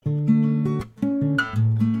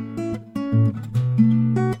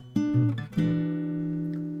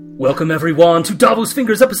Welcome everyone to Davos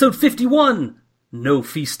Fingers episode 51! No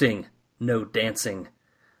feasting, no dancing.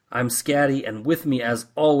 I'm Scatty, and with me as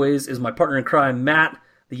always is my partner in crime, Matt.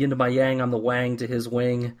 The yin to my yang, I'm the wang to his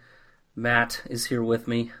wing. Matt is here with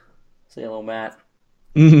me. Say hello, Matt.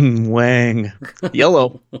 Wang.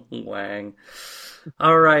 Yellow. Wang.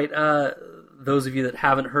 Alright, those of you that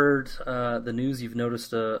haven't heard the news, you've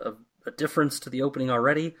noticed a difference to the opening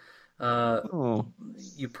already.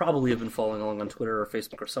 You probably have been following along on Twitter or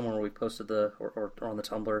Facebook or somewhere where we posted or on the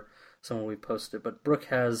Tumblr, somewhere we posted. But Brooke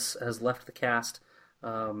has left the cast.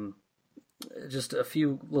 Just a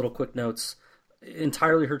few little quick notes.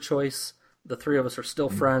 Entirely her choice. The three of us are still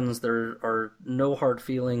friends. There are no hard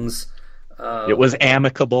feelings. It was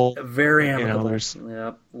amicable. Very amicable.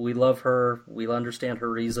 Yeah, we love her. We understand her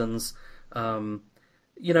reasons.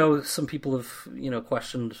 Some people have,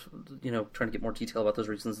 questioned, trying to get more detail about those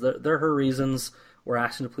reasons. They're her reasons. We're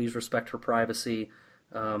asking to please respect her privacy.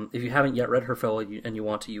 If you haven't yet read her fill and you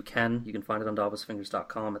want to, you can. You can find it on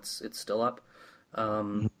davosfingers.com. It's still up.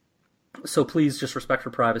 So please just respect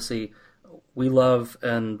her privacy. We love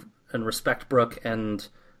and respect Brooke, and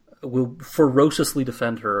we'll ferociously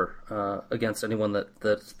defend her against anyone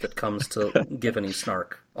that comes to give any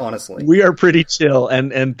snark. Honestly, we are pretty chill,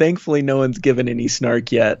 and thankfully no one's given any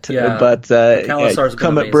snark yet. Yeah, but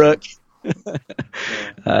come at Brooke.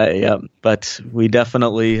 Yeah. But we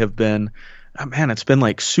definitely have been. Oh, man, it's been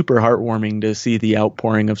like super heartwarming to see the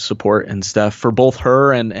outpouring of support and stuff for both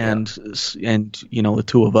her and the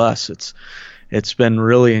two of us. It's been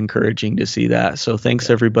really encouraging to see that. So thanks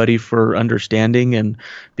everybody for understanding and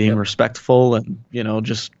being respectful and,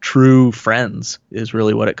 just true friends is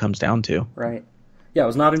really what it comes down to. Right. Yeah, it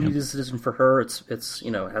was not an easy decision for her. It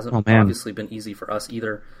hasn't obviously been easy for us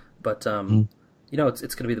either, but it's going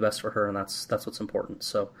to be the best for her, and that's what's important.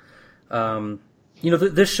 So,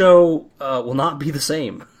 this show will not be the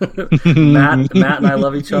same. Matt and I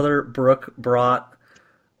love each other. Brooke brought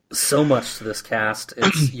so much to this cast.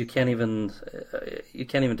 You can't even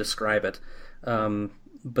describe it.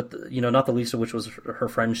 But not the least of which was her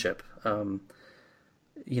friendship.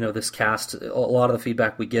 This cast, a lot of the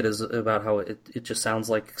feedback we get is about how it just sounds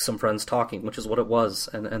like some friends talking, which is what it was,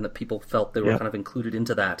 and that people felt they were kind of included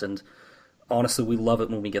into that. And honestly, we love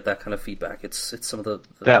it when we get that kind of feedback. It's some of the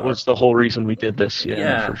that was the whole reason we did this in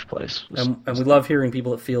the first place. And we love hearing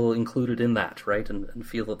people that feel included in that, right, and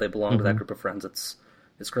feel that they belong to that group of friends.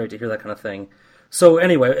 It's great to hear that kind of thing. So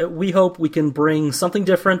anyway, we hope we can bring something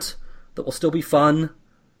different that will still be fun.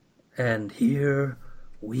 And here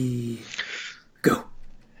we go.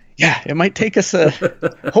 Yeah, it might take us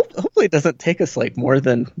hopefully it doesn't take us like more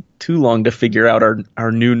than too long to figure out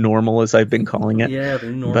our new normal, as I've been calling it. Yeah,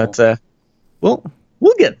 the new normal. But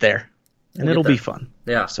we'll get there, and it'll be fun.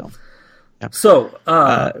 Yeah. So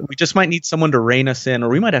we just might need someone to rein us in, or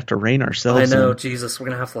we might have to rein ourselves in. I know, Jesus, we're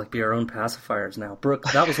going to have to be our own pacifiers now. Brooke,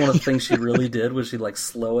 that was one of the things she really did, was she'd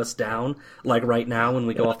slow us down. Like right now when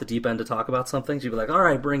we go off the deep end to talk about something, she'd be like, all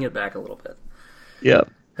right, bring it back a little bit. Yeah.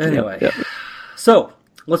 Anyway, So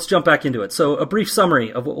let's jump back into it. So a brief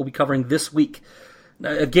summary of what we'll be covering this week.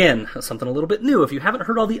 Again, something a little bit new. If you haven't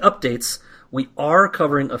heard all the updates, we are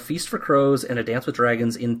covering A Feast for Crows and A Dance with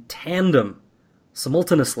Dragons in tandem,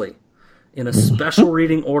 simultaneously, in a special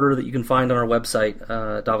reading order that you can find on our website,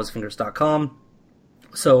 davosfingers.com.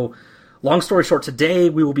 So, long story short, today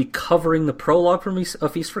we will be covering the prologue from A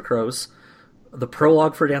Feast for Crows, the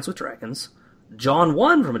prologue for A Dance with Dragons, John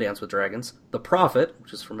 1 from A Dance with Dragons, the Prophet,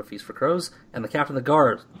 which is from A Feast for Crows, and the Captain of the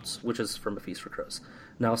Guards, which is from A Feast for Crows.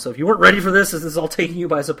 Now, so if you weren't ready for this is all taking you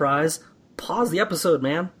by surprise, pause the episode,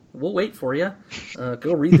 man. We'll wait for you.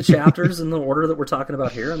 Go read the chapters in the order that we're talking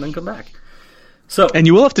about here, and then come back. And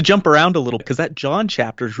you will have to jump around a little, because that John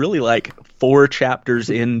chapter is really like 4 chapters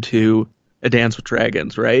into A Dance with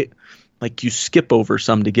Dragons, right? Like you skip over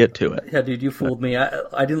some to get to it. Yeah, dude, you fooled me.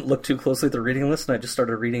 I didn't look too closely at the reading list, and I just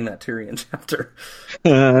started reading that Tyrion chapter.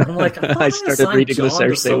 I'm like, I started reading John the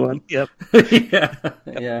Cersei one. Yep.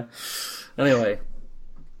 Yeah. Anyway,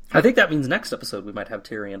 I think that means next episode we might have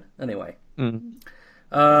Tyrion. Anyway.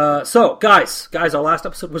 So, guys, our last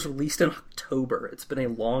episode was released in October. It's been a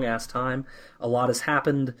long-ass time. A lot has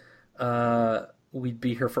happened. We'd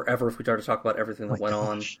be here forever if we tried to talk about everything that went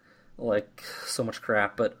on. Like, so much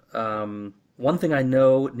crap. But one thing I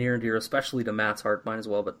know near and dear, especially to Matt's heart, mine as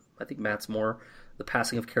well, but I think Matt's more, the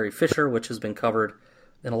passing of Carrie Fisher, which has been covered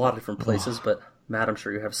in a lot of different places. But, Matt, I'm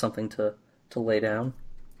sure you have something to lay down.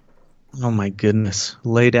 Oh, my goodness.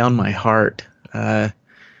 Lay down my heart. Been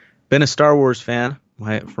a Star Wars fan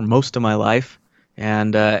for most of my life,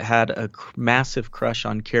 and had a massive crush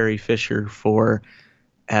on Carrie Fisher for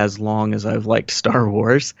as long as I've liked Star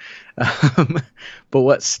Wars. But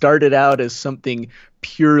what started out as something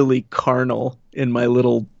purely carnal in my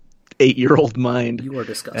little 8-year-old mind. You are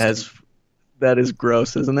disgusting. That is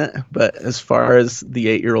gross, isn't it? But as far as the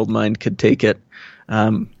 8-year-old mind could take it,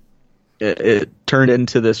 it turned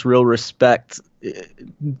into this real respect,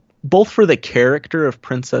 both for the character of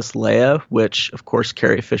Princess Leia, which of course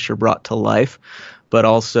Carrie Fisher brought to life, but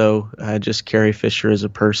also just Carrie Fisher as a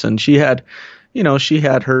person. She had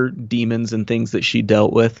her demons and things that she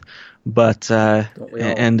dealt with, but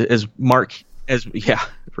and as Mark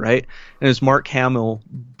Hamill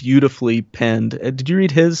beautifully penned. Did you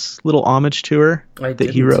read his little homage to her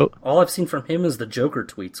he wrote? All I've seen from him is the Joker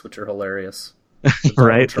tweets, which are hilarious.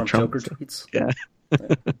 Right, Trump Joker tweets. Yeah.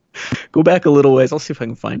 Go back a little ways. I'll see if I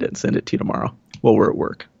can find it and send it to you tomorrow. Well, we're at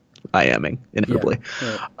work. IMing, inevitably.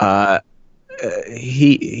 Yeah.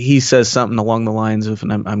 He says something along the lines of,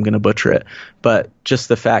 and I'm going to butcher it, but just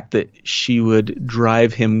the fact that she would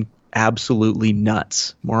drive him absolutely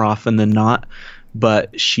nuts more often than not,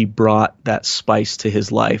 but she brought that spice to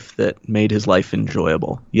his life that made his life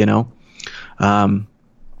enjoyable, and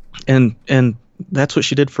that's what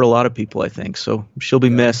she did for a lot of people, I think. So she'll be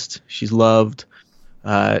missed. She's loved.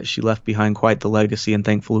 She left behind quite the legacy, and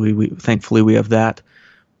thankfully we have that.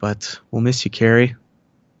 But we'll miss you, Carrie.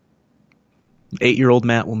 8-year-old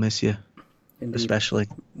Matt will miss you. Indeed. Especially.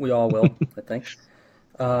 We all will, I think.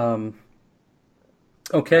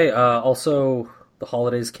 Okay. Also, the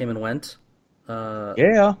holidays came and went.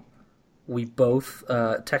 Yeah. We both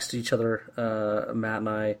texted each other, Matt and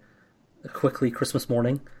I, quickly Christmas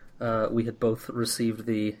morning. We had both received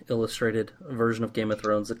the illustrated version of Game of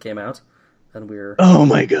Thrones that came out, and we were oh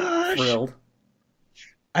my gosh thrilled.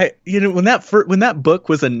 When that book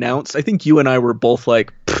was announced, I think you and I were both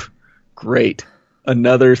like, great,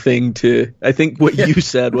 another thing to. I think what you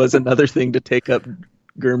said was another thing to take up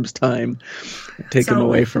Germ's time, take him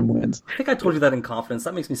away from wins. I think I told you that in confidence.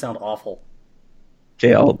 That makes me sound awful.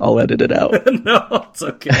 Okay, I'll edit it out. No, it's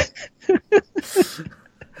okay.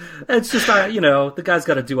 It's just the guy's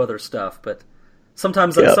got to do other stuff, but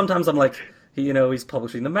sometimes I'm like, he's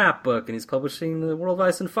publishing the map book, and he's publishing the World of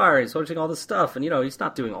Ice and Fire, he's publishing all this stuff, and he's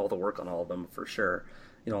not doing all the work on all of them for sure.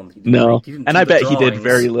 No, and I bet he did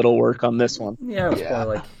very little work on this one. Yeah, it was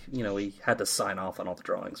probably like he had to sign off on all the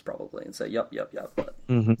drawings probably and say yep. But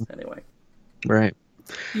anyway, right.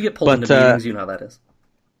 You get pulled into meetings, you know how that is.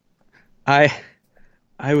 I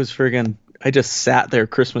was I just sat there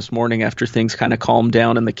Christmas morning after things kind of calmed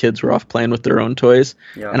down and the kids were off playing with their own toys.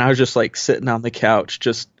 Yeah. And I was just like sitting on the couch,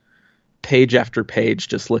 just page after page,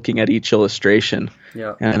 just looking at each illustration.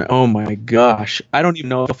 Yeah. And oh my gosh, I don't even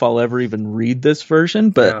know if I'll ever even read this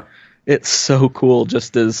version, but it's so cool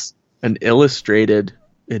just as an illustrated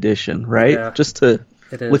edition, right? Yeah, just to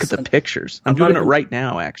look at the pictures. I'm doing it right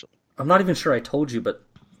now, actually. I'm not even sure I told you, but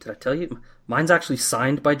did I tell you? Mine's actually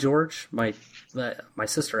signed by George. My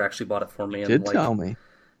sister actually bought it for me. And tell me.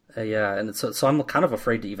 Yeah, and so I'm kind of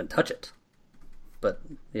afraid to even touch it. But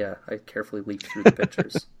yeah, I carefully leafed through the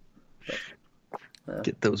pictures.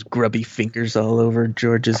 Get those grubby fingers all over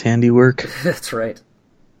George's handiwork. That's right.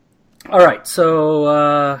 All right,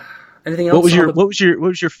 so anything else? What was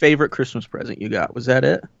your favorite Christmas present you got? Was that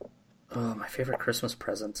it? Oh, my favorite Christmas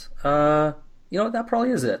present. That probably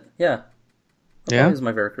is it. Yeah. That probably is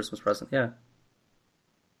my favorite Christmas present. Yeah.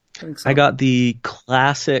 I think so. I got the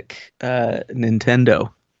classic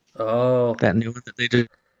Nintendo. Oh, that new one that they did.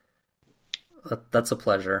 That's a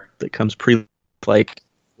pleasure. That comes like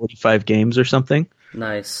 45 games or something.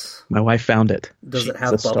 Nice. My wife found it. Does it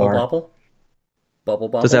have Bubble Bobble? Bubble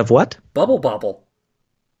Bobble? Does it have what? Bubble Bobble.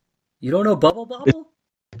 You don't know Bubble Bobble?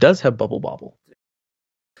 It does have Bubble Bobble.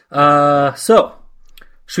 So,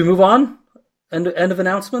 should we move on? End of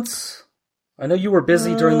announcements? I know you were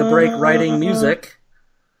busy during the break writing music.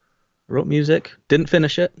 Wrote music. Didn't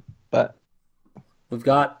finish it, but... We've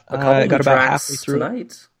got a couple new tracks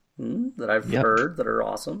tonight that I've heard that are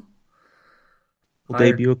awesome. We'll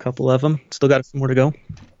debut a couple of them. Still got a few more to go.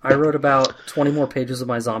 I wrote about 20 more pages of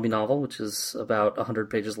my zombie novel, which is about 100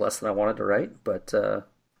 pages less than I wanted to write, but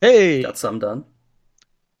got some done.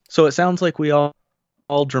 So it sounds like we all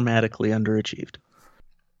dramatically underachieved.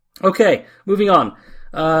 Okay, moving on.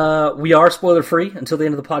 We are spoiler-free until the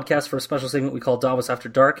end of the podcast for a special segment we call Davos After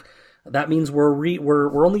Dark. That means we're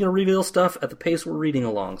only going to reveal stuff at the pace we're reading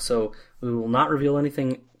along, so we will not reveal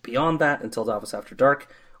anything beyond that until Davos After Dark.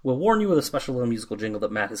 We'll warn you with a special little musical jingle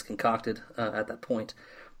that Matt has concocted at that point.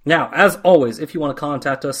 Now, as always, if you want to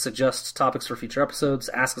contact us, suggest topics for future episodes,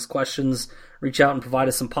 ask us questions, reach out and provide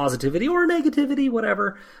us some positivity or negativity,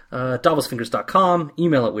 whatever, DavosFingers.com,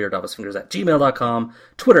 email at weirdDavosFingers@gmail.com,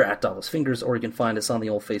 Twitter @DavosFingers, or you can find us on the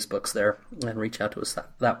old Facebooks there and reach out to us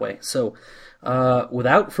that way. So,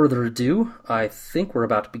 without further ado, I think we're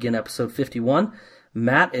about to begin episode 51.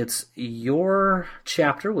 Matt, it's your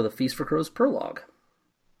chapter with A Feast for Crows prologue.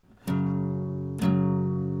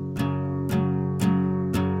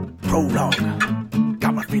 Prologue,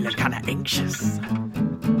 got me feeling kinda anxious.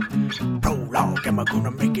 Prologue, am I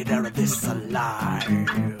gonna make it out of this alive?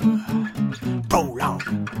 Prologue,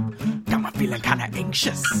 got me feeling kinda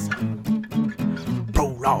anxious.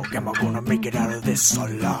 Prologue, am I gonna make it out of this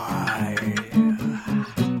alive?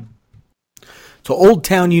 So Old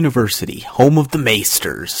Town University, home of the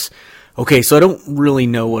Maesters. Okay, so I don't really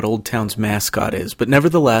know what Old Town's mascot is, but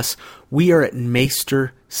nevertheless, we are at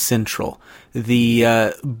Maester Central.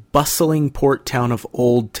 The bustling port town of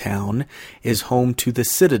Old Town is home to the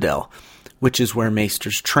Citadel, which is where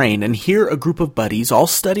Maesters train. And here a group of buddies, all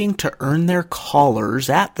studying to earn their collars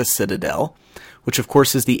at the Citadel, which of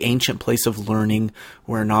course is the ancient place of learning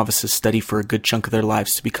where novices study for a good chunk of their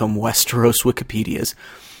lives to become Westeros Wikipedias,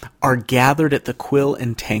 are gathered at the Quill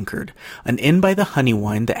and Tankard, an inn by the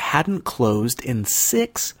Honeywine that hadn't closed in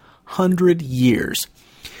 600 years.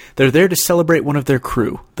 They're there to celebrate one of their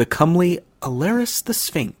crew, the comely Alleras the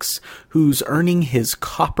Sphinx, who's earning his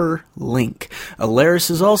copper link. Alleras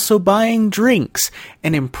is also buying drinks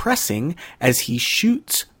and impressing as he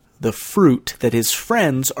shoots the fruit that his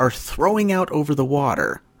friends are throwing out over the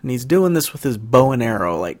water. And he's doing this with his bow and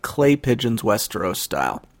arrow, like clay pigeons Westeros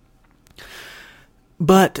style.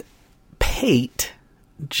 But Pate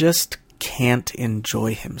just can't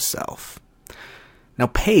enjoy himself. Now,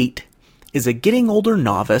 Pate is a getting older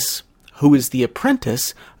novice who is the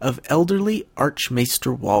apprentice of elderly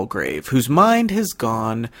Archmaester Walgrave, whose mind has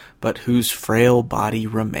gone, but whose frail body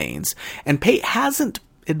remains. And Pate hasn't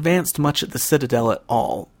advanced much at the Citadel at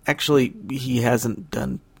all. Actually, he hasn't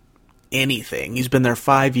done anything. He's been there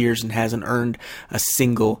 5 years and hasn't earned a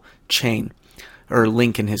single chain, or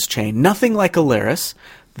link in his chain. Nothing like Alleras,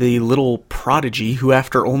 the little prodigy who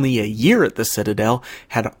after only a year at the Citadel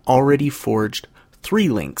had already forged 3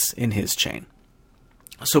 links in his chain.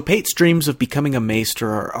 So Pate's dreams of becoming a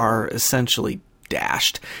maester are essentially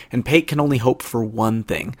dashed, and Pate can only hope for one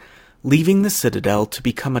thing: leaving the Citadel to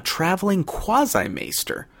become a traveling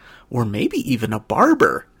quasi-maester, or maybe even a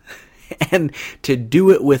barber. And to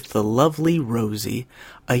do it with the lovely Rosie,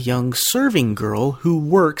 a young serving girl who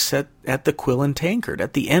works at the Quill and Tankard,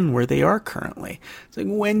 at the inn where they are currently. It's like,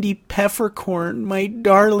 Wendy Peppercorn, my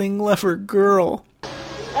darling lover girl.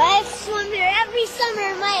 I've swum here every summer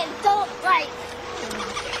in my adult life.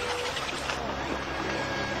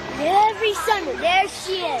 Every summer, there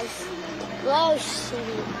she is.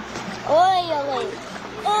 Lotion. Oily.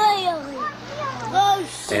 Oily.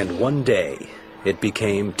 Lotion. And one day, it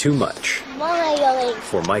became too much Oily.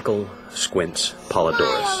 for Michael Squints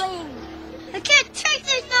Polydorus. Oily. I can't take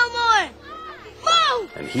this no more.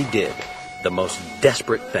 Move! And he did the most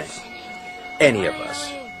desperate thing any of us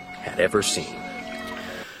had ever seen.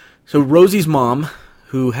 So Rosie's mom,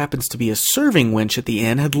 who happens to be a serving wench at the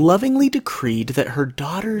inn, had lovingly decreed that her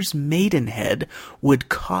daughter's maidenhead would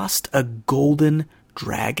cost a golden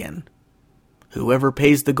dragon. Whoever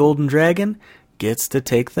pays the golden dragon gets to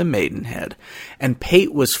take the maidenhead. And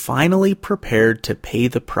Pate was finally prepared to pay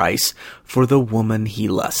the price for the woman he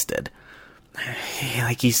lusted.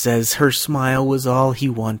 Like he says, her smile was all he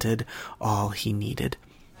wanted, all he needed.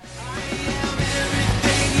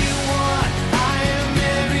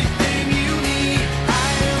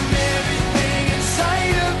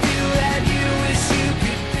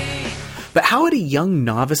 But how had a young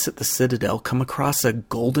novice at the Citadel come across a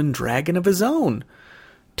golden dragon of his own?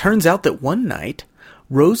 Turns out that one night,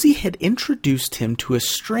 Rosie had introduced him to a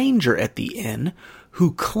stranger at the inn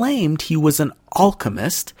who claimed he was an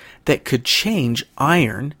alchemist that could change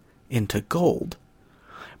iron into gold.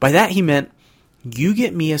 By that he meant, you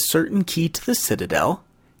get me a certain key to the Citadel,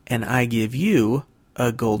 and I give you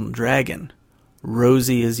a golden dragon.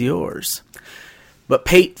 Rosie is yours. But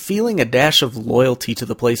Pate, feeling a dash of loyalty to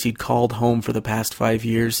the place he'd called home for the past 5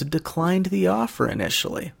 years, had declined the offer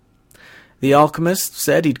initially. The alchemist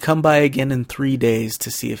said he'd come by again in 3 days to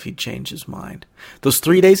see if he'd change his mind. Those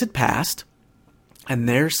 3 days had passed, and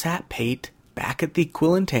there sat Pate back at the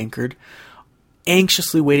Quill and Tankard,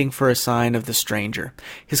 anxiously waiting for a sign of the stranger.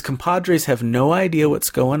 His compadres have no idea what's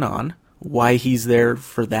going on, why he's there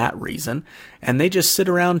for that reason, and they just sit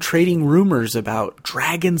around trading rumors about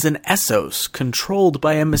dragons in Essos controlled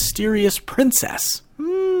by a mysterious princess.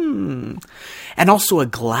 and also a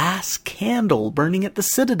glass candle burning at the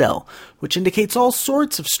citadel, which indicates all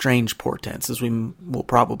sorts of strange portents, as we will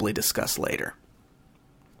probably discuss later.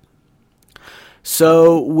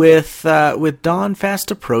 So, with dawn fast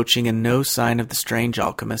approaching and no sign of the strange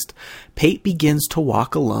alchemist, Pate begins to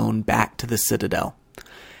walk alone back to the citadel.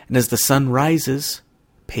 And as the sun rises,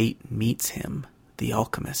 Pate meets him, the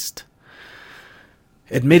alchemist.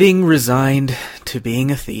 Admitting resigned to being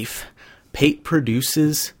a thief, Pate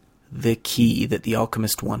produces the key that the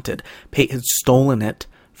alchemist wanted. Pate had stolen it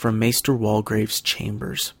from Maester Walgrave's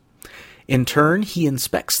chambers. In turn, he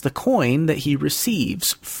inspects the coin that he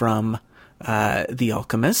receives from the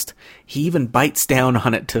alchemist. He even bites down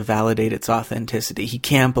on it to validate its authenticity. He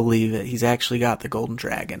can't believe it. He's actually got the golden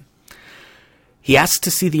dragon. He asks to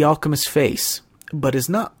see the alchemist's face, but is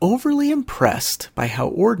not overly impressed by how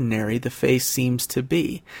ordinary the face seems to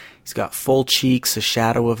be. He's got full cheeks, a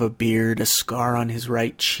shadow of a beard, a scar on his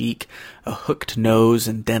right cheek, a hooked nose,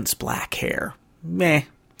 and dense black hair. Meh.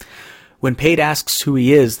 When Pate asks who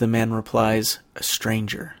he is, the man replies, "A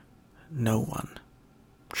stranger. No one.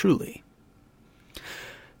 Truly."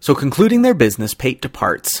 So concluding their business, Pate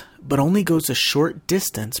departs, but only goes a short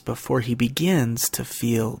distance before he begins to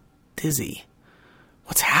feel dizzy.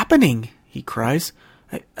 "What's happening?" he cries.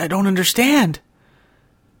 I don't understand."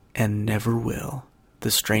 "And never will," the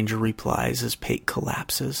stranger replies as Pate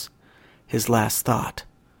collapses. His last thought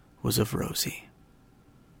was of Rosie.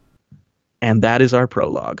 And that is our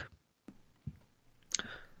prologue.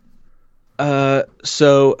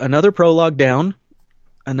 So another prologue down,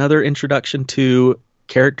 another introduction to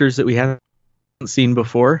characters that we haven't seen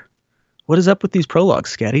before. What is up with these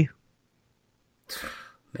prologues, Scatty?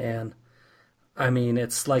 Man, I mean,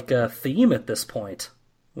 it's like a theme at this point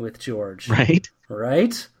with George. Right?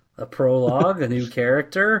 Right? A prologue, a new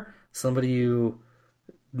character, somebody you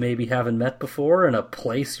maybe haven't met before in a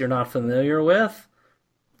place you're not familiar with.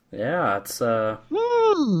 Yeah, it's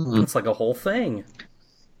like a whole thing.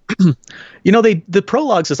 You know, the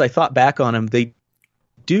prologues, as I thought back on them, they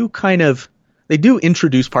do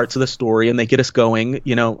introduce parts of the story and they get us going.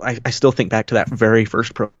 You know, I still think back to that very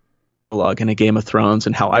first prologue in A Game of Thrones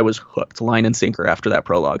and how I was hooked line and sinker after that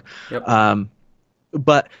prologue. Yep.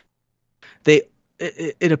 But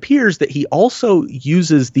it appears that he also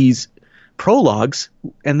uses these prologues,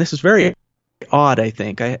 and this is very odd, I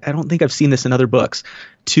think. I don't think I've seen this in other books,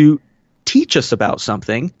 to teach us about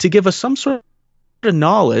something, to give us some sort of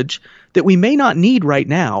knowledge that we may not need right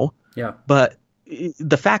now. Yeah. But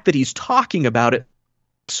the fact that he's talking about it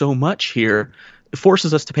so much here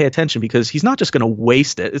forces us to pay attention, because he's not just going to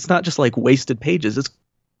waste it. It's not just like wasted pages.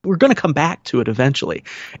 We're going to come back to it eventually.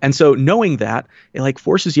 And so knowing that, it like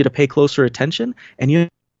forces you to pay closer attention, and you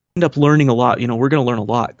end up learning a lot. You know, we're going to learn a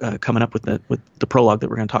lot coming up with the prologue that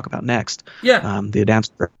we're going to talk about next. Yeah. The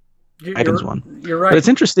Advanced Dragons one. You're right. But it's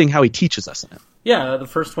interesting how he teaches us in it. Yeah, the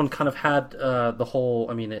first one kind of had the whole,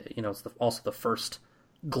 I mean, it's also the first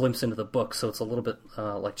glimpse into the book, so it's a little bit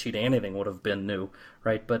like Cheat Anything would have been new,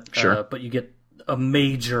 right? But sure. But you get a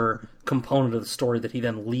major component of the story that he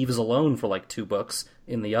then leaves alone for like 2 books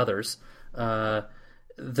in the others.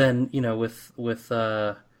 Then, you know, with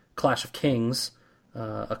Clash of Kings,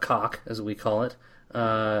 a cock, as we call it,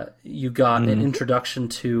 you got an introduction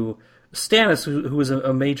to Stannis, who was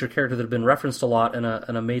a major character that had been referenced a lot and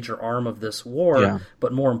a major arm of this war. Yeah.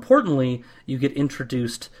 But more importantly, you get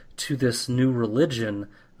introduced to this new religion,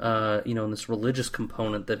 and this religious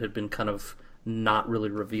component that had been kind of not really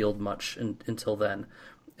revealed much until then.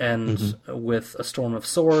 And with A Storm of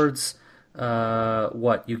Swords,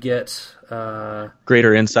 you get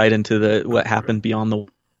greater insight into what happened beyond the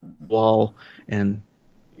wall and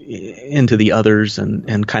into the others,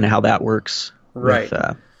 and kind of how that works. Right.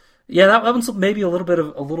 With, yeah, that one's maybe a little bit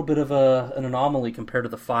of an anomaly compared to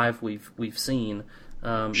the 5 we've seen.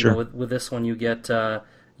 Sure. You know, with this one, you get a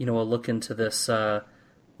look into this. I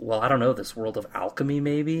don't know, this world of alchemy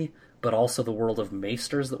maybe, but also the world of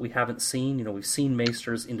maesters that we haven't seen. You know, we've seen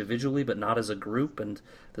maesters individually, but not as a group. And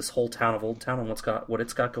this whole town of Old Town and what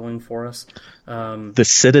it's got going for us. The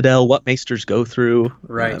Citadel, what maesters go through.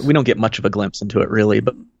 Right. We don't get much of a glimpse into it really,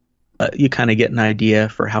 but you kind of get an idea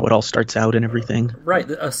for how it all starts out and everything. Right,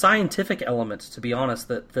 a scientific element, to be honest,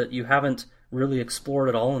 that you haven't really explored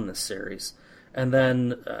at all in this series. And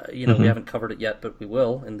then, we haven't covered it yet, but we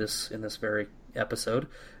will in this very episode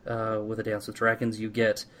with A Dance with Dragons. You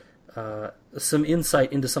get some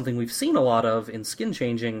insight into something we've seen a lot of in Skin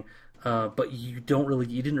Changing, but you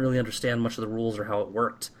didn't really understand much of the rules or how it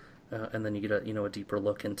worked. And then you get a deeper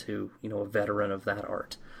look into a veteran of that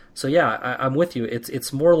art. So yeah, I'm with you.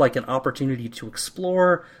 It's more like an opportunity to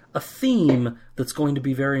explore a theme that's going to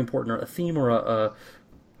be very important, or a theme or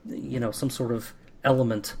some sort of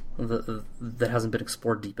element that hasn't been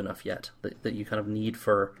explored deep enough yet, that you kind of need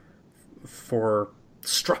for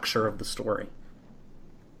structure of the story.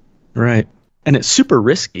 Right. And it's super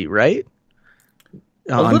risky, right?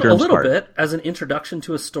 A little bit as an introduction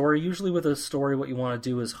to a story. Usually with a story, what you want to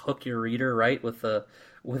do is hook your reader, right? With a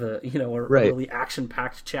really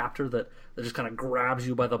action-packed chapter that just kind of grabs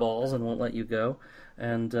you by the balls and won't let you go.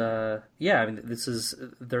 And they're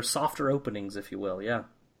softer openings, if you will. Yeah.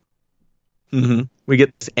 Mm-hmm. We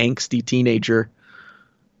get this angsty teenager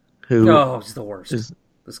who he's the worst.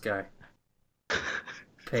 This guy.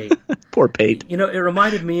 Pate. Poor Pate. It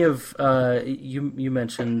reminded me of you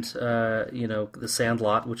mentioned The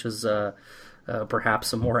Sandlot, which is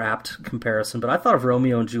perhaps a more apt comparison, but I thought of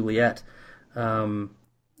Romeo and Juliet, and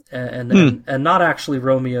not actually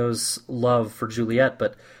Romeo's love for Juliet,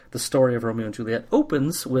 but the story of Romeo and Juliet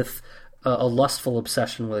opens with a lustful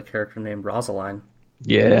obsession with a character named Rosaline.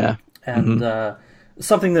 Yeah, and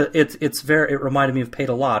something that it reminded me of Pate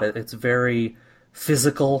a lot. It's very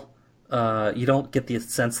physical. You don't get the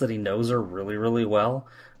sense that he knows her really, really well,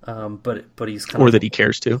 but he's kind or that he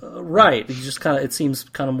cares to. Right. He just it seems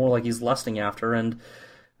kind of more like he's lusting after, and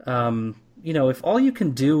if all you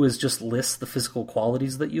can do is just list the physical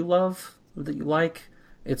qualities that you love, that you like,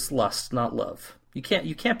 it's lust, not love. You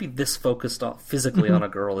can't be this focused physically on a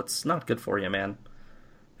girl. It's not good for you, man.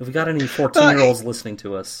 If we got any 14-year-olds listening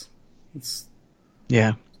to us,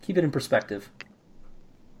 keep it in perspective.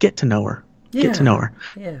 Get to know her. Yeah. Get to know her.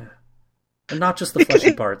 Yeah. And not just the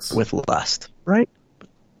fleshy parts. With lust, right?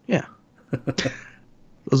 Yeah.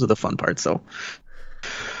 Those are the fun parts, though.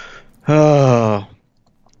 Oh.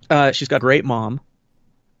 She's got a great mom.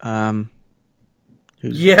 Great.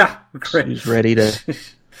 Who's ready to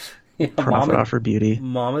profit off her beauty.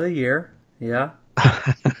 Mom of the year. Yeah.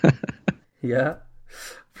 Yeah.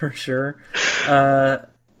 For sure. I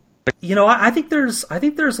think there's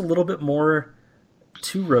a little bit more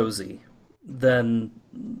to Rosie than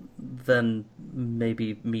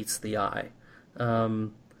maybe meets the eye.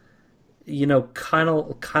 Kind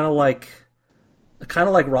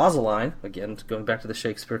of like Rosaline, again, going back to the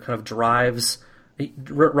Shakespeare, kind of drives.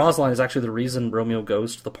 Rosaline is actually the reason Romeo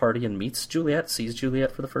goes to the party and meets Juliet, sees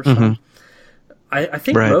Juliet for the first time. I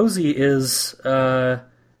think Rosie is. I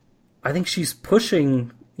think she's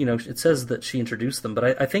pushing. It says that she introduced them,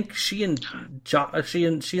 but I think she and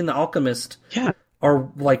the alchemist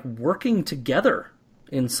are like working together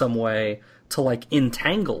in some way to like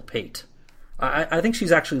entangle Pate. I think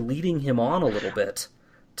she's actually leading him on a little bit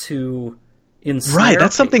to ensnare Right,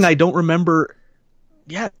 that's Pate. something I don't remember.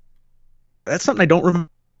 Yeah, that's something I don't remember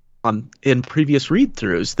in previous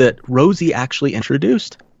read-throughs, that Rosie actually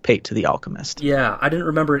introduced Pate to the alchemist. Yeah, I didn't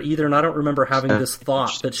remember it either, and I don't remember having this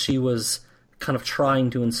thought that she was kind of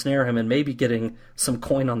trying to ensnare him and maybe getting some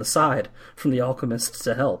coin on the side from the alchemist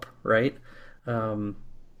to help, right?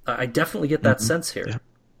 I definitely get that sense here.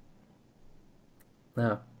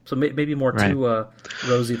 Yeah. So maybe more to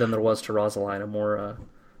Rosie than there was to Rosaline, a more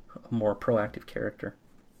proactive character.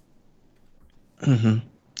 Yeah.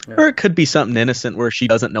 Or it could be something innocent where she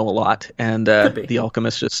doesn't know a lot, and the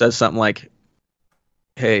alchemist just says something like,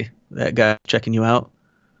 "Hey, that guy checking you out,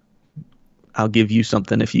 I'll give you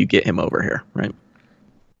something if you get him over here," right?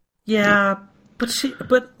 Yeah, but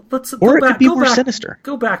let's or it could be more sinister.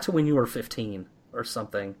 Go back to when you were 15 or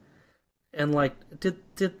something, and like, did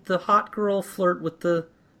the hot girl flirt with the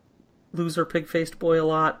loser pig-faced boy a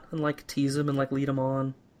lot and like tease him and like lead him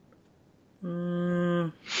on?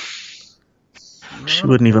 She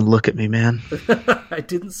wouldn't even look at me, man. I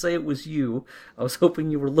didn't say it was you. I was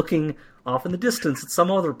hoping you were looking off in the distance at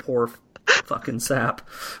some other poor fucking sap.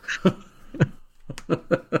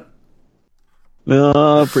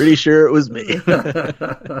 No, pretty sure it was me.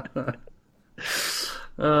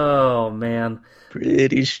 Oh, man.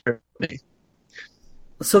 Pretty sure it was me.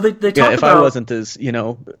 So they talk if about... I wasn't as,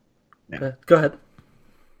 Go ahead.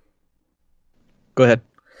 Go ahead.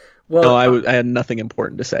 Well, no, I had nothing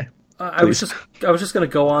important to say. I was just going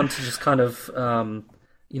to go on to just kind of,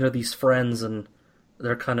 these friends, and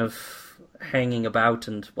they're kind of hanging about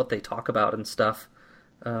and what they talk about and stuff.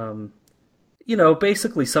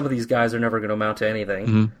 Basically some of these guys are never going to amount to anything.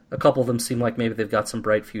 Mm-hmm. A couple of them seem like maybe they've got some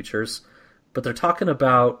bright futures, but they're talking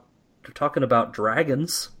about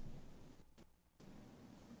dragons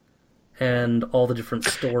and all the different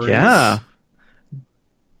stories. Yeah.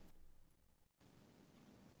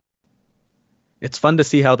 It's fun to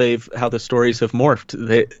see how the stories have morphed.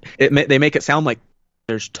 They make it sound like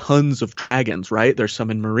there's tons of dragons, right? There's some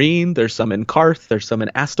in Meereen, there's some in Karth, there's some in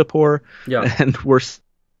Astapor, and we're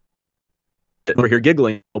here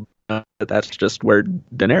giggling that that's just where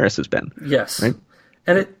Daenerys has been. Yes, right?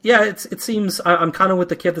 And it seems I'm kind of with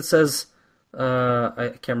the kid that says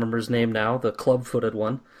I can't remember his name now, the club-footed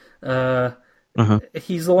one.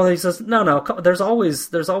 He's the one that he says, no, there's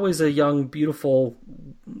always a young, beautiful,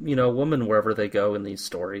 woman wherever they go in these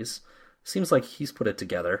stories. Seems like he's put it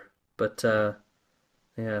together, but some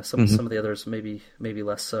of the others maybe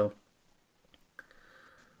less so.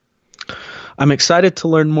 I'm excited to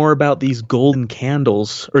learn more about these golden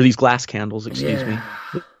candles, or these glass candles, excuse me,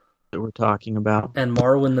 that we're talking about. And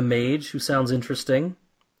Marwyn the Mage, who sounds interesting.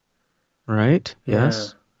 Right?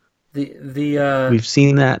 Yes. We've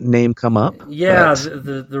seen that name come up. Yeah,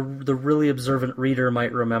 but the really observant reader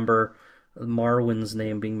might remember Marwyn's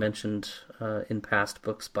name being mentioned in past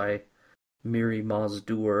books by Miri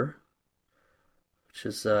Mazdur, which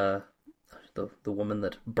is the woman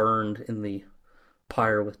that burned in the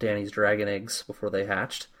pyre with Dany's dragon eggs before they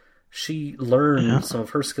hatched. She learned some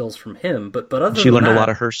of her skills from him, but other she than learned that, a lot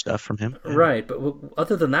of her stuff from him. Right, but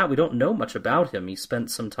other than that, we don't know much about him. He spent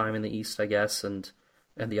some time in the East, I guess, and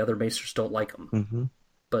the other Maesters don't like him. Mm-hmm.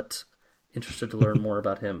 But interested to learn more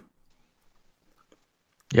about him.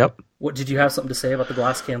 Yep. What did you have something to say about the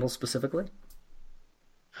glass candles specifically?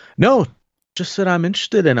 No, just that I'm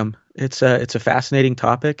interested in them. It's a fascinating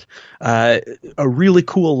topic. A really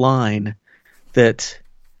cool line that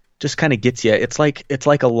just kind of gets you. It's like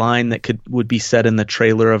a line that would be said in the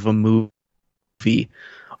trailer of a movie.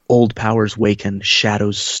 Old powers waken,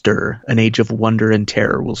 shadows stir. An age of wonder and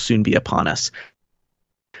terror will soon be upon us.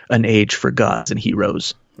 An age for gods and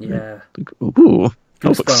heroes. Yeah. Ooh,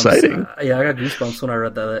 that's exciting. I got goosebumps when I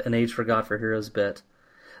read that An Age for God for Heroes bit.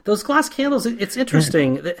 Those glass candles, it's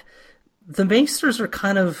interesting. The Maesters are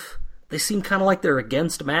they seem kind of like they're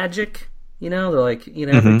against magic. They're like,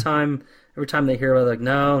 every time they hear about it, like,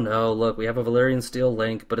 no, look, we have a Valyrian steel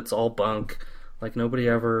link, but it's all bunk. Like, nobody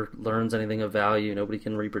ever learns anything of value. Nobody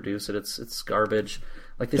can reproduce it. It's garbage.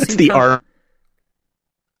 Like, that's the art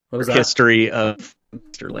history of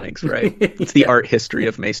Maester Links, right? It's the art history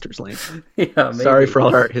of Maester's Links. Yeah, maybe. Sorry for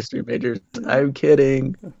all our art history majors. I'm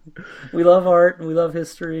kidding. We love art and we love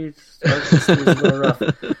history. Art history is a little rough.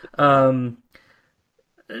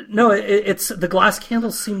 No, it's the glass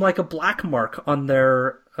candles seem like a black mark on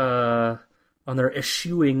their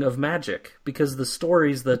eschewing of magic, because the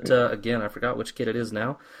stories that again, I forgot which kid it is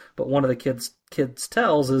now, but one of the kids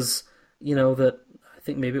tells is that I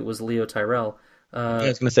think maybe it was Leo Tyrell. I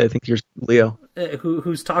was going to say, I think you're Leo.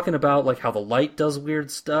 Who's talking about like how the light does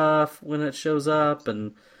weird stuff when it shows up,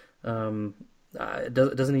 and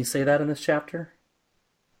doesn't he say that in this chapter?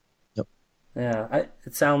 Yep. Yeah,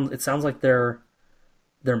 it sounds like they're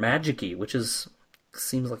magic-y, which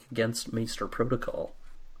seems like against Maester protocol.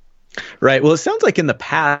 Right. Well, it sounds like in the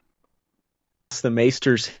past the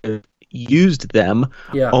Maesters have used them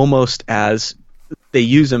almost as they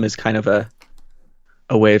use them as kind of a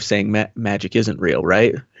way of saying magic isn't real,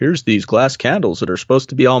 right? Here's these glass candles that are supposed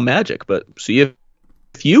to be all magic, but see if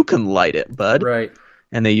you can light it, bud. Right.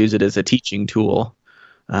 And they use it as a teaching tool.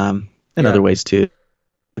 In other ways too.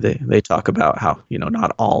 They talk about how,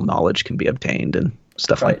 not all knowledge can be obtained and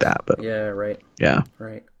stuff like that. But right. Yeah.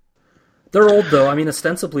 Right. They're old though. I mean,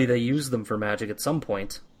 ostensibly they used them for magic at some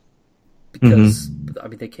point. Because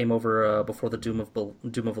they came over before the Doom of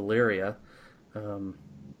Valyria.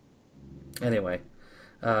 Anyway.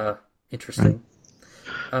 Interesting.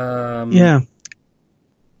 Yeah.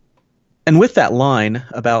 And with that line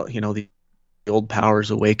about, the old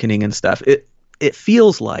powers awakening and stuff, it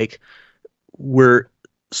feels like we're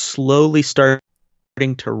slowly starting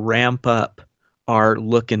to ramp up our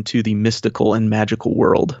look into the mystical and magical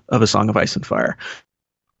world of A Song of Ice and Fire,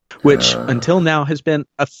 which until now has been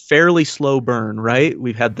a fairly slow burn, right?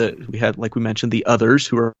 We had, like we mentioned, the others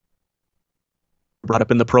who are brought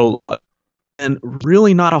up in the prologue. And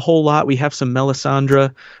really not a whole lot. We have some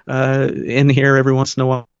Melisandre in here every once in a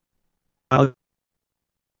while.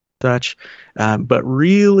 But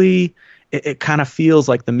really, it kind of feels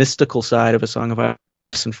like the mystical side of A Song of Ice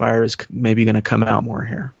and Fire is maybe going to come out more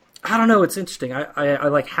here. I don't know. It's interesting. I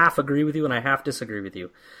like half agree with you and I half disagree with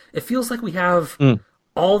you. It feels like we have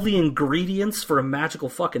all the ingredients for a magical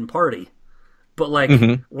fucking party. But, like,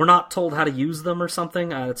 we're not told how to use them or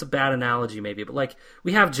something. It's a bad analogy, maybe. But, like,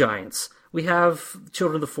 we have giants. We have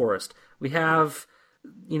Children of the Forest. We have,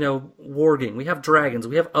 warging. We have dragons.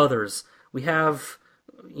 We have others. We have,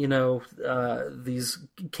 these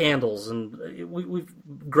candles. And we've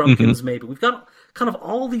Grumpkins, maybe. We've got kind of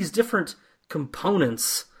all these different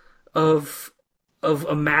components of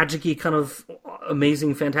a magic-y kind of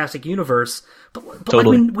amazing, fantastic universe. But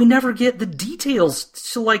totally. Like, we never get the details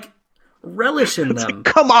to, like, relish in them.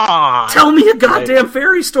 Come on! Tell me a goddamn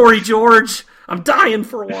fairy story, George! I'm dying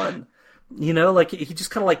for one. You know, like he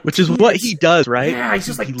just kind of like which is what he does, right? Yeah, he's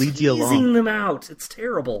just like he leads you along. teasing them out. It's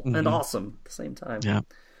terrible and awesome at the same time. Yeah,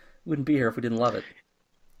 wouldn't be here if we didn't love it.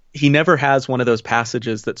 He never has one of those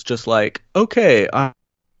passages that's just like, okay,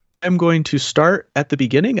 I'm going to start at the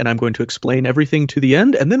beginning and I'm going to explain everything to the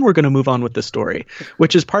end, and then we're going to move on with the story,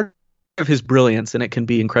 which is part of his brilliance, and it can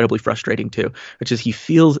be incredibly frustrating too, which is he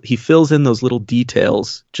fills in those little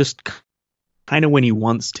details just kind of when he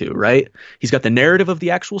wants to, right? He's got the narrative of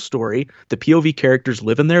the actual story, the POV characters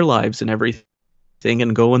living their lives and everything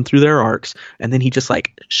and going through their arcs, and then he just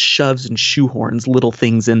like shoves and shoehorns little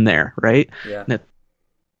things in there, right? Yeah. And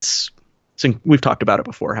we've talked about it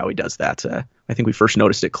before, how he does that. I think we first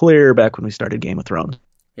noticed it clear back when we started Game of Thrones.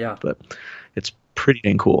 Yeah. But it's pretty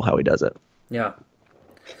dang cool how he does it. Yeah.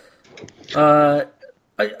 I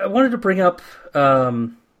wanted to bring up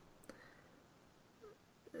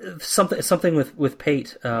something with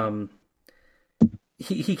Pate.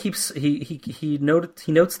 He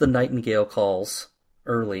notes the nightingale calls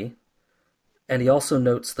early, and he also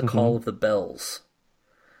notes the call of the bells.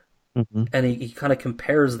 Mm-hmm. And he kind of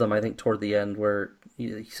compares them, I think, toward the end, where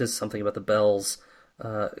he says something about the bells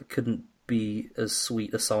couldn't be as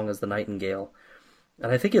sweet a song as the nightingale.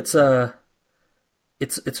 And I think it's a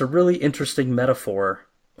really interesting metaphor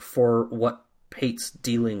for what Pate's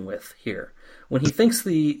dealing with here. When he thinks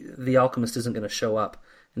the alchemist isn't going to show up,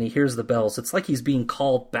 and he hears the bells, it's like he's being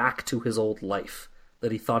called back to his old life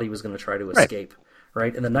that he thought he was going to try to escape,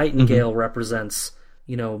 right? And the nightingale represents,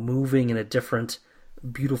 moving in a different,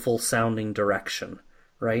 beautiful sounding direction,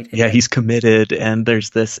 right? Yeah, he's committed, and there's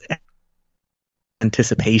this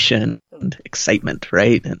anticipation and excitement,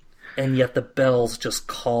 right? And yet the bells just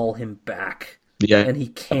call him back. Yeah. And he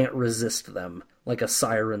can't resist them, like a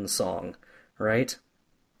siren song, right?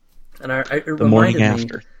 And it the morning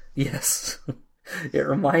after. Yes. It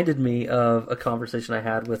reminded me of a conversation I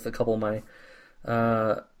had with a couple of my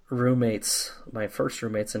roommates, my first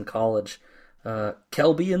roommates in college,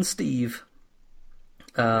 Kelby and Steve.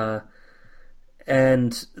 And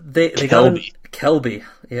they got Kelby.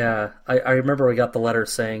 Yeah. I remember I got the letter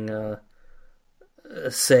saying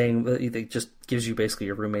it just gives you basically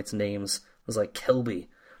your roommates' names. It was like Kelby.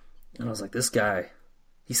 And I was like, this guy,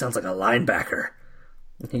 he sounds like a linebacker.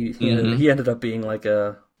 He ended up being like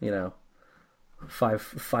a,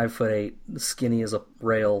 5'8", skinny as a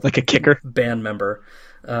rail, like a kicker band member.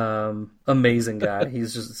 Amazing guy.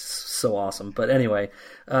 He's just so awesome. But anyway,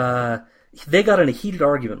 they got in a heated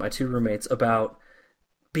argument, my two roommates, about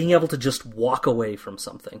being able to just walk away from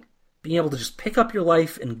something, being able to just pick up your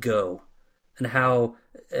life and go, and how.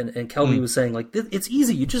 And Kelby was saying, like, it's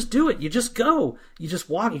easy. You just do it. You just go. You just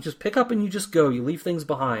walk. You just pick up and you just go. You leave things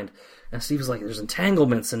behind. And Steve was like, there's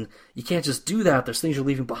entanglements, and you can't just do that. There's things you're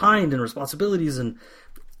leaving behind and responsibilities. And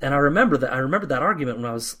I remember that argument when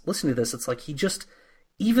I was listening to this. It's like he just,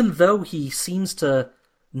 even though he seems to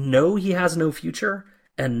know he has no future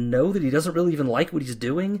and know that he doesn't really even like what he's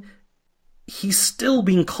doing, he's still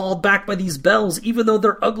being called back by these bells, even though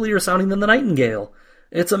they're uglier sounding than the nightingale.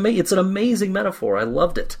 It's an amazing metaphor. I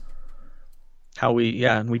loved it. How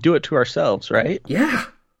and we do it to ourselves, right? Yeah.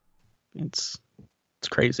 It's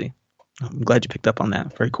crazy. I'm glad you picked up on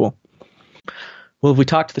that. Very cool. Well, have we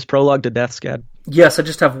talked this prologue to death, Scad? Yes, I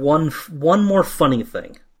just have one more funny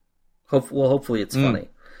thing. Hopefully it's funny.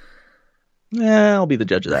 Yeah, I'll be the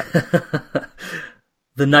judge of that.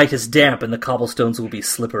 The night is damp and the cobblestones will be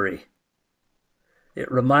slippery. It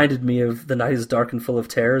reminded me of The Night is Dark and Full of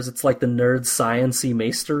Terrors. It's like the nerd science-y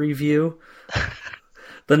Maester review.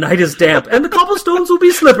 The night is damp, and the cobblestones will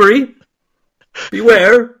be slippery.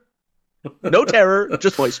 Beware. No terror,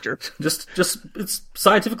 just moisture. Just it's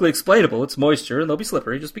scientifically explainable. It's moisture, and they'll be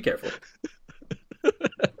slippery. Just be careful.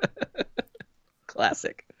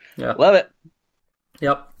 Classic. Yeah. Love it.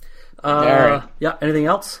 Yep. All right. Yeah, anything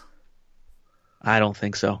else? I don't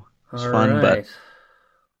think so. It's All fun, right. but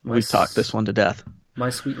we've talked this one to death. My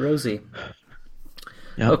sweet Rosie.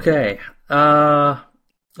 Yep. Okay.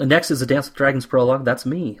 Next is a Dance with Dragons prologue. That's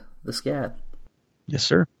me, the Scad. Yes,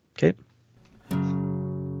 sir. Okay.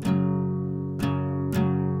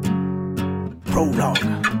 Prologue.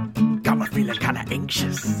 Got me feeling kinda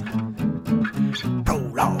anxious.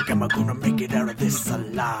 Prologue. Am I gonna make it out of this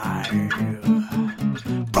alive?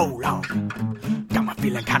 Prologue. Got me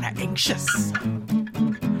feeling kinda anxious.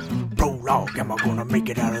 Prologue. Am I gonna make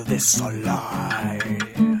it out of this alive?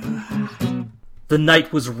 The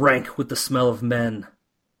night was rank with the smell of men,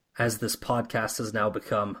 as this podcast has now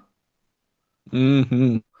become.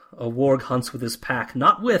 Mm-hmm. A warg hunts with his pack,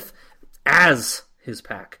 not with, as his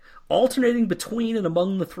pack, alternating between and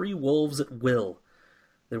among the three wolves at will.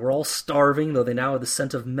 They were all starving, though they now had the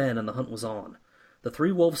scent of men, and the hunt was on. The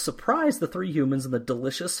three wolves surprise the three humans and the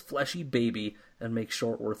delicious, fleshy baby and make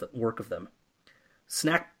short work of them.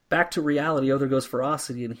 Snack back to reality, there goes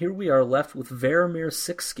ferocity, and here we are left with Varamir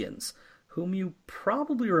Sixskins, whom you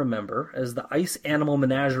probably remember as the ice animal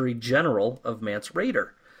menagerie general of Mance Rayder.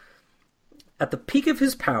 At the peak of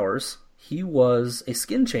his powers, he was a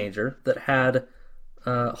skin changer that had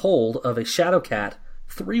hold of a shadow cat,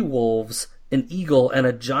 three wolves, an eagle, and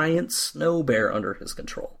a giant snow bear under his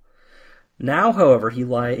control. Now, however, he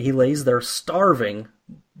lays there starving,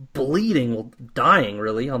 bleeding, dying,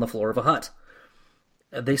 really, on the floor of a hut.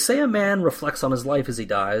 They say a man reflects on his life as he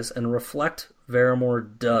dies, and reflect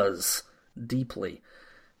Varamir does, deeply.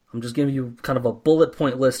 I'm just giving you kind of a bullet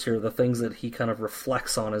point list here of the things that he kind of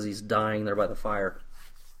reflects on as he's dying there by the fire.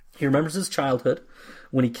 He remembers his childhood,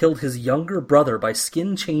 when he killed his younger brother by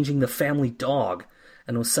skin-changing the family dog,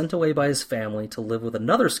 and was sent away by his family to live with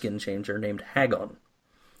another skin-changer named Hagon.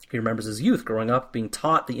 He remembers his youth growing up, being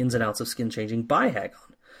taught the ins and outs of skin-changing by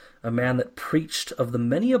Hagon, a man that preached of the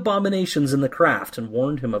many abominations in the craft and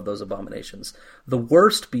warned him of those abominations, the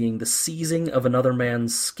worst being the seizing of another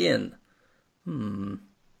man's skin.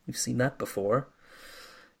 We've seen that before.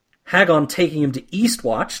 Hagon taking him to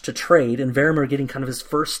Eastwatch to trade, and Varamir getting kind of his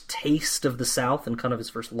first taste of the South and kind of his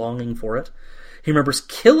first longing for it. He remembers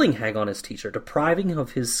killing Hagon, his teacher, depriving him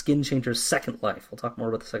of his skin changer's second life. We'll talk more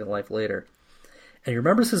about the second life later. And he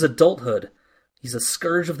remembers his adulthood. He's a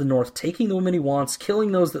scourge of the North, taking the women he wants,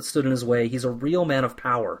 killing those that stood in his way. He's a real man of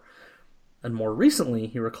power. And more recently,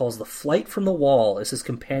 he recalls the flight from the Wall as his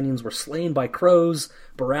companions were slain by crows,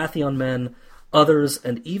 Baratheon men, others,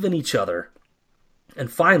 and even each other.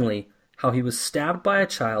 And finally, how he was stabbed by a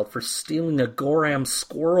child for stealing a Goram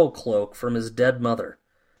squirrel cloak from his dead mother.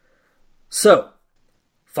 So,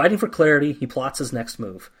 fighting for clarity, he plots his next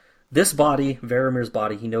move. This body, Varamir's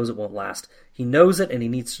body, he knows it won't last. He knows it, and he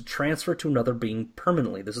needs to transfer to another being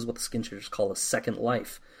permanently. This is what the skin changers call a second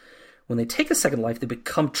life. When they take a second life, they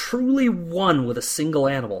become truly one with a single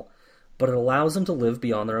animal, but it allows them to live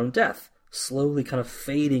beyond their own death, slowly kind of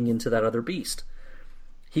fading into that other beast.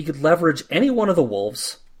 He could leverage any one of the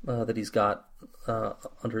wolves that he's got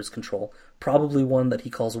under his control, probably one that he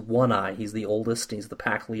calls One Eye. He's the oldest, he's the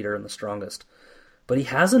pack leader and the strongest. But he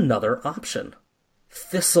has another option.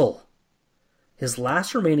 Thistle. His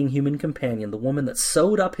last remaining human companion, the woman that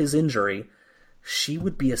sewed up his injury, she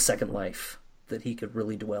would be a second life that he could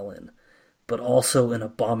really dwell in, but also an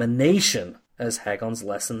abomination, as Hagon's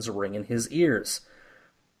lessons ring in his ears.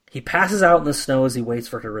 He passes out in the snow as he waits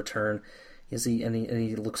for her to return, and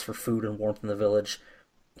he looks for food and warmth in the village.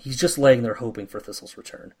 He's just laying there hoping for Thistle's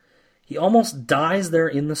return. He almost dies there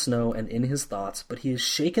in the snow and in his thoughts, but he is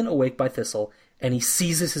shaken awake by Thistle, and he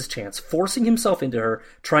seizes his chance, forcing himself into her,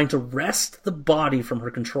 trying to wrest the body from her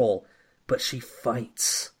control. But she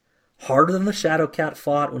fights. Harder than the Shadowcat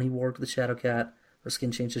fought when he warged the Shadowcat, or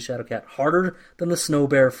skin changed the Shadowcat. Harder than the Snow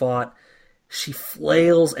Bear fought. She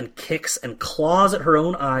flails and kicks and claws at her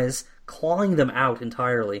own eyes, clawing them out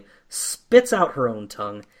entirely, spits out her own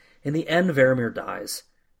tongue. In the end, Varamir dies,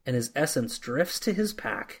 and his essence drifts to his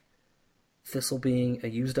pack, Thistle being a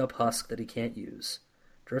used-up husk that he can't use,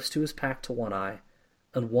 drifts to his pack to One Eye,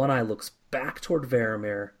 and One Eye looks back toward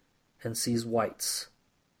Varamir and sees whites.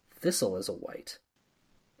 Thistle is a white,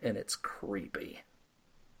 and it's creepy.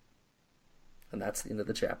 And that's the end of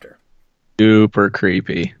the chapter. Super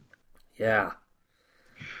creepy. Yeah.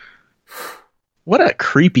 What a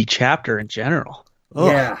creepy chapter in general.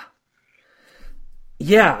 Ugh. Yeah.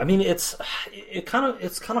 Yeah, I mean it's kind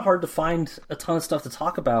of hard to find a ton of stuff to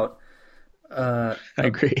talk about. I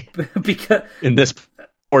agree. Because in this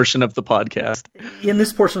portion of the podcast. In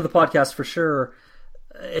this portion of the podcast, for sure.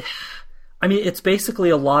 I mean, it's basically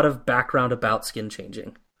a lot of background about skin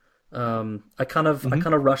changing. I kind of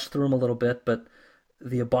rushed through them a little bit, but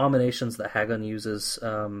the abominations that Hagon uses,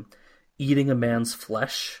 eating a man's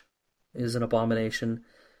flesh is an abomination.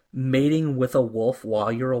 Mating with a wolf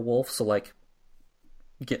while you're a wolf, so like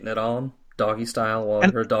getting it on doggy style while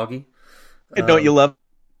you're a doggy. And don't you love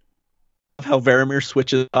how Varamir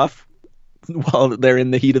switches off while they're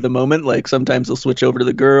in the heat of the moment? Like sometimes they'll switch over to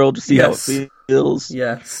the girl to see how it feels.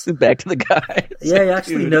 Yes. Back to the guy. Yeah, he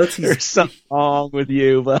actually notes there's something wrong with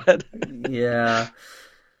you, bud. Yeah.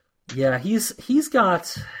 Yeah, he's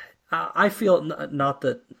got... I feel not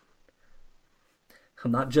that...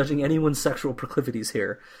 I'm not judging anyone's sexual proclivities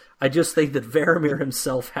here. I just think that Varamir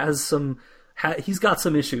himself has some... he's got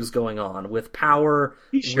some issues going on with power,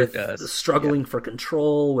 he sure with does. Struggling for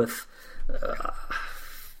control, with...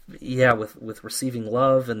 with receiving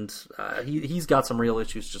love, and he's got some real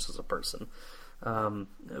issues just as a person.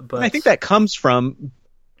 But I think that comes from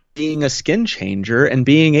being a skin changer and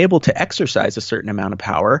being able to exercise a certain amount of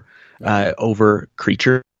power over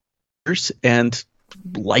creatures and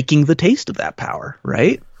liking the taste of that power,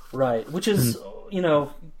 right? Right, which is,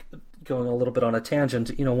 going a little bit on a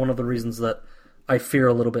tangent, one of the reasons that I fear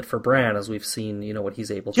a little bit for Bran, as we've seen, what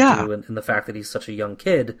he's able to do, and the fact that he's such a young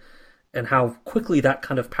kid, and how quickly that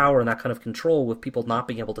kind of power and that kind of control with people not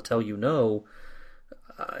being able to tell you no,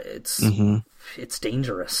 it's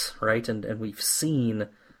dangerous, right? And we've seen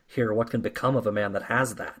here what can become of a man that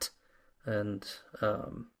has that. And,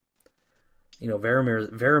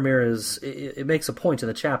 Varamir is, it makes a point in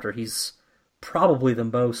the chapter, he's probably the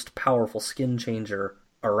most powerful skin changer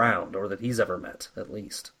around, or that he's ever met, at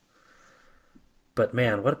least. But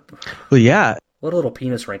man, what a little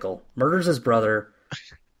penis wrinkle. Murders his brother,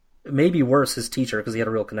 maybe worse, his teacher, because he had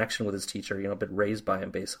a real connection with his teacher, been raised by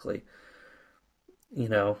him, basically.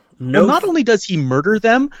 Not only does he murder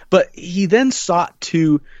them, but he then sought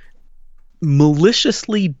to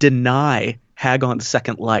maliciously deny Hagon's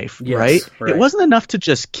second life, right? It wasn't enough to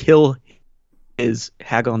just kill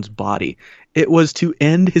Hagon's body. It was to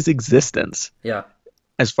end his existence. Yeah.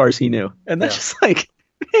 As far as he knew. And that's just like,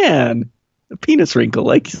 man, a penis wrinkle,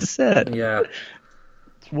 like you said. Yeah.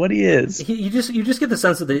 It's what he is. You just get the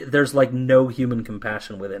sense that there's like no human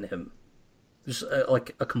compassion within him. Just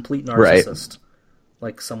like a complete narcissist. Right.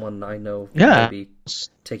 Like someone I know may be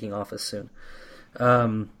taking office soon.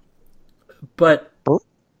 But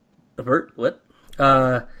Bert, what?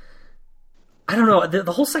 I don't know.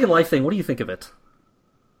 The whole Second Life thing, what do you think of it?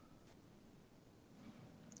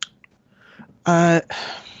 Let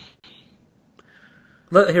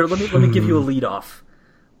me give you a lead off.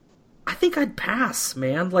 I think I'd pass,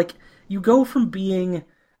 man. Like, you go from being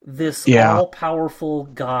this all-powerful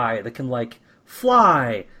guy that can, like,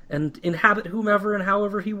 fly and inhabit whomever and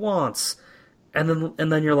however he wants, and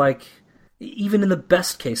then you're like, even in the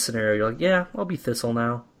best case scenario, you're like, yeah, I'll be Thistle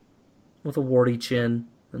now, with a warty chin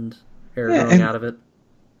and hair growing out of it.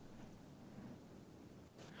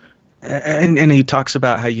 And he talks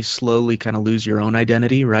about how you slowly kind of lose your own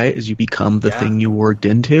identity, right, as you become the thing you worked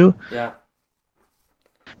into. Yeah.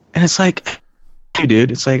 And it's like, hey, dude,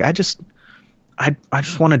 it's like I just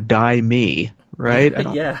want to die me, right?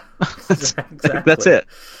 Exactly. That's it.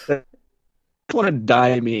 I want to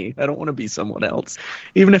die me. I don't want to be someone else.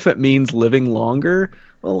 Even if it means living longer,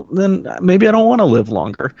 well, then maybe I don't want to live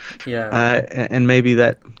longer. Yeah. And maybe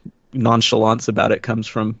that nonchalance about it comes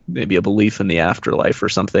from maybe a belief in the afterlife or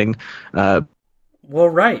something. Well,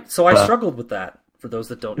 right. So I struggled with that. For those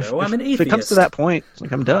that don't know, I'm an atheist. If it comes to that point, it's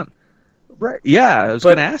like I'm done. Right. Yeah, I was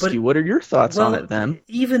going to ask you, what are your thoughts on it then?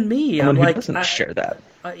 Even me, Someone I'm like, doesn't share that.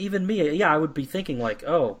 Even me, I would be thinking like,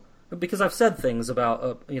 because I've said things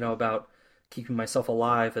about, about keeping myself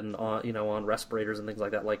alive and on respirators and things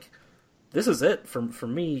like that. Like, this is it for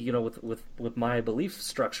me. With my belief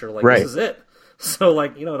structure, like this is it. So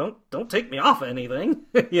like, don't take me off of anything.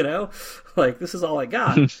 Like this is all I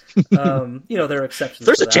got. There are exceptions.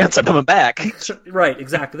 There's to a that. chance I'm coming back. Right,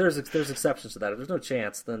 exactly. There's exceptions to that. If there's no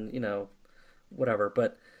chance, then whatever.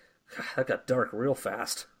 But God, that got dark real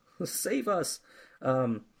fast. Save us.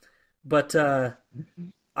 But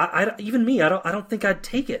even me, I don't think I'd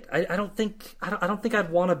take it. I don't think I'd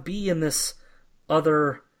want to be in this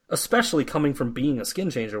other, especially coming from being a skin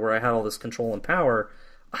changer where I had all this control and power.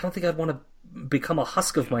 I don't think I'd want to become a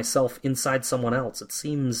husk of myself inside someone else. It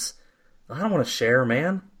seems, I don't want to share,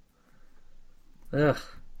 man. Ugh.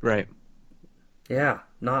 Right. Yeah.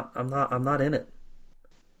 I'm not in it.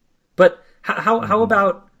 But how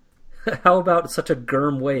about such a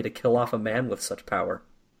germ way to kill off a man with such power?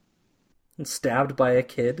 And stabbed by a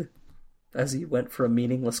kid as he went for a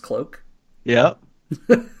meaningless cloak. Yeah.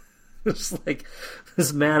 Just like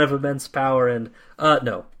this man of immense power, and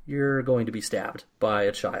no, you're going to be stabbed by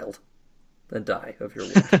a child and die of your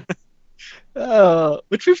wound.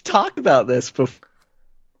 Which we've talked about this before.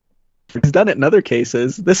 He's done it in other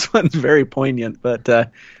cases. This one's very poignant, but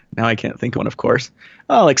now I can't think of one, of course.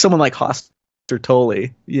 Oh, like someone like Hoster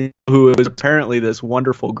Tully, who is apparently this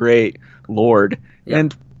wonderful, great lord,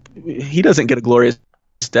 and he doesn't get a glorious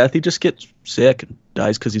death. He just gets sick and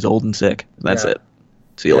dies because he's old and sick. That's it.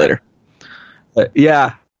 See you later. But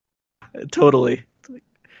yeah, totally.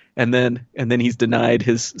 And then he's denied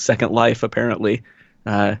his second life, apparently.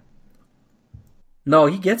 No,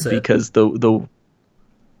 he gets it because the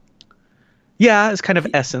it's kind of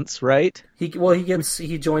essence, right? He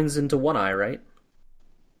joins into One Eye, right?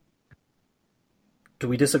 Do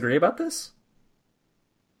we disagree about this?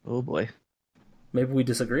 Oh boy, maybe we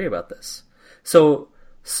disagree about this. So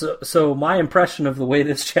my impression of the way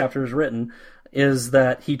this chapter is written is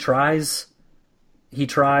that he tries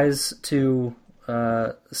to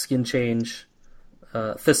skin change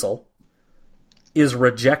Thistle is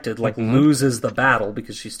rejected, like loses the battle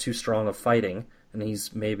because she's too strong of fighting, and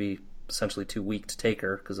he's maybe essentially too weak to take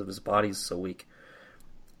her because of his body's so weak.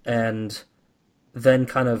 And then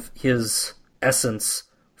kind of his essence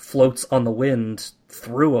floats on the wind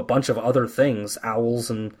through a bunch of other things, owls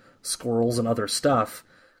and squirrels and other stuff.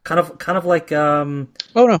 Kind of like Oh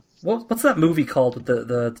no. what's that movie called with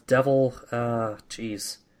the devil? The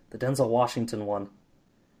Denzel Washington one,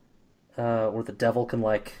 where the devil can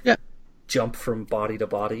jump from body to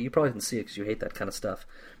body. You probably didn't see it because you hate that kind of stuff.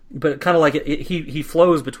 But kind of like he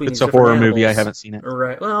flows between. It's these a horror animals. movie. I haven't seen it.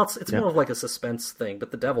 Right. Well, it's more of like a suspense thing,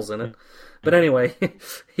 but the devil's in it. But anyway,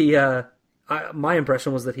 my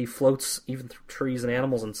impression was that he floats even through trees and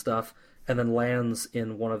animals and stuff, and then lands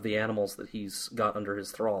in one of the animals that he's got under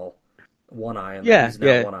his thrall. One Eye, and he's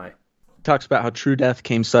now One Eye. Talks about how true death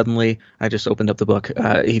came suddenly. I just opened up the book.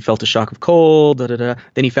 He felt a shock of cold. Then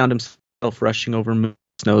he found himself rushing over Moon's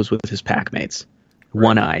nose with his pack mates. Right.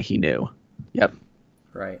 One Eye, he knew. Yep.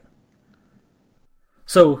 Right.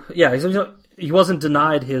 So yeah, he wasn't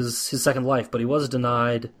denied his second life, but he was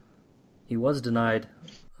denied a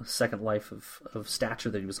second life of stature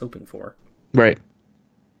that he was hoping for. Right.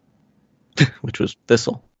 Which was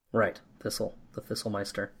Thistle. Right, Thistle, the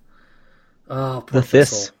Thistlemeister. Oh, poor the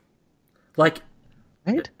Thistle. Like,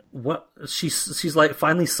 right? What she's like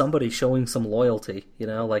finally somebody showing some loyalty,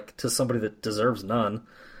 like to somebody that deserves none.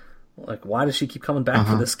 Like, why does she keep coming back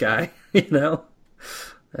for this guy?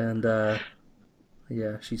 And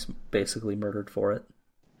yeah, she's basically murdered for it.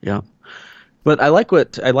 Yeah. But I like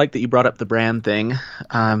that you brought up the Bran thing,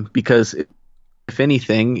 because if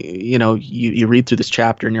anything, you read through this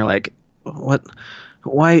chapter and you're like, what?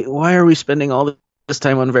 Why are we spending all this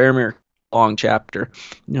time on Varamir? Long chapter.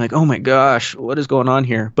 And you're like, oh my gosh, what is going on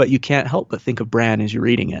here? But you can't help but think of Bran as you're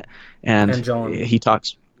reading it, and Jon. He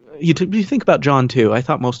talks. You think about Jon too. I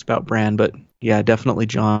thought most about Bran, but yeah, definitely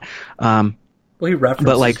Jon. Well, he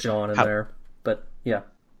references Jon in how, there, but yeah.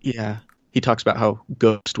 Yeah, he talks about how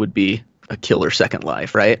Ghost would be a killer second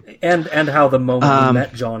life, right? And how the moment he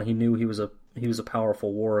met Jon, he knew he was a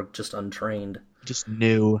powerful warg, just untrained. Just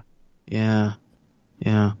knew. Yeah.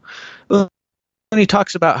 Well, and he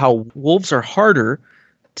talks about how wolves are harder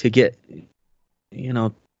to get,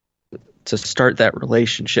 to start that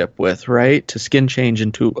relationship with, right? To skin change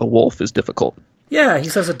into a wolf is difficult. Yeah, he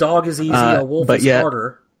says a dog is easy, a wolf is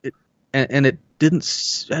harder. And it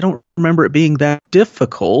didn't. I don't remember it being that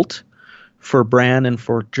difficult for Bran and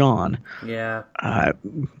for Jon. Yeah.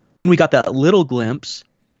 We got that little glimpse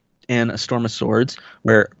in A Storm of Swords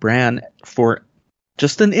where Bran, for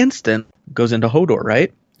just an instant, goes into Hodor,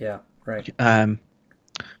 right? Yeah, right.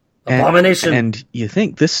 Abomination. And you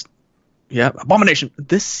think this, abomination.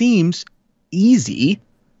 This seems easy,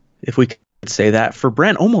 if we could say that, for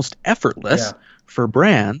Bran, almost effortless for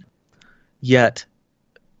Bran, yet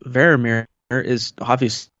Varamir is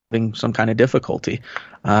obviously having some kind of difficulty.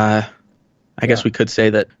 I guess we could say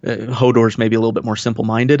that Hodor's maybe a little bit more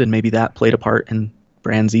simple-minded, and maybe that played a part in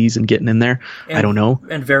Bran's ease in getting in there. I don't know.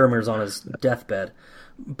 And Varamir's on his deathbed.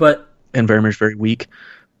 And Varamir's very weak.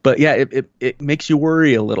 But yeah, it makes you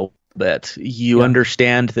worry a little bit. You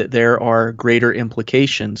understand that there are greater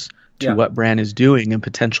implications to what Bran is doing and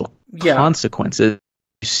potential consequences.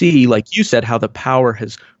 You see, like you said, how the power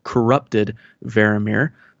has corrupted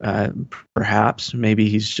Varamir. Perhaps, maybe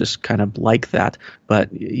he's just kind of like that.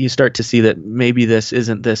 But you start to see that maybe this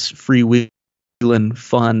isn't this freewheeling,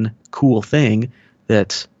 fun, cool thing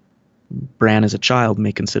that Bran as a child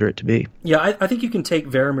may consider it to be. Yeah, I think you can take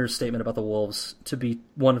Varamir's statement about the wolves to be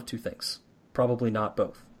one of two things. Probably not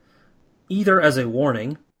both. Either as a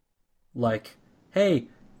warning, like, hey,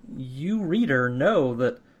 you reader know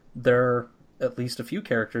that there are at least a few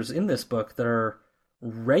characters in this book that are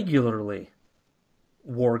regularly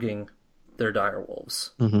warging their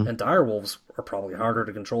direwolves. Mm-hmm. And direwolves are probably harder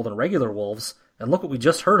to control than regular wolves. And look what we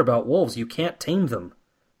just heard about wolves. You can't tame them.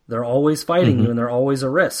 They're always fighting you, and they're always a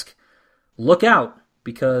risk. Look out,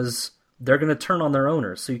 because they're going to turn on their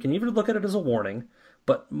owners. So you can either look at it as a warning,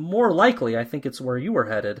 but more likely, I think it's where you were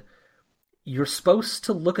headed, you're supposed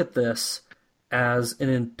to look at this as an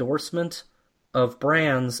endorsement of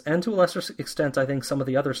Bran's, and to a lesser extent, I think, some of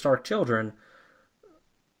the other Stark children,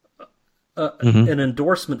 an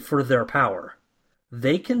endorsement for their power.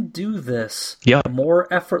 They can do this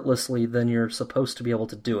more effortlessly than you're supposed to be able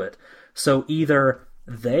to do it. So either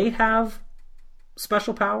they have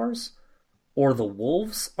special powers, or the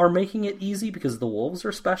wolves are making it easy because the wolves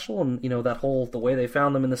are special, and the way they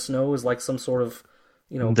found them in the snow is like some sort of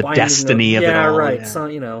the destiny of it all. Right.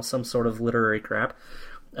 Yeah. Some sort of literary crap.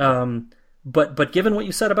 But given what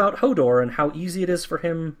you said about Hodor and how easy it is for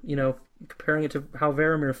him, comparing it to how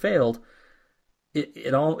Varamir failed,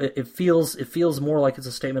 it feels more like it's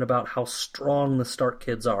a statement about how strong the Stark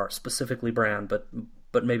kids are, specifically Bran,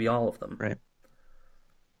 but maybe all of them. Right.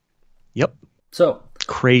 Yep. So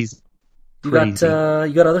crazy. You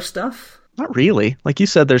got other stuff? Not really. Like you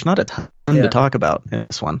said, there's not a ton to talk about in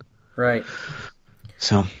this one. Right.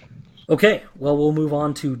 So. Okay. Well, we'll move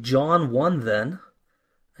on to Jon 1 then.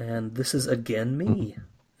 And this is again me.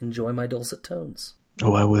 Enjoy my dulcet tones.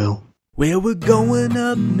 Oh, I will. Well, we're going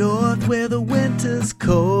up north where the winter's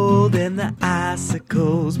cold and the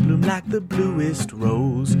icicles bloom like the bluest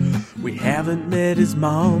rose. We haven't met his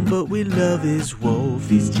mom, but we love his wolf.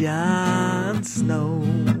 He's Jon Snow.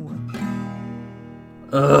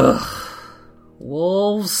 Ugh.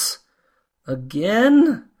 Wolves?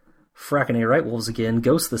 Again? Fracking A, right? Wolves again.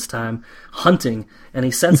 Ghost this time. Hunting. And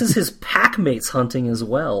he senses his pack mates hunting as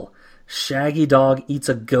well. Shaggy Dog eats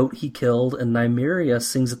a goat he killed, and Nymeria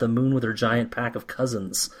sings at the moon with her giant pack of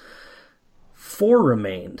cousins. 4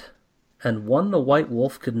 remained, and one the white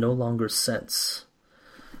wolf could no longer sense.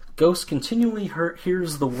 Ghost continually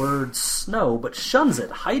hears the word snow, but shuns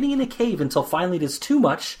it, hiding in a cave until finally it is too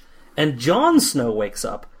much, and Jon Snow wakes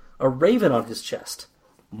up, a raven on his chest.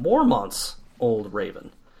 Mormont's old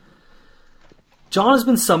raven. Jon has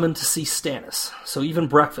been summoned to see Stannis, so even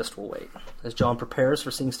breakfast will wait. As Jon prepares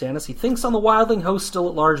for seeing Stannis, he thinks on the wildling host still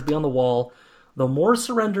at large beyond the wall, though more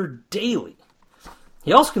surrender daily.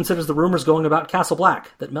 He also considers the rumors going about Castle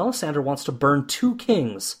Black, that Melisandre wants to burn 2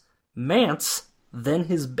 kings, Mance, then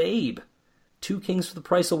his babe. 2 kings for the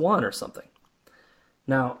price of 1 or something.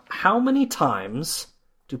 Now, how many times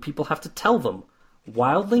do people have to tell them,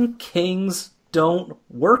 wildling kings don't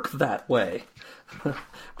work that way?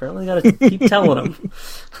 Apparently gotta keep telling him.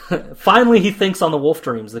 Finally, he thinks on the wolf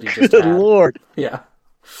dreams that he just Good had. Lord. Yeah.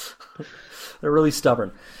 They're really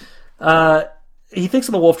stubborn. He thinks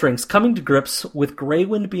on the wolf dreams, coming to grips with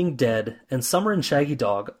Greywind being dead and Summer and Shaggy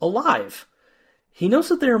Dog alive. He knows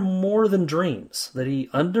that they are more than dreams, that he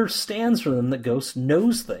understands from them that Ghost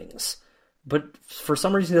knows things. But for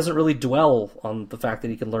some reason, he doesn't really dwell on the fact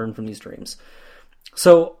that he can learn from these dreams.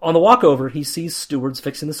 So, on the walk over, he sees stewards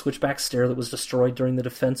fixing the switchback stair that was destroyed during the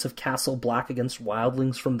defense of Castle Black against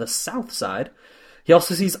wildlings from the south side. He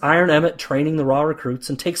also sees Iron Emmett training the raw recruits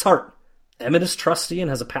and takes heart. Emmett is trusty and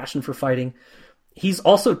has a passion for fighting. He's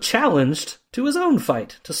also challenged to his own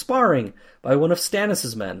fight, to sparring, by one of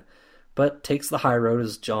Stannis' men, but takes the high road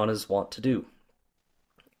as Jon is wont to do.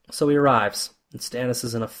 So he arrives, and Stannis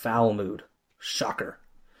is in a foul mood. Shocker.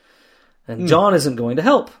 And Jon isn't going to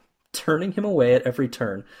help, turning him away at every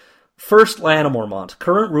turn. First Lyanna Mormont,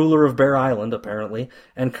 current ruler of Bear Island, apparently,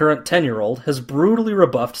 and current 10-year-old, has brutally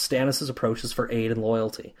rebuffed Stannis' approaches for aid and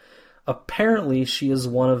loyalty. Apparently, she is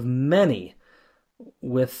one of many,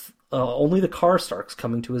 with only the Karstarks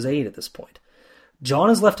coming to his aid at this point. Jon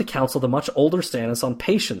has left to counsel the much older Stannis on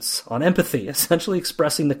patience, on empathy, essentially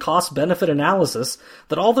expressing the cost-benefit analysis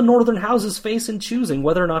that all the northern houses face in choosing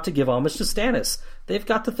whether or not to give homage to Stannis. They've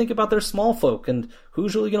got to think about their small folk and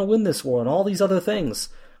who's really going to win this war and all these other things.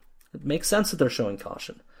 It makes sense that they're showing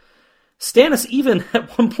caution. Stannis even,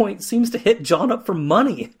 at one point, seems to hit Jon up for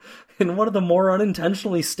money in one of the more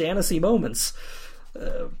unintentionally Stannis-y moments.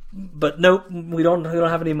 But nope, we don't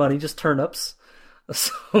have any money, just turnips.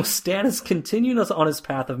 So Stannis continues on his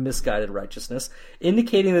path of misguided righteousness,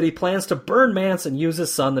 indicating that he plans to burn Mance and use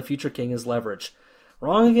his son, the future king, as leverage.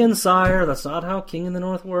 Wrong again, sire. That's not how King in the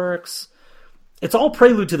North works. It's all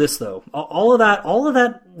prelude to this, though. All of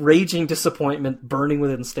that raging disappointment burning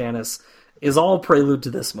within Stannis is all prelude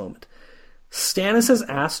to this moment. Stannis has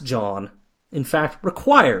asked Jon, in fact,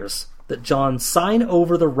 requires that Jon sign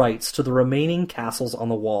over the rights to the remaining castles on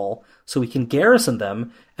the wall so he can garrison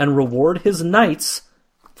them and reward his knights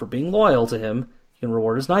for being loyal to him. He can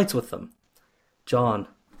reward his knights with them. Jon,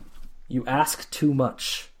 you ask too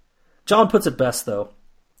much. Jon puts it best, though,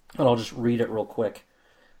 and I'll just read it real quick.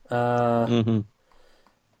 The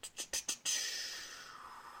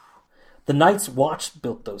knights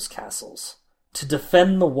built those castles to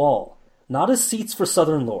defend the wall, not as seats for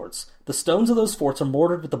southern lords. The stones of those forts are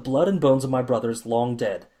mortared with the blood and bones of my brothers long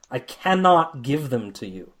dead. I cannot give them to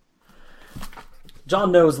you.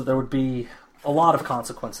 Jon knows that there would be a lot of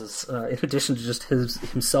consequences, in addition to just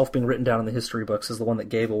himself being written down in the history books as the one that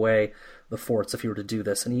gave away the forts if he were to do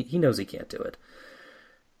this, and he knows he can't do it.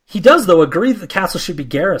 He does, though, agree that the castle should be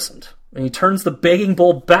garrisoned, and he turns the begging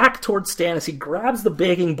bowl back towards Stannis. He grabs the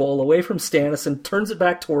begging bowl away from Stannis and turns it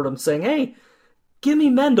back toward him, saying, "Hey, give me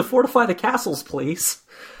men to fortify the castles, please."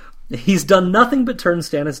 He's done nothing but turn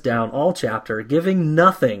Stannis down all chapter, giving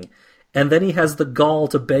nothing, And then he has the gall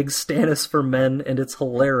to beg Stannis for men, and it's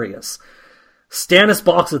hilarious. Stannis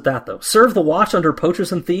balks at that, though. Serve the watch under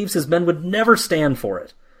poachers and thieves, his men would never stand for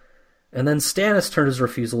it. And then Stannis turned his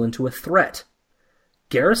refusal into a threat.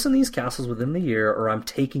 Garrison these castles within the year, or I'm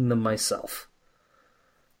taking them myself.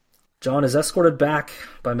 Jon is escorted back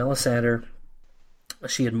by Melisandre.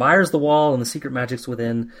 She admires the wall and the secret magics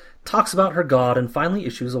within, talks about her god, and finally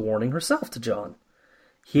issues a warning herself to Jon.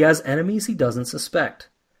 He has enemies he doesn't suspect.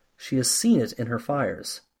 She has seen it in her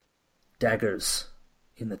fires. Daggers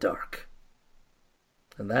in the dark.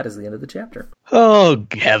 And that is the end of the chapter. Oh,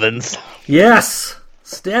 heavens. Yes!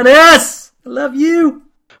 Stannis! I love you!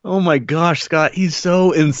 Oh my gosh, Scott, he's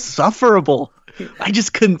so insufferable. I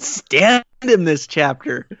just couldn't stand him this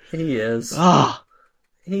chapter. He is. Oh,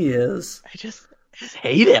 He is. I just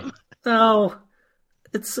hate him. No.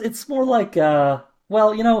 It's more like,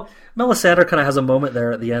 well, you know, Melisandre kind of has a moment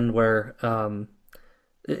there at the end where,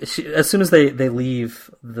 as soon as they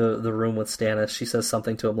leave the room with Stannis, she says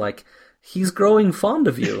something to him like, he's growing fond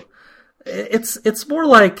of you. It's more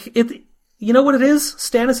like, you know what it is?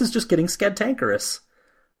 Stannis is just getting scadtankerous.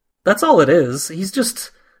 That's all it is. He's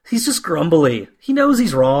just grumbly. He knows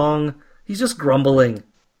he's wrong. He's just grumbling.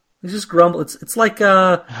 He's just grumbling. It's like, you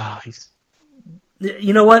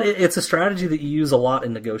know what? It's a strategy that you use a lot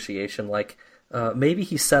in negotiation. Like, maybe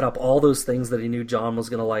he set up all those things that he knew Jon was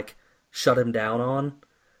going to, like, shut him down on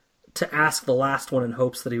to ask the last one in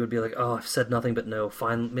hopes that he would be like, oh, I've said nothing but no.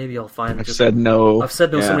 Fine, maybe I'll find... I've said no so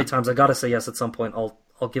many times. I gotta say yes at some point. I'll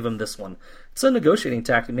give him this one. It's a negotiating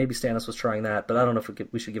tactic. Maybe Stannis was trying that, but I don't know if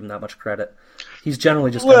we should give him that much credit. He's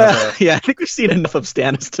generally just kind of yeah, I think we've seen enough of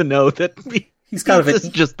Stannis to know that he's kind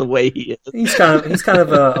of just the way he is. He's kind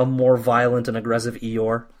of a more violent and aggressive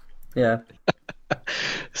Eeyore. Yeah.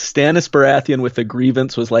 Stannis Baratheon with a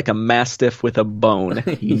grievance was like a mastiff with a bone.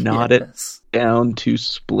 He gnawed it down to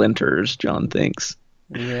splinters, Jon thinks.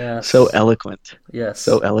 Yes. So eloquent. Yes.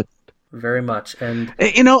 So eloquent. Very much. And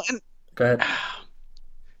you know, and go ahead.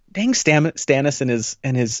 Dang Stannis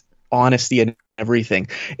and his honesty and everything.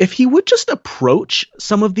 If he would just approach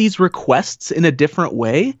some of these requests in a different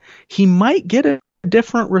way, he might get a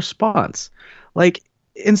different response. Like,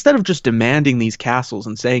 instead of just demanding these castles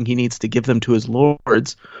and saying he needs to give them to his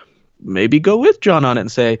lords, maybe go with Jon on it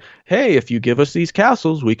and say, hey, if you give us these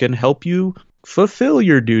castles, we can help you fulfill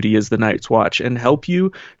your duty as the Night's Watch and help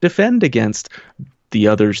you defend against the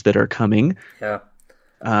others that are coming. Yeah.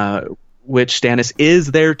 Which Stannis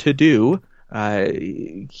is there to do.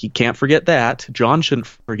 He can't forget that. Jon shouldn't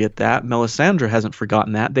forget that. Melisandre hasn't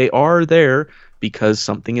forgotten that. They are there because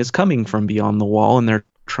something is coming from beyond the wall, and they're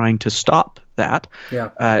trying to stop that.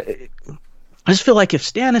 Yeah. I just feel like if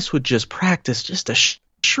Stannis would just practice just a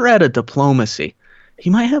shred of diplomacy,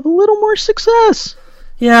 he might have a little more success.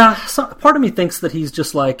 Yeah, so part of me thinks that he's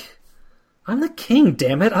just like, I'm the king,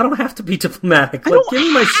 damn it. I don't have to be diplomatic. Like, give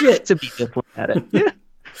me my shit. To be diplomatic. Yeah.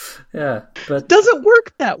 Yeah, but doesn't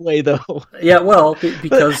work that way though. Yeah, well,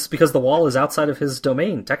 because the wall is outside of his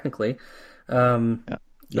domain technically.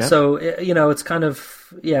 So you know, it's kind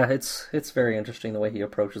of it's very interesting the way he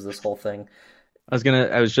approaches this whole thing.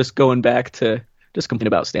 I was just going back to just complaining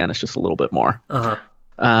about Stannis just a little bit more.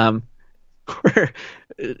 Where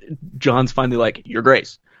Jon's finally like, Your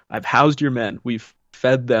Grace, I've housed your men. We've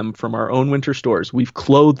fed them from our own winter stores. We've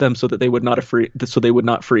clothed them so that they would not freeze.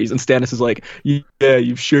 And Stannis is like, yeah,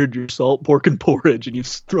 you've shared your salt, pork, and porridge, and you've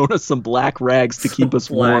thrown us some black rags to keep us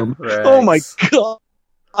warm. Rags. Oh my god!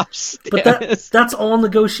 Stannis. But that's all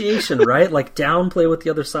negotiation, right? Like, downplay what the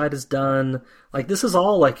other side has done. Like, this is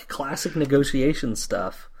all like classic negotiation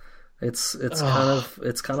stuff. It's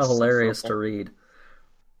kind of hilarious to read.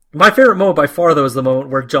 My favorite moment by far, though, is the moment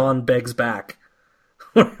where Jon begs back.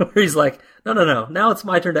 Where he's like, no, now it's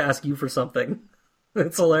my turn to ask you for something.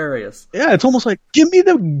 It's hilarious. Yeah, it's almost like, give me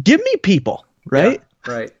people, right?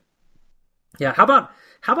 Yeah, right. Yeah, how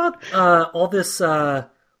about all this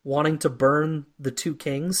wanting to burn the two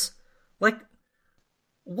kings? Like,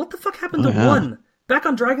 what the fuck happened to one? Back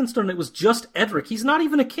on Dragonstone, it was just Edric. He's not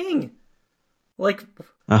even a king. Like,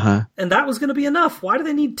 and that was going to be enough. Why do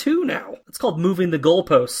they need two now? It's called moving the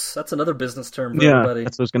goalposts. That's another business term for everybody.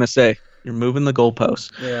 That's what I was going to say. You're moving the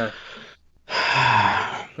goalposts. Yeah.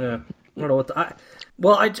 Yeah. I don't know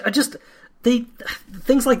what I just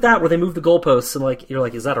things like that where they move the goalposts and like you're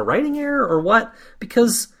like, is that a writing error or what?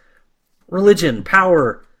 Because religion,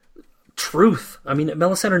 power, truth. I mean,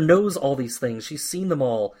 Melisandre knows all these things. She's seen them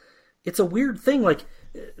all. It's a weird thing. Like,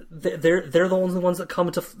 they're the ones that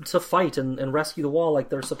come to fight and rescue the wall like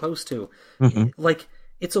they're supposed to. Mm-hmm. Like,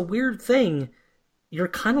 it's a weird thing you're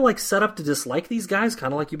kind of like set up to dislike these guys,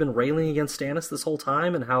 kind of like you've been railing against Stannis this whole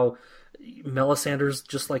time, and how Melisandre's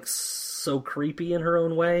just like so creepy in her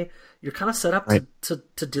own way. You're kind of set up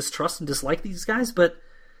to distrust and dislike these guys, but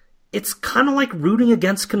it's kind of like rooting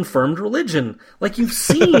against confirmed religion. Like you've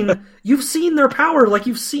seen their power. Like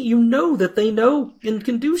you know that they know and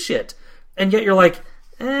can do shit, and yet you're like,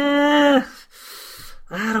 I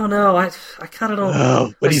don't know. I kind of don't.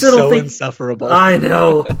 Oh, but I he's still don't so think, insufferable. I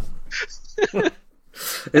know.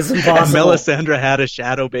 It's impossible. And Melisandre had a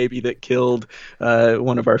shadow baby that killed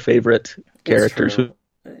one of our favorite characters who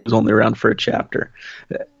was only around for a chapter.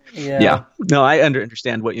 Yeah. No, I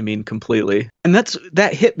understand what you mean completely. And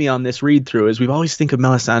that hit me on this read through, is we've always think of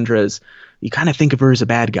Melisandre as, you kind of think of her as a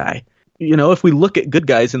bad guy. You know, if we look at good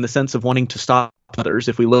guys in the sense of wanting to stop others,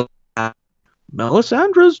 if we look at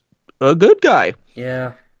Melisandre's a good guy.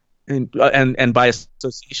 Yeah. And by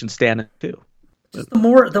association, Stannis too. Just the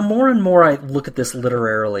more and more I look at this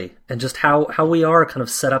literarily, and just how we are kind of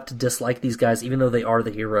set up to dislike these guys, even though they are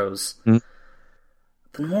the heroes, the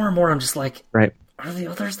more and more I'm just like, right. Are the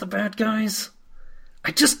others the bad guys?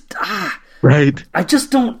 I just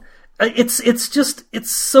don't.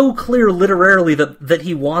 It's so clear literarily that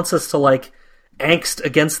he wants us to like angst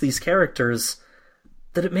against these characters,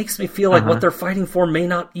 that it makes me feel like what they're fighting for may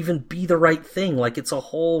not even be the right thing. Like it's a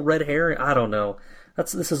whole red herring. I don't know.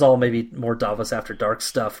 This is all maybe more Davos After Dark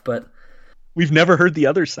stuff, but we've never heard the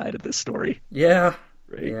other side of this story. Yeah,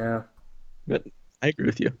 right. Yeah. But I agree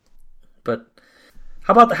with you. But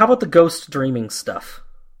how about the ghost dreaming stuff?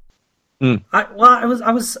 I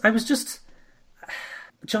was just,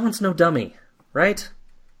 Jon's no dummy, right?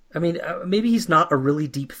 I mean, maybe he's not a really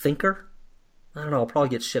deep thinker. I don't know. I'll probably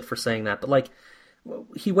get shit for saying that, but like,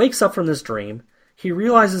 he wakes up from this dream. He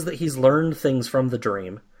realizes that he's learned things from the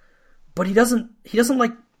dream. But he doesn't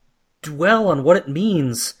like dwell on what it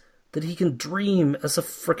means that he can dream as a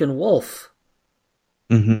frickin' wolf.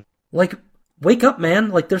 Mm-hmm. Like, wake up, man!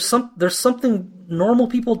 Like, there's something normal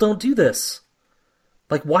people don't do this.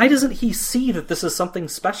 Like, why doesn't he see that this is something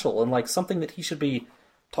special and like something that he should be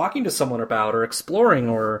talking to someone about or exploring?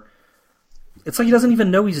 Or it's like he doesn't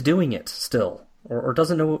even know he's doing it still, or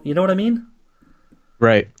doesn't know. You know what I mean?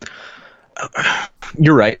 Right.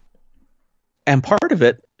 You're right. And part of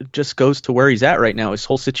it just goes to where he's at right now, his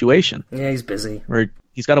whole situation. Yeah, he's busy. Where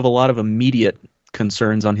he's got a lot of immediate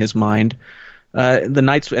concerns on his mind. The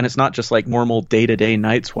Night's, and it's not just like normal day-to-day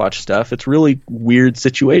Night's Watch stuff. It's really weird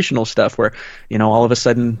situational stuff where, you know, all of a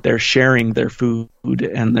sudden they're sharing their food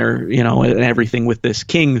and they're, you know, and everything with this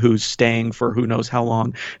king who's staying for who knows how long.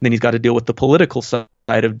 And then he's got to deal with the political side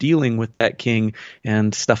of dealing with that king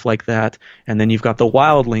and stuff like that. And then you've got the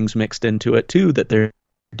wildlings mixed into it too that they're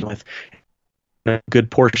dealing with. A good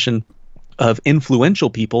portion of influential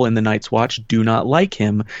people in the Night's Watch do not like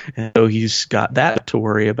him, and so he's got that to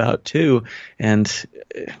worry about too. And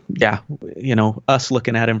yeah, you know, us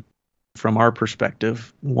looking at him from our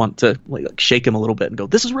perspective want to like shake him a little bit and go,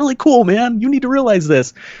 "This is really cool, man. You need to realize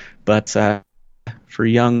this." But for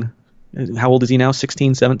young, how old is he now?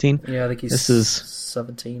 16, 17? Yeah, I think he's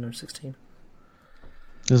 17 or 16.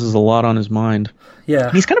 This is a lot on his mind.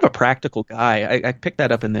 Yeah. He's kind of a practical guy. I picked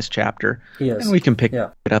that up in this chapter. He is. And we can pick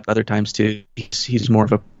it up other times too. He's more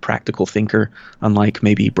of a practical thinker, unlike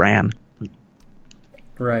maybe Bran.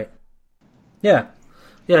 Right. Yeah.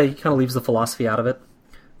 Yeah, he kind of leaves the philosophy out of it.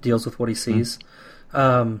 Deals with what he sees.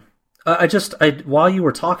 While you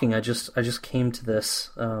were talking, I just came to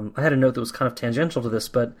this. I had a note that was kind of tangential to this,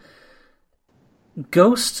 but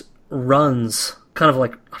Ghost runs, kind of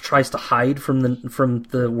like tries to hide from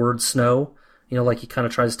the word snow. You know, like he kind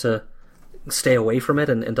of tries to stay away from it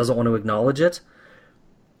and doesn't want to acknowledge it.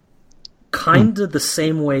 Kind of the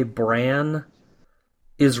same way Bran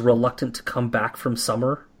is reluctant to come back from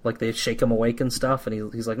summer. Like they shake him awake and stuff,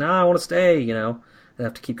 and he's like, "Nah, I want to stay," you know. And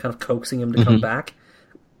have to keep kind of coaxing him to come back.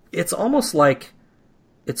 It's almost like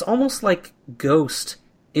Ghost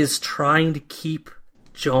is trying to keep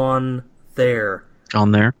Jon there.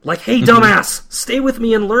 On there. Like, hey, dumbass, stay with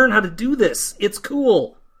me and learn how to do this. It's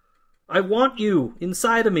cool. I want you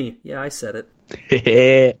inside of me. Yeah, I said it.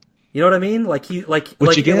 You know what I mean? Like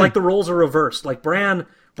the roles are reversed. Like Bran's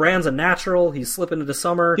a natural. He's slipping into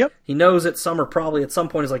summer. Yep. He knows it's summer probably at some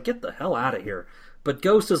point. He's like, get the hell out of here. But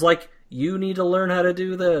Ghost is like, you need to learn how to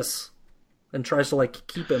do this. And tries to like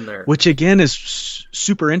keep him there. Which again is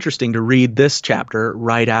super interesting to read this chapter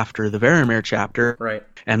right after the Varamir chapter. Right.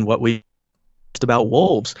 And what we about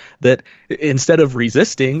wolves, that instead of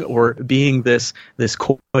resisting or being this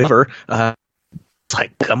cover, it's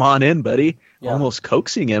like, come on in, buddy. Yeah. Almost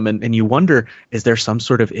coaxing him, and you wonder, is there some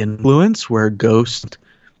sort of influence where Ghost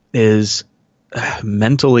is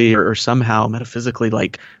mentally or somehow metaphysically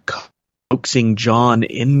like coaxing Jon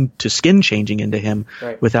into skin changing into him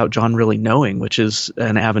without Jon really knowing, which is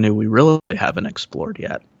an avenue we really haven't explored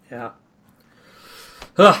yet. Yeah.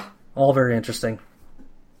 All very interesting.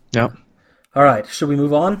 Yep. All right, should we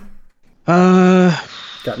move on?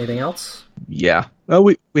 Got anything else? Yeah. Oh,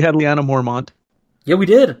 we had Lyanna Mormont. Yeah, we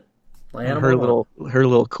did. Her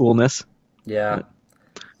little coolness. Yeah.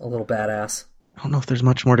 A little badass. I don't know if there's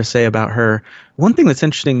much more to say about her. One thing that's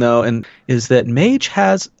interesting, though, is that Mage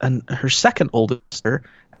has her second oldest sister.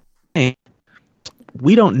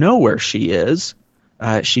 We don't know where she is.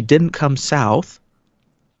 She didn't come south.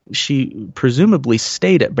 She presumably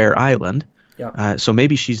stayed at Bear Island. Yeah. So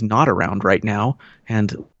maybe she's not around right now,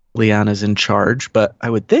 and Lyanna's in charge. But I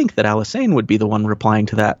would think that Alysanne would be the one replying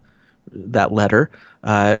to that letter.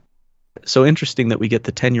 So interesting that we get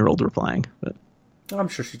the 10-year-old replying. But I'm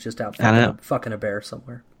sure she's just out fucking a bear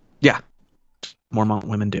somewhere. Yeah. Mormont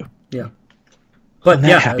women do. Yeah. But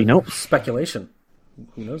yeah, happy note. Speculation.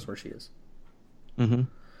 Who knows where she is? Mm-hmm.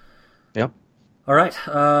 Yep. All right.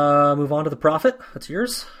 Move on to the Prophet. That's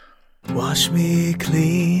yours. Wash me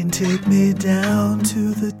clean, take me down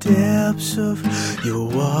to the depths of your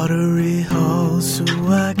watery halls so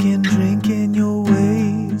I can drink in your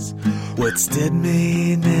ways. What's dead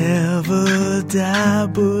may never die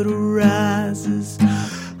but rises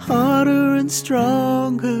harder and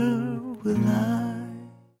stronger will I.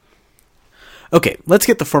 Okay, let's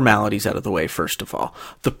get the formalities out of the way first of all.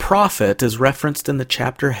 The Prophet, as referenced in the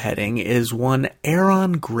chapter heading, is one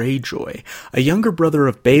Aeron Greyjoy, a younger brother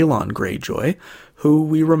of Balon Greyjoy, who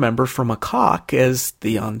we remember from Akak as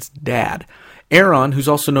Theon's dad. Aeron, who's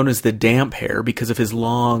also known as the Damp Hair because of his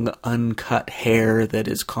long, uncut hair that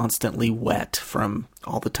is constantly wet from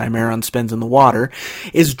all the time Aeron spends in the water,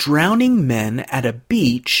 is drowning men at a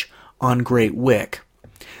beach on Great Wick.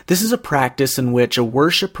 This is a practice in which a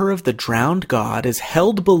worshipper of the drowned god is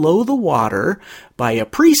held below the water by a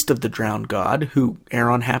priest of the drowned god, who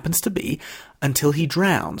Aeron happens to be, until he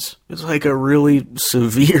drowns. It's like a really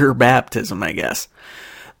severe baptism, I guess.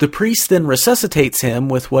 The priest then resuscitates him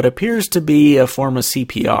with what appears to be a form of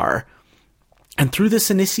CPR. And through this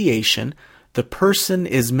initiation, the person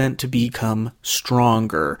is meant to become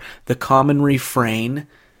stronger. The common refrain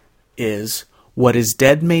is, "What is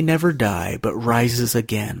dead may never die, but rises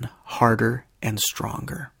again, harder and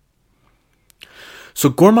stronger." So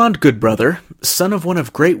Gormond Goodbrother, son of one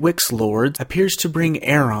of Great Wick's lords, appears to bring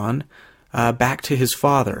Aeron back to his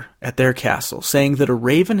father at their castle, saying that a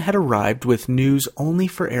raven had arrived with news only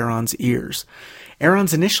for Aeron's ears.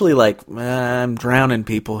 Aeron's initially like, I'm drowning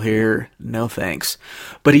people here, no thanks.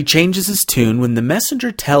 But he changes his tune when the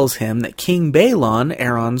messenger tells him that King Balon,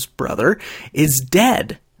 Aeron's brother, is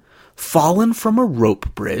dead, fallen from a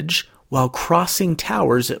rope bridge while crossing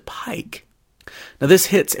towers at Pike. Now this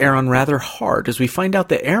hits Aeron rather hard as we find out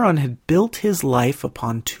that Aeron had built his life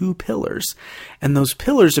upon two pillars, and those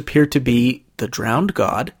pillars appear to be the drowned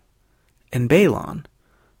god and Balon,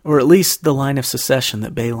 or at least the line of succession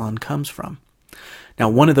that Balon comes from. Now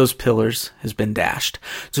one of those pillars has been dashed.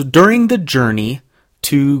 So during the journey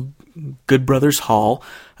to Goodbrother's Hall,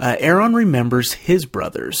 Aeron remembers his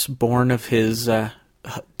brothers, born of his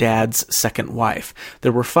dad's second wife.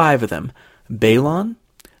 There were 5 of them: Balon,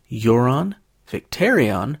 Euron,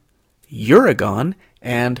 Victarion, Uragon,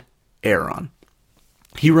 and Aeron.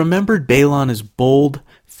 He remembered Balon as bold,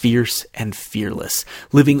 fierce, and fearless,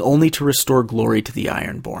 living only to restore glory to the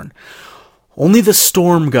Ironborn. Only the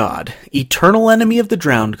Storm God, eternal enemy of the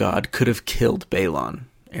Drowned God, could have killed Balon,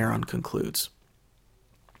 Aeron concludes.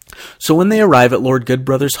 So when they arrive at Lord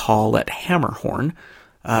Goodbrother's Hall at Hammerhorn,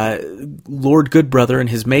 Lord Goodbrother and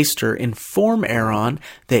his maester inform Aeron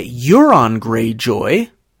that Euron Greyjoy,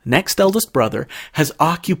 next eldest brother, has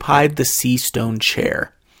occupied the Seastone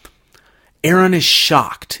chair. Aeron is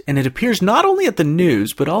shocked, and it appears not only at the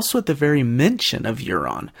news, but also at the very mention of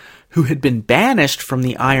Euron, who had been banished from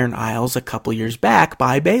the Iron Isles a couple years back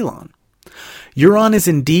by Balon. Euron is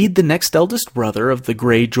indeed the next eldest brother of the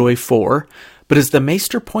Greyjoy Four, but as the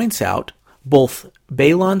maester points out, both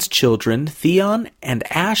Balon's children, Theon and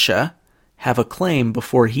Asha, have a claim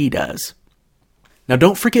before he does. Now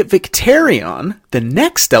don't forget Victarion, the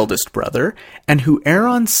next eldest brother, and who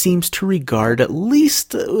Aeron seems to regard at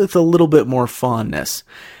least with a little bit more fondness.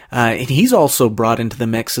 And he's also brought into the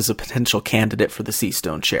mix as a potential candidate for the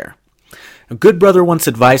Seastone chair. Now, Goodbrother wants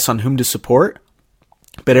advice on whom to support,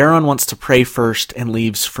 but Aeron wants to pray first and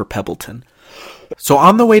leaves for Pebbleton. So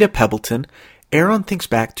on the way to Pebbleton, Aeron thinks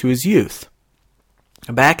back to his youth.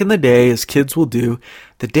 Back in the day, as kids will do,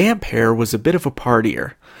 the Damp Hair was a bit of a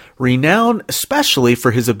partier. renowned especially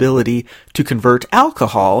for his ability to convert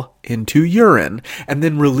alcohol into urine and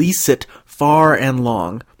then release it far and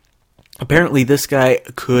long. Apparently this guy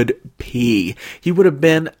could pee. He would have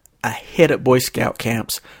been a hit at Boy Scout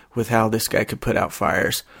camps with how this guy could put out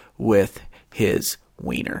fires with his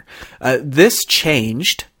wiener. This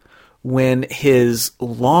changed when his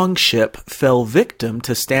longship fell victim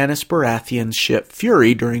to Stannis Baratheon's ship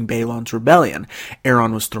Fury during Balon's rebellion.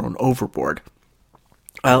 Aeron was thrown overboard.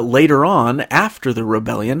 Later on, after the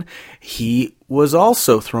rebellion, he was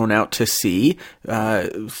also thrown out to sea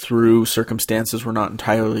through circumstances we're not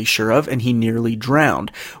entirely sure of, and he nearly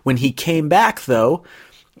drowned. When he came back, though,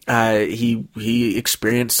 he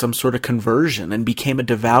experienced some sort of conversion and became a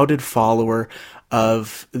devoted follower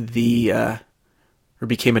of the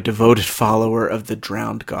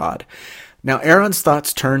drowned god. Now, Aeron's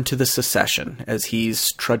thoughts turn to the succession as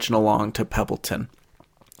he's trudging along to Pebbleton,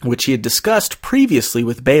 which he had discussed previously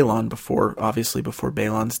with Balon before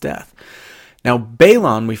Balon's death. Now,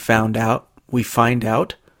 Balon, we find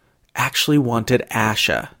out, actually wanted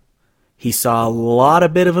Asha. He saw a lot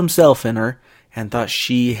of bit of himself in her and thought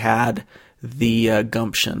she had the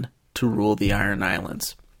gumption to rule the Iron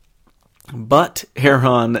Islands. But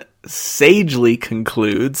Aeron sagely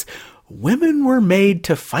concludes, women were made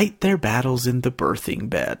to fight their battles in the birthing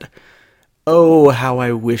bed. Oh, how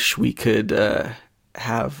I wish we could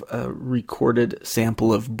have a recorded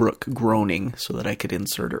sample of Brooke groaning so that I could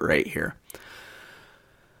insert it right here.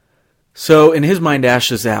 So, in his mind,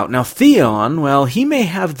 Asha's out. Now, Theon, well, he may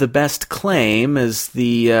have the best claim as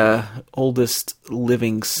the oldest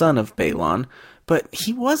living son of Balon, but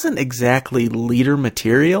he wasn't exactly leader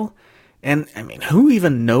material. And, I mean, who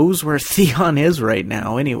even knows where Theon is right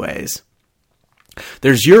now, anyways?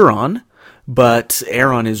 There's Euron, but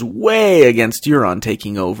Aeron is way against Euron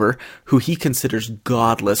taking over, who he considers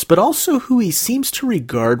godless, but also who he seems to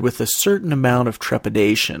regard with a certain amount of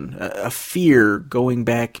trepidation, a fear going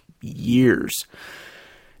back years.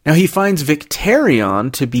 Now, he finds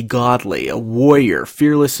Victarion to be godly, a warrior,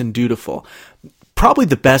 fearless and dutiful. Probably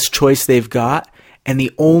the best choice they've got, and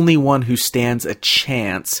the only one who stands a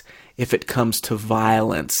chance if it comes to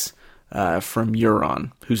violence from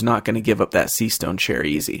Euron, who's not going to give up that Seastone chair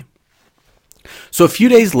easy. So a few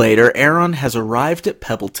days later, Aeron has arrived at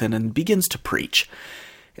Pebbleton and begins to preach,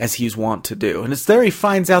 as he's wont to do. And it's there he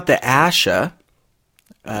finds out that Asha,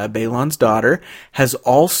 Balon's daughter, has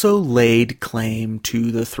also laid claim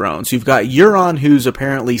to the throne. So you've got Euron, who's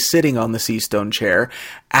apparently sitting on the Seastone chair,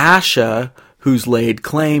 Asha, who's laid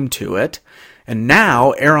claim to it, and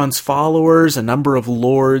now Aeron's followers, a number of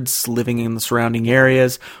lords living in the surrounding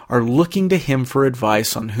areas, are looking to him for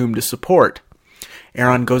advice on whom to support.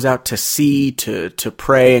 Aeron goes out to sea to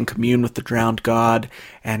pray and commune with the drowned god,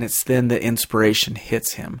 and it's then that inspiration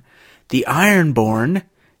hits him. The Ironborn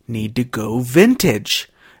need to go vintage.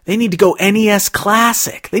 They need to go NES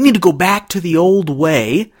Classic. They need to go back to the old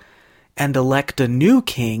way and elect a new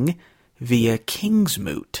king via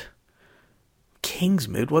Kingsmoot.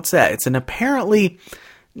 Kingsmoot? What's that? It's an apparently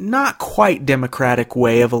not quite democratic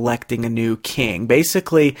way of electing a new king.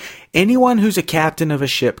 Basically, anyone who's a captain of a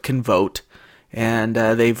ship can vote, and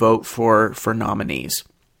they vote for nominees.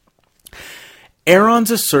 Aeron's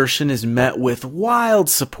assertion is met with wild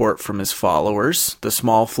support from his followers, the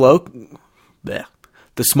small folk,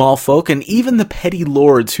 and even the petty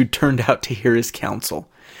lords who turned out to hear his counsel.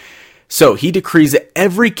 So he decrees that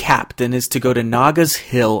every captain is to go to Naga's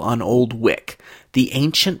Hill on Old Wick, the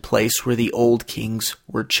ancient place where the old kings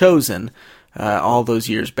were chosen all those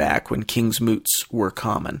years back when Kingsmoots were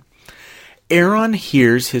common. Aeron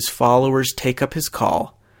hears his followers take up his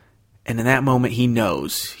call, and in that moment he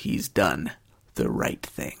knows he's done the right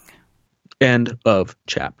thing. End of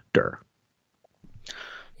chapter.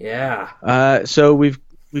 Yeah. So we've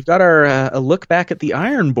got our a look back at the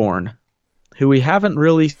Ironborn, who we haven't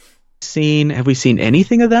really seen. Have we seen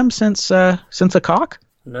anything of them since a cock?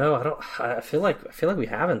 No, I don't. I feel like we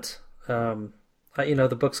haven't.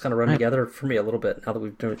 The books kind of run together for me a little bit now that we're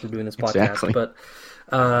doing this podcast. Exactly. But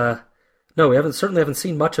no, we haven't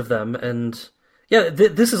seen much of them. And yeah,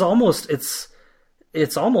 this is almost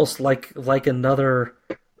it's almost like another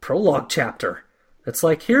prologue chapter. It's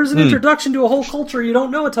like, here's an introduction to a whole culture you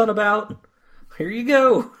don't know a ton about. Here you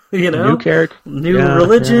go. New character, new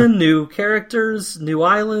religion, new characters, new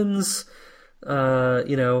islands.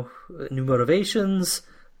 New motivations.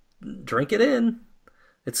 Drink it in.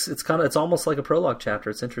 It's almost like a prologue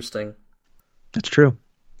chapter. It's interesting. That's true.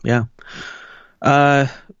 Yeah.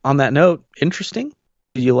 On that note, interesting.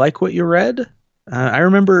 Did you like what you read? I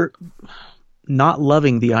remember not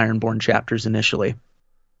loving the Ironborn chapters initially.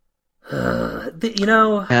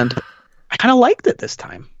 And I kind of liked it this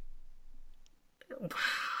time.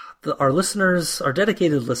 our listeners, our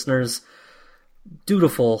dedicated listeners,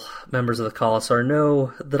 dutiful members of the Khalasar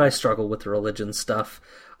know that I struggle with the religion stuff.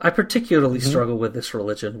 I particularly struggle with this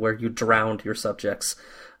religion where you drowned your subjects.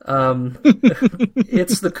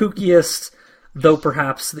 It's the kookiest, though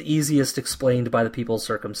perhaps the easiest explained by the people's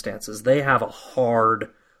circumstances. They have a hard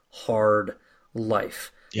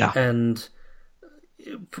life. Yeah. And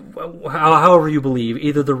however you believe,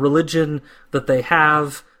 either the religion that they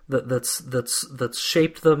have that's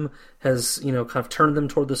shaped them has, kind of turned them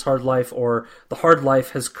toward this hard life, or the hard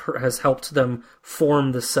life has helped them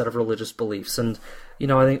form this set of religious beliefs. And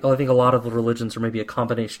I think a lot of the religions are maybe a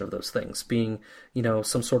combination of those things, being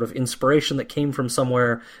some sort of inspiration that came from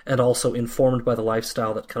somewhere and also informed by the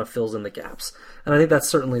lifestyle that kind of fills in the gaps. And I think that's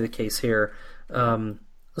certainly the case here.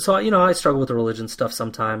 So I struggle with the religion stuff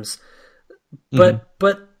sometimes, but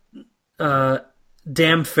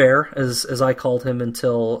Damn Fair, as I called him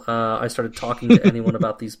until I started talking to anyone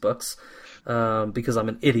about these books, because I'm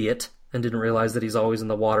an idiot and didn't realize that he's always in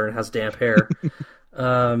the water and has damp hair.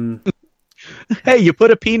 Hey, you put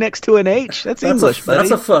a P next to an H. That's English, buddy. That's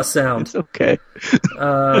a fuss sound. It's okay.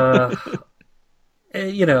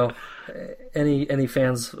 Any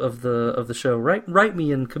fans of the show, write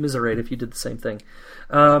me and commiserate if you did the same thing.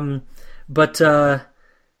 But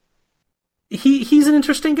he's an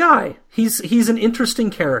interesting guy. He's an interesting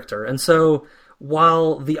character, and so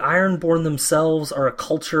while the Ironborn themselves are a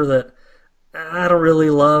culture that I don't really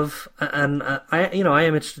love, and I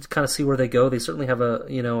am interested to kind of see where they go. They certainly have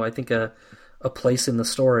I think a place in the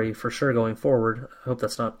story for sure going forward. I hope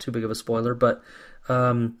that's not too big of a spoiler, but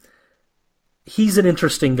he's an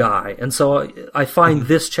interesting guy, and so I find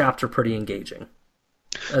this chapter pretty engaging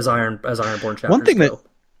as Ironborn chapters One thing go.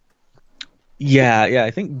 Yeah,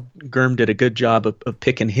 I think Gurm did a good job of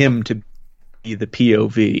picking him to be the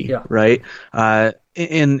POV, right?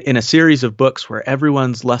 In a series of books where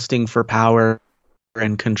everyone's lusting for power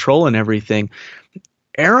and control and everything,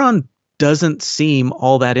 Aaron doesn't seem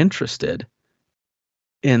all that interested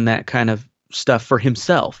in that kind of stuff for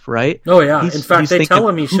himself, right? Oh yeah, in fact, they tell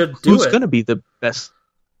him he should do it. Who's going to be the best?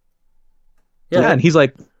 Yeah, and he's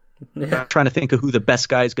like trying to think of who the best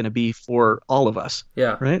guy is going to be for all of us.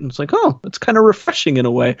 Yeah. Right? And it's like, it's kind of refreshing in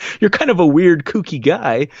a way. You're kind of a weird, kooky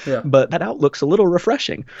guy, but that outlook's a little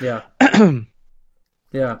refreshing. Yeah.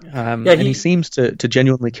 Yeah. And he seems to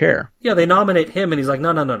genuinely care. Yeah, they nominate him, and he's like,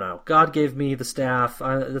 no. God gave me the staff.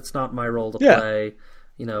 That's not my role to play.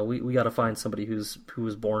 We got to find somebody who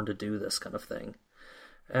was born to do this kind of thing.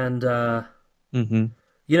 And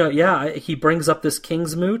he brings up this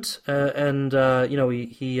Kingsmoot,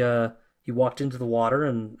 he walked into the water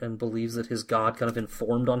and believes that his god kind of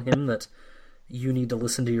informed on him that you need to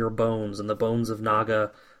listen to your bones, and the bones of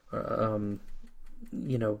Naga,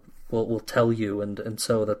 will tell you, and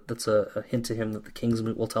so that's a hint to him that the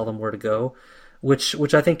Kingsmoot will tell them where to go,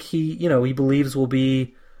 which I think he believes will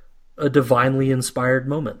be a divinely inspired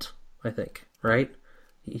moment. I think, right?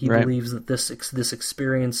 He believes that this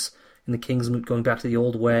experience in the Kingsmoot, going back to the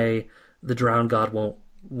old way, the drowned god won't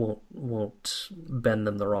bend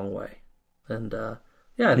them the wrong way, and I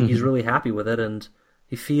think he's really happy with it, and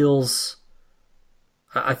he feels.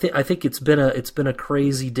 I think it's been a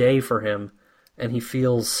crazy day for him, and he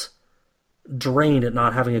feels drained at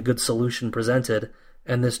not having a good solution presented,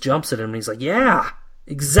 and this jumps at him, and he's like, "Yeah,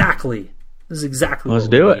 exactly. This is exactly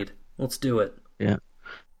what we need. Let's do it." Yeah.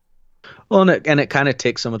 Well, and it kind of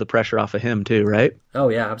takes some of the pressure off of him too, right? Oh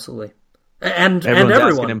yeah, absolutely. And everyone's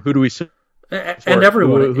everyone. Asking him, who do we support? And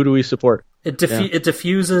everyone. Who do we support? It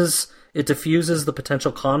diffuses the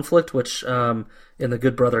potential conflict, which in the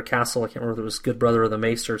Good Brother Castle, I can't remember if it was Good Brother or the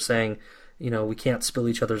Maester saying, we can't spill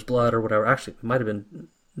each other's blood or whatever. Actually, it might have been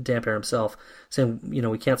Damphair himself saying,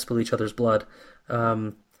 we can't spill each other's blood.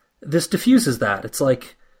 This diffuses that. It's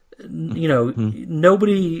like, none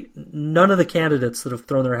of the candidates that have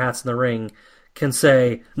thrown their hats in the ring can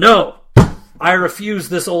say, no, I refuse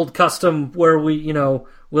this old custom where we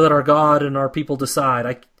let our god and our people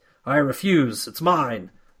decide. I refuse. It's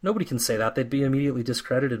mine. Nobody can say that. They'd be immediately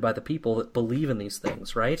discredited by the people that believe in these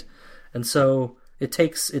things, right? And so it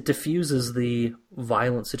diffuses the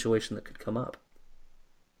violent situation that could come up.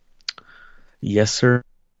 Yes, sir.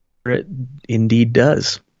 It indeed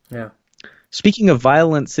does. Yeah. Speaking of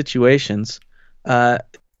violent situations,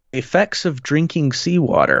 effects of drinking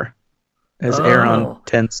seawater, as Aaron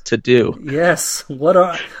tends to do. Yes. When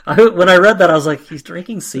I read that, I was like, he's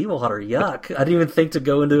drinking seawater. Yuck. I didn't even think to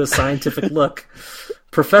go into a scientific look.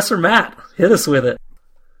 Professor Matt, hit us with it.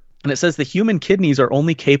 And it says the human kidneys are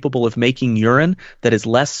only capable of making urine that is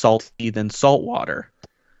less salty than salt water.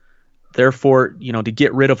 Therefore, to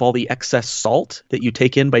get rid of all the excess salt that you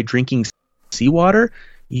take in by drinking seawater,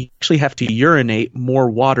 you actually have to urinate more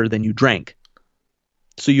water than you drank.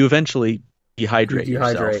 So you eventually dehydrate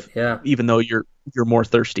yourself, yeah. even though you're more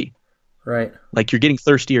thirsty. Right. Like you're getting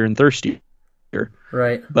thirstier and thirstier,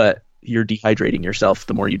 right? But you're dehydrating yourself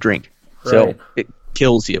the more you drink, Right. so it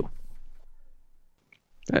kills you.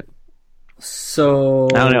 So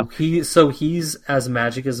I don't know. He's as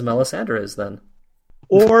magic as Melisandre is then.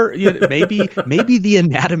 Or maybe the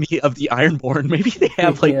anatomy of the Ironborn. Maybe they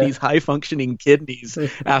have these high functioning kidneys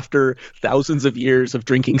after thousands of years of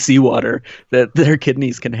drinking seawater that their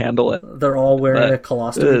kidneys can handle it. They're all wearing a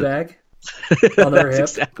colostomy bag on their hip,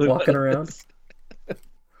 exactly walking around.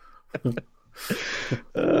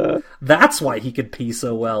 That's why he could pee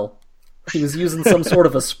so well. He was using some sort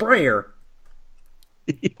of a sprayer.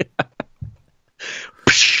 Yeah.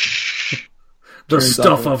 The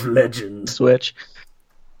stuff of legend. Switch.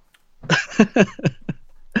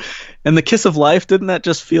 And the kiss of life, didn't that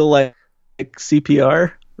just feel like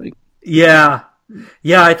CPR? Yeah,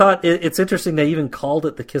 I thought it's interesting they even called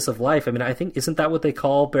it the kiss of life. I mean, I think, isn't that what they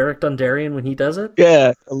call Beric Dondarrion when he does it?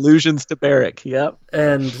 Yeah, allusions to Beric, yep.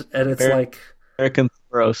 And it's like... Beric and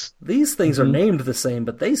Thoros. These things are named the same,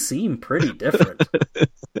 but they seem pretty different.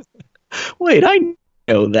 Wait, I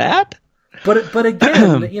know that. But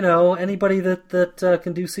again, anybody that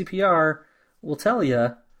can do CPR will tell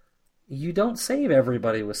you, you don't save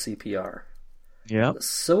everybody with CPR. Yeah.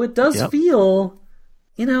 So it does feel,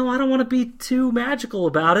 I don't want to be too magical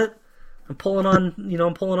about it. I'm pulling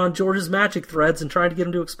on George's magic threads and trying to get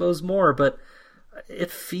him to expose more, but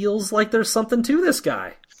it feels like there's something to this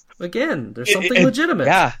guy. Again, there's something legitimate.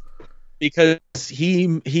 Yeah, because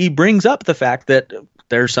he brings up the fact that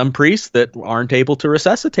there's some priests that aren't able to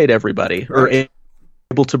resuscitate everybody or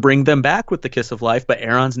able to bring them back with the kiss of life, but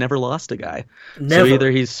Aeron's never lost a guy. Never. So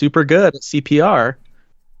either he's super good at CPR,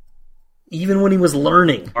 even when he was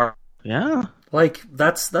learning. Yeah, like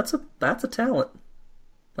that's a talent.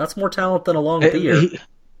 That's more talent than a long beer.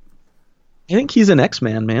 I think he's an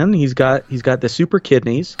X-Man, man. He's got the super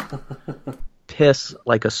kidneys, piss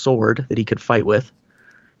like a sword that he could fight with.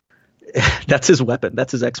 That's his weapon.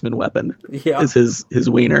 That's his X-Men weapon. Yeah, is his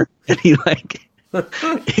wiener, and he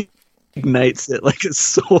ignites it like a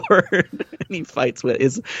sword, and he fights with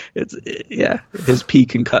his pee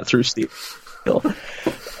can cut through steel.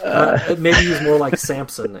 Maybe he's more like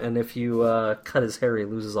Samson, and if you cut his hair, he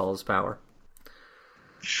loses all his power.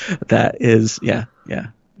 That is, yeah.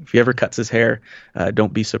 If he ever cuts his hair,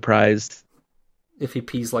 don't be surprised if he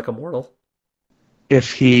pees like a mortal.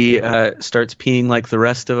 If he starts peeing like the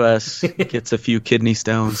rest of us, gets a few kidney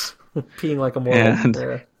stones. Peeing like a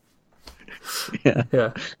mortal.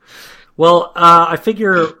 Yeah. Well, I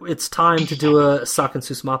figure it's time to do a Saken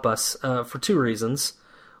Sus Mapas for two reasons.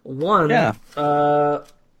 One,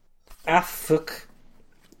 Afuk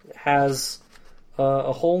has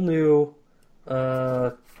a whole new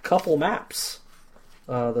couple maps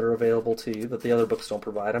that are available to you that the other books don't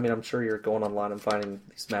provide. I mean, I'm sure you're going online and finding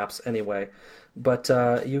these maps anyway. But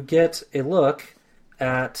you get a look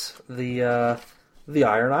at the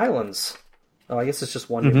Iron Islands. Oh, I guess it's just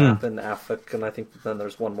one new map in Afuk, and I think then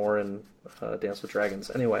there's one more in Dance with Dragons.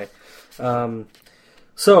 Anyway,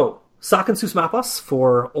 so Saken Sus Mapas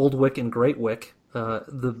for Old Wick and Great Wick.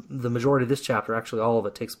 The majority of this chapter, actually all of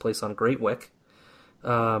it, takes place on Great Wick,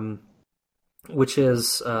 which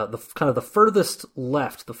is the furthest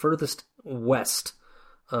left, the furthest west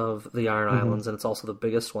of the Iron Islands, and it's also the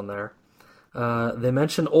biggest one there. They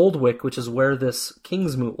mention Old Wick, which is where this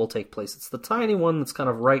King's Moot will take place. It's the tiny one that's kind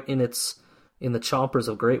of right in the chompers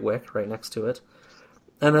of Great Wick, right next to it.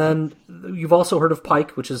 And then you've also heard of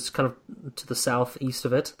Pike, which is kind of to the southeast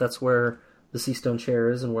of it. That's where the Seastone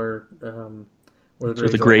Chair is, and where the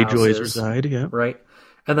Greyjoys reside. Yeah, right.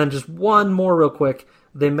 And then just one more real quick.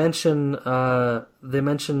 They mention 10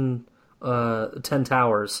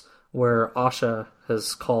 Towers, where Asha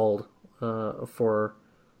has called for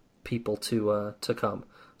people to come.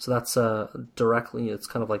 So that's directly, it's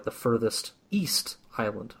kind of like the furthest east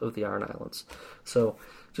island of the Iron Islands. So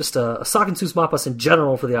just a Saken Sus Mapas in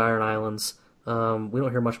general for the Iron Islands. We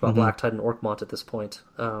don't hear much about Black Tide and Orkmont at this point,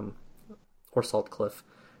 or Salt Cliff.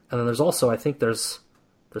 And then there's also, I think there's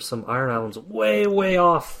some Iron Islands way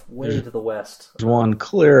off, way to the west. There's one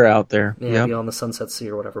clear out there. Yeah, beyond the Sunset Sea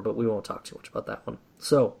or whatever, but we won't talk too much about that one.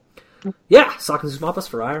 So, yeah, Saken Sus Mapas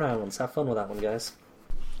for Iron Islands. Have fun with that one, guys.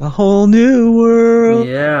 A whole new world.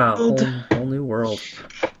 Yeah, whole new world.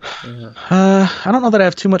 Yeah. I don't know that I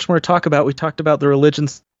have too much more to talk about. We talked about the religion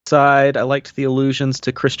side. I liked the allusions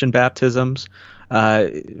to Christian baptisms.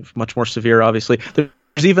 Much more severe, obviously.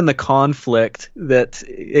 There's even the conflict that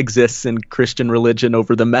exists in Christian religion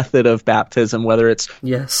over the method of baptism, whether it's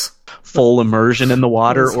full immersion in the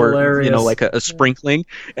water, That's or hilarious. like a sprinkling,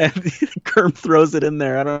 and Kerm throws it in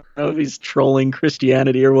there. I don't know if he's trolling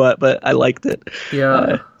Christianity or what, but I liked it.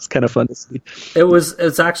 Yeah. It's kind of fun to see.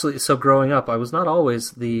 It's actually, so growing up, I was not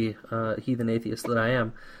always the heathen atheist that I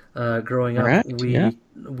am. Growing up, Correct, yeah.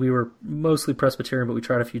 we were mostly Presbyterian, but we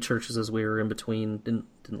tried a few churches as we were in between. Didn't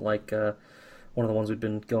like one of the ones we'd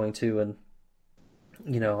been going to, and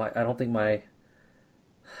I don't think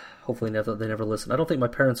hopefully they never listen. I don't think my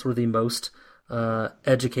parents were the most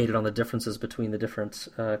educated on the differences between the different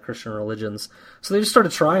Christian religions, so they just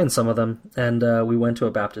started trying some of them, and we went to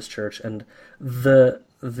a Baptist church, and the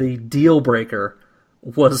deal breaker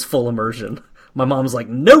was full immersion. My mom's like,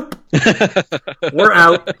 nope, we're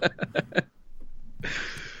out.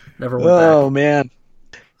 Never went back. Oh, man.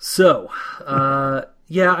 So,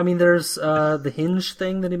 yeah, I mean, there's the hinge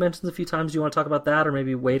thing that he mentions a few times. Do you want to talk about that, or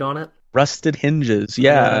maybe wait on it? Rusted hinges.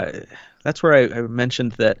 Yeah. That's where I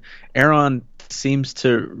mentioned that Aaron seems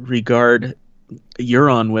to regard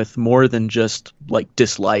Euron with more than just like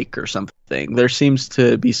dislike or something. There seems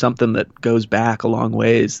to be something that goes back a long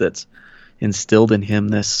ways that's instilled in him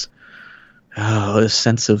this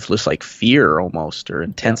sense of this like fear almost, or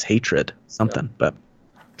intense hatred, something. But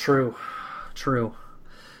true.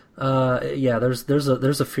 Yeah, there's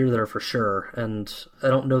a fear there for sure, and I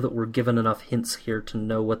don't know that we're given enough hints here to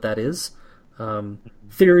know what that is.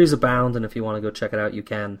 Theories abound, and if you want to go check it out, you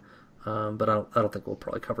can. But I don't think we'll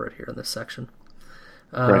probably cover it here in this section.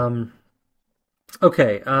 Right.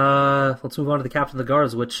 Okay, let's move on to the Captain of the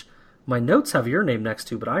Guards, which my notes have your name next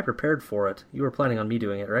to, but I prepared for it. You were planning on me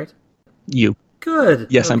doing it, right? You. Good.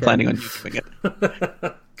 Yes, Okay. I'm planning on you doing it.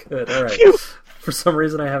 Good, all right. Phew. For some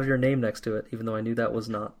reason, I have your name next to it, even though I knew that was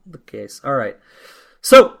not the case. All right.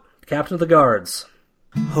 So, Captain of the Guards.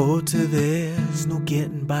 Hota, there's no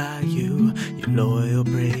getting by you. You're loyal,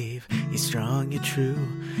 brave, you're strong, you're true.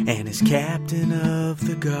 And as captain of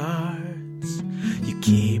the guards, you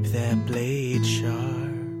keep that blade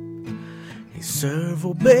sharp. You serve,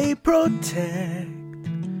 obey, protect.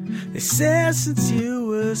 They said since you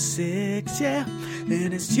were 6, yeah.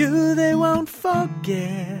 And it's you they won't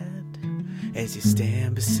forget as you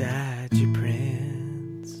stand beside your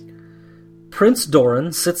prince. Prince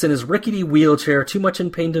Doran sits in his rickety wheelchair, too much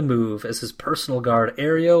in pain to move, as his personal guard,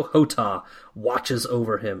 Ario Hota, watches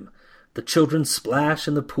over him. The children splash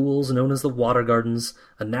in the pools known as the Water Gardens,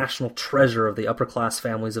 a national treasure of the upper-class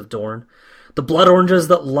families of Dorne. The blood oranges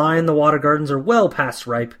that line the Water Gardens are well past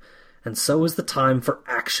ripe, and so is the time for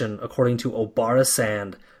action, according to Obara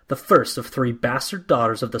Sand, the first of 3 bastard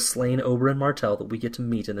daughters of the slain Oberyn Martell that we get to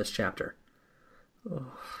meet in this chapter.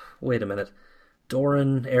 Oh, wait a minute.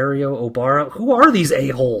 Doran, Ario, Obara, who are these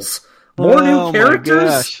a-holes? More new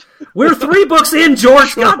characters? We're 3 books in,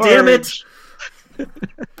 George, God damn it!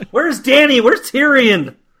 Where's Dany? Where's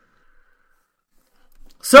Tyrion?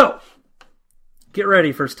 So, get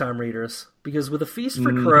ready, first-time readers, because with A Feast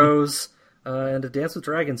for Crows, and A Dance with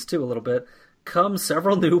Dragons too a little bit, come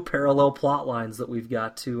several new parallel plot lines that we've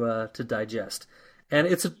got to digest. And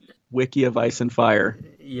it's a... Wiki of Ice and Fire.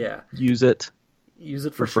 Yeah. Use it. Use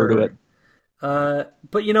it for Refer sure. to it.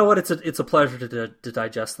 But you know what? It's a pleasure to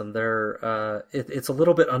digest them. It's a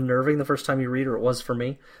little bit unnerving the first time you read, or it was for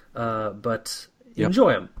me. But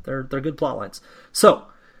enjoy them. They're good plot lines. So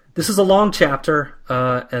this is a long chapter,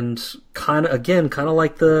 and kind of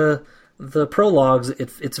like the prologues.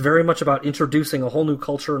 It's very much about introducing a whole new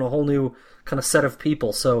culture and a whole new kind of set of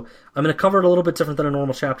people. So I'm going to cover it a little bit different than a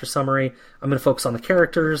normal chapter summary. I'm going to focus on the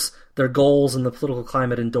characters, their goals, and the political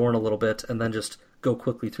climate in Dorne a little bit, and then just go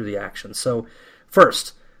quickly through the action. So,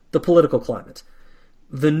 first, the political climate.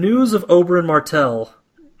 The news of Oberyn Martell,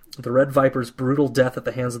 the Red Viper's brutal death at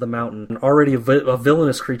the hands of the Mountain, already a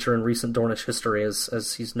villainous creature in recent Dornish history,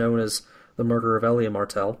 as he's known as the murderer of Elia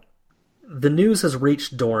Martell. The news has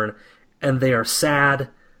reached Dorne, and they are sad,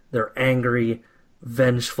 they're angry,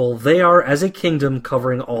 vengeful. They are, as a kingdom,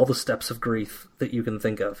 covering all the steps of grief that you can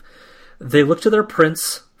think of. They look to their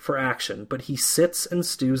prince for action, but he sits and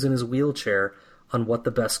stews in his wheelchair on what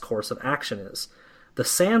the best course of action is. The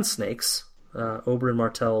Sand Snakes, Oberyn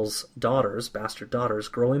Martell's daughters, bastard daughters,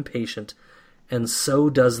 grow impatient, and so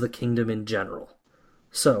does the kingdom in general.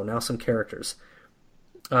 So, now some characters.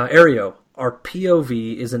 Ario, our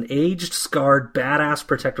POV, is an aged, scarred, badass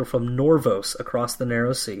protector from Norvos across the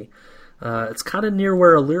Narrow Sea. It's kind of near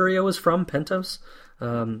where Illyrio is from, Pentos.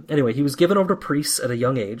 Anyway, he was given over to priests at a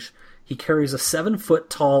young age. He carries a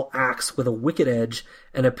 7-foot-tall axe with a wicked edge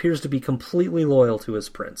and appears to be completely loyal to his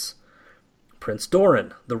prince. Prince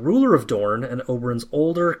Doran, the ruler of Dorne and Oberyn's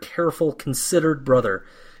older, careful, considered brother.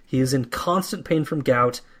 He is in constant pain from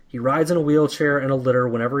gout. He rides in a wheelchair and a litter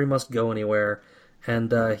whenever he must go anywhere.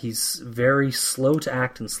 and he's very slow to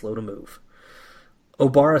act and slow to move.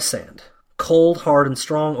 Obara Sand. Cold, hard, and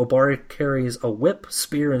strong, Obara carries a whip,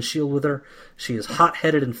 spear, and shield with her. She is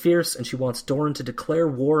hot-headed and fierce, and she wants Doran to declare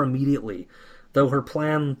war immediately. Though her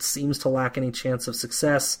plan seems to lack any chance of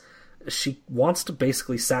success, she wants to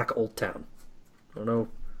basically sack Old Town. I don't know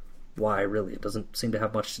why, really. It doesn't seem to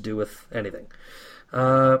have much to do with anything.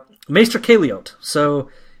 Maester Caeliote. So,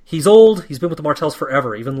 he's old, he's been with the Martells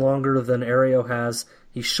forever, even longer than Areo has.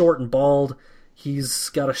 He's short and bald. He's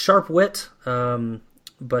got a sharp wit,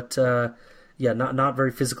 but not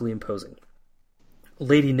very physically imposing.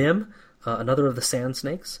 Lady Nim, another of the Sand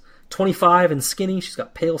Snakes. 25 and skinny, she's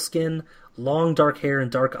got pale skin, long dark hair and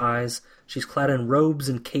dark eyes. She's clad in robes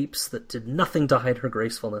and capes that did nothing to hide her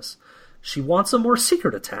gracefulness. She wants a more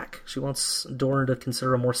secret attack. She wants Doran to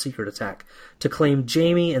consider a more secret attack, to claim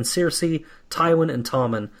Jaime and Cersei, Tywin and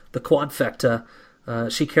Tommen, the quadfecta.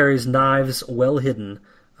 She carries knives well hidden,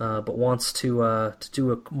 but wants to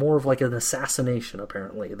do more of like an assassination,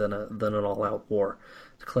 apparently, than an all-out war,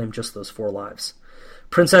 to claim just those 4 lives.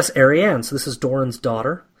 Princess Arianne, so this is Doran's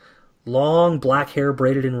daughter. Long black hair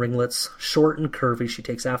braided in ringlets, short and curvy, she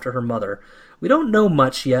takes after her mother. We don't know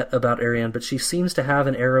much yet about Arianne, but she seems to have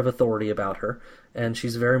an air of authority about her, and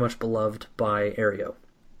she's very much beloved by Areo.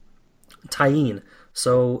 Tyene,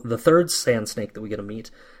 so the third Sand Snake that we get to meet.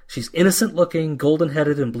 She's innocent-looking,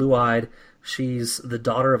 golden-headed, and blue-eyed. She's the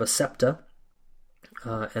daughter of a Septa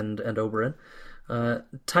and Oberyn.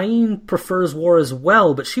 Tyene prefers war as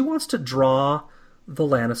well, but she wants to draw the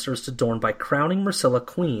Lannisters to Dorne by crowning Myrcella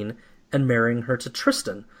queen and marrying her to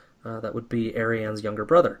Tristan. That would be Arianne's younger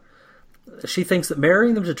brother. She thinks that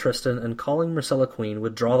marrying them to Tristan and calling Myrcella queen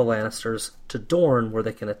would draw the Lannisters to Dorne, where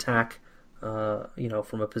they can attack,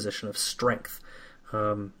 from a position of strength.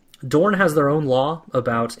 Dorne has their own law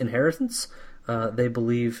about inheritance. They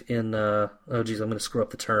believe in... I'm going to screw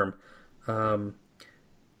up the term.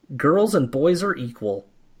 Girls and boys are equal.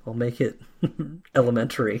 I'll make it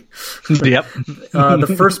elementary. Yep.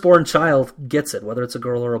 The firstborn child gets it, whether it's a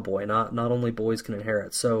girl or a boy. Not only boys can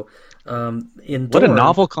inherit. So, in Dorne, what a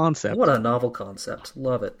novel concept! What a novel concept!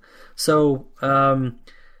 Love it. So,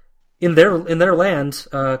 in their land,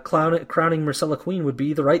 crowning Myrcella queen would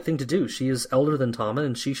be the right thing to do. She is elder than Tommen,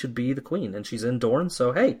 and she should be the queen. And she's in Dorne,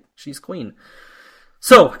 so hey, she's queen.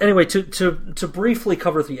 So anyway, to briefly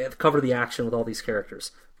cover the action with all these characters.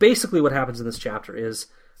 Basically, what happens in this chapter is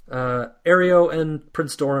Areo and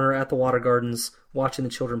Prince Doran are at the Water Gardens watching the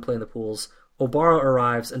children play in the pools. Obara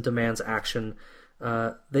arrives and demands action.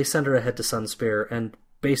 They send her ahead to Sunspear and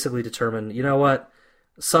basically determine, you know what,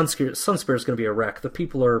 Sunspear is going to be a wreck. The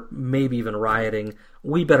people are maybe even rioting.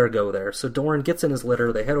 We better go there. So Doran gets in his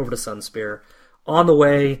litter. They head over to Sunspear. On the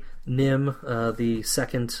way, Nim, the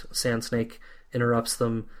second Sand Snake, interrupts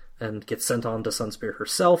them and gets sent on to Sunspear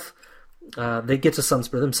herself. They get to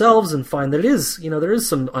Sunspear themselves and find that there is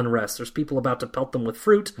some unrest. There's people about to pelt them with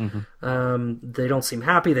fruit. Mm-hmm. They don't seem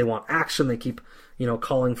happy. They want action. They keep,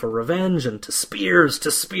 calling for revenge and to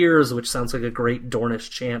spears, which sounds like a great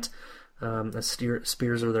Dornish chant.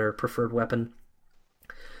 Spears are their preferred weapon.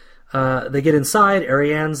 They get inside.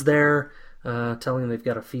 Arianne's there, telling them they've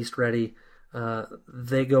got a feast ready.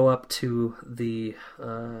 They go up to the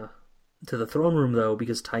throne room, though,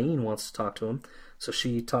 because Tyene wants to talk to him. So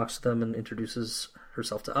she talks to them and introduces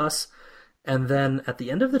herself to us. And then at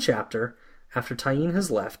the end of the chapter, after Tyene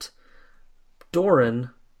has left,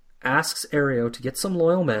 Doran asks Areo to get some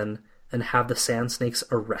loyal men and have the Sand Snakes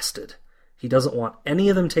arrested. He doesn't want any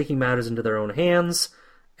of them taking matters into their own hands,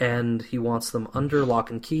 and he wants them under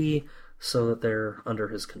lock and key so that they're under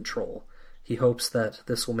his control. He hopes that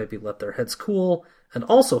this will maybe let their heads cool, and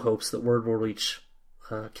also hopes that word will reach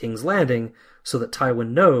King's Landing so that Tywin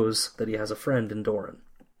knows that he has a friend in Doran.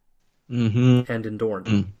 Mm-hmm. And in Dorne.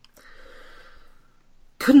 Mm.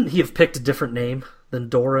 Couldn't he have picked a different name than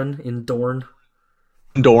Doran in Dorne?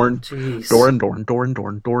 Dorne. Jeez.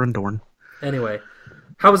 Dorne. Anyway,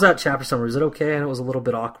 how was that chapter summary? Was it okay? I know it was a little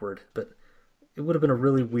bit awkward, but it would have been a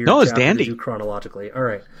really weird chapter dandy. to do chronologically. All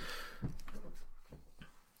right.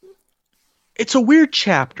 It's a weird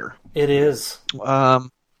chapter. It is.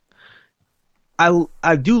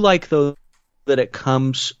 I do like, though, that it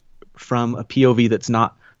comes from a POV that's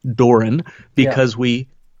not Doran, because we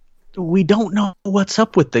don't know what's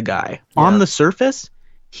up with the guy. Yeah. On the surface,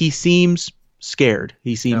 he seems scared.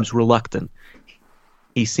 He seems reluctant.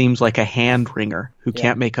 He seems like a hand-wringer who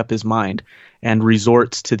can't make up his mind and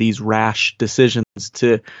resorts to these rash decisions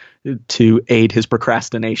to aid his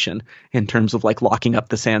procrastination in terms of like locking up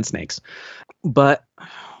the Sand Snakes. But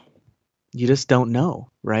you just don't know,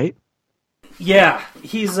 right? Yeah,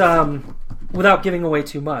 he's without giving away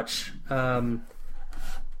too much.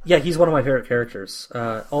 Yeah, he's one of my favorite characters.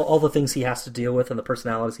 All the things he has to deal with and the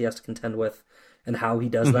personalities he has to contend with and how he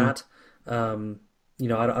does that. I don't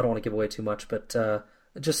want to give away too much, but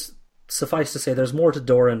just suffice to say there's more to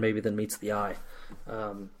Doran maybe than meets the eye.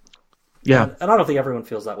 Yeah. And I don't think everyone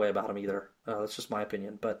feels that way about him either. That's just my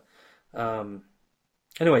opinion. But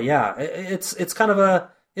anyway, yeah, it's kind of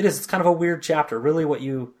a weird chapter.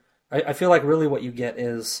 Really I feel like really what you get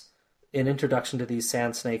is an introduction to these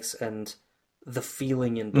sand snakes and the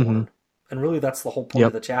feeling in Dorne. And really that's the whole point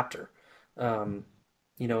of the chapter. And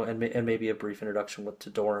maybe a brief introduction to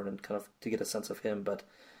Doran and kind of to get a sense of him. But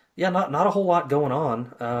yeah, not a whole lot going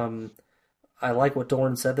on. I like what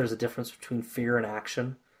Doran said. There's a difference between fear and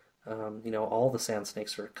action. All the sand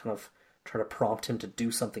snakes are kind of trying to prompt him to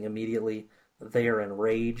do something immediately. They are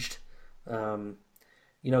enraged. Doran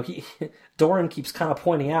keeps kind of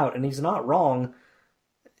pointing out, and he's not wrong.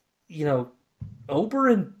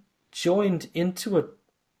 Oberyn joined into a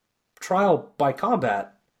trial by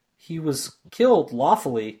combat. He was killed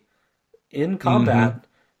lawfully in combat,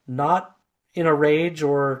 not in a rage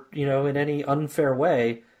or, in any unfair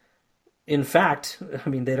way. In fact, I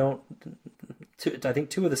mean, I think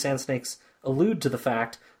two of the sand snakes allude to the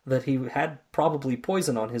fact that he had probably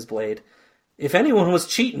poison on his blade. If anyone was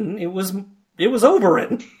cheating, it was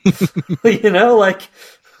Oberyn.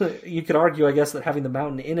 You could argue, I guess, that having the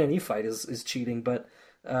mountain in any fight is cheating, but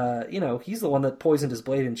he's the one that poisoned his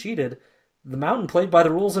blade and cheated. The mountain played by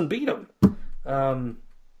the rules and beat him. I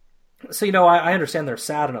understand they're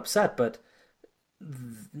sad and upset, but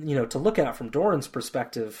to look at it from Doran's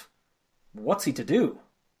perspective, what's he to do?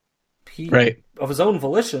 He, of his own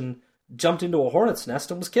volition, jumped into a hornet's nest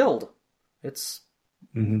and was killed.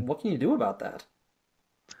 What can you do about that?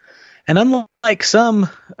 And unlike some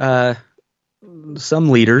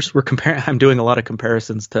leaders, I'm doing a lot of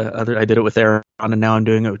comparisons to other. I did it with Aaron, and now I'm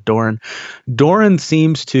doing it with Doran. Doran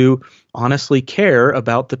seems to honestly care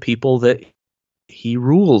about the people that he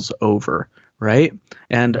rules over, right?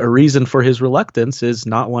 And a reason for his reluctance is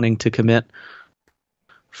not wanting to commit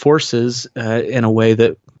forces in a way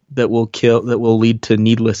that will lead to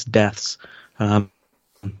needless deaths,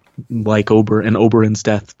 like Oberyn's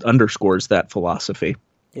death underscores that philosophy.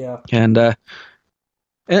 Yeah, and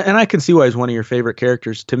I can see why he's one of your favorite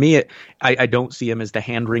characters. To me, I don't see him as the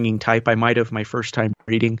hand-wringing type I might have my first time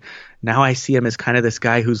reading. Now I see him as kind of this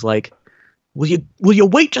guy who's like, will you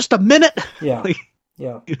wait just a minute? Yeah,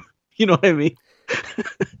 yeah. You know what I mean?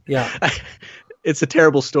 Yeah. It's a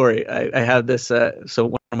terrible story. I had this. So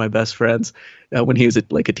one of my best friends, when he was a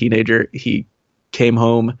teenager, he came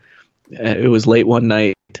home. It was late one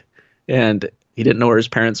night, and he didn't know where his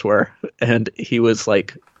parents were, and he was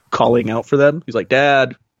like calling out for them. He's like,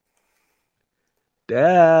 "Dad,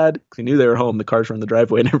 Dad," because he knew they were home. The cars were in the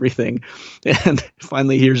driveway and everything. And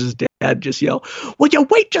finally, hears his dad just yell, "Will you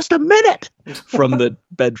wait just a minute?" from the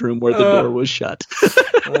bedroom where the door was shut.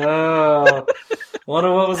 Oh,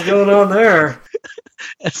 wonder what was going on there.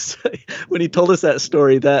 So, when he told us that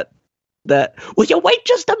story, that "will you wait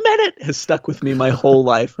just a minute" has stuck with me my whole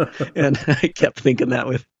life. And I kept thinking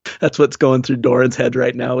that's what's going through Doran's head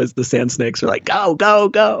right now, is the sand snakes are like, "Go, go,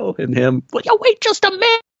 go," and him, "Will you wait just a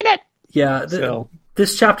minute?" Yeah,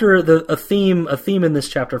 this chapter, a theme in this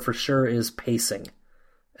chapter for sure is pacing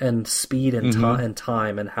and speed and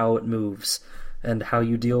time and how it moves and how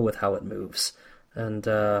you deal with how it moves. And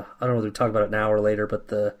I don't know whether we talk about it now or later, but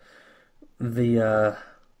the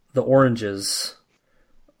oranges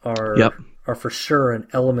are for sure an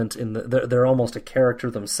element in they're almost a character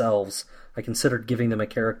themselves. I considered giving them a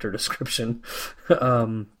character description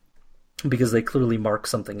because they clearly mark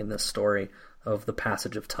something in this story of the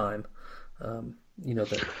passage of time. That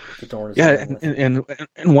the Dorne is. Yeah,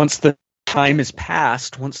 and once the time is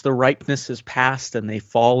passed, once the ripeness is passed, and they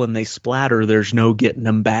fall and they splatter, there's no getting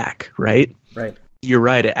them back, right? Right. You're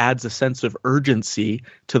right. It adds a sense of urgency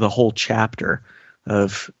to the whole chapter.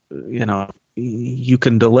 Of you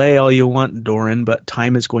can delay all you want, Doran, but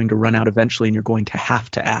time is going to run out eventually, and you're going to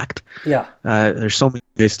have to act. Yeah. There's so many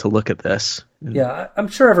ways to look at this. Yeah, I'm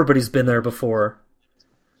sure everybody's been there before,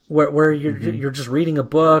 where you're just reading a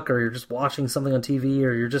book, or you're just watching something on TV,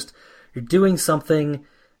 or you're doing something,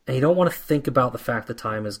 and you don't want to think about the fact that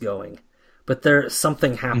time is going, but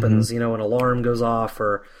something happens. An alarm goes off,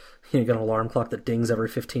 or you got an alarm clock that dings every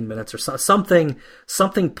 15 minutes, or something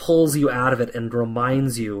pulls you out of it and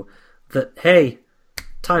reminds you that, hey,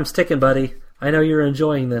 time's ticking, buddy. I know you're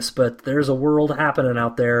enjoying this, but there's a world happening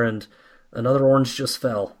out there, and another orange just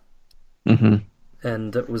fell.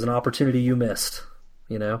 And it was an opportunity you missed.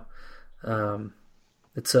 It's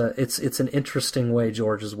an interesting way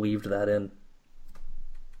George has weaved that in.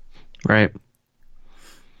 Right.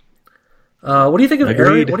 What do you think of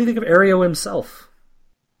Agreed. What do you think of Aereo himself?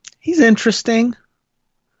 He's interesting.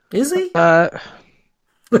 Is he?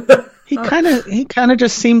 He kind of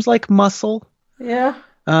just seems like muscle. Yeah.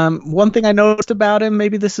 One thing I noticed about him,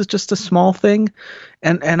 maybe this is just a small thing,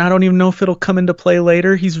 and I don't even know if it'll come into play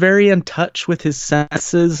later. He's very in touch with his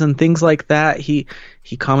senses and things like that. He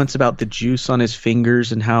comments about the juice on his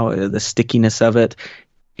fingers and how the stickiness of it.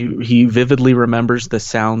 He vividly remembers the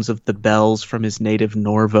sounds of the bells from his native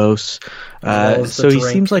Norvos. So he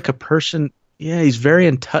seems like a person. Yeah, he's very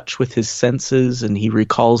in touch with his senses, and he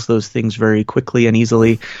recalls those things very quickly and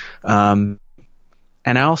easily. And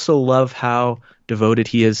I also love how devoted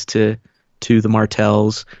he is to the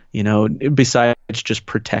Martells. You know, besides just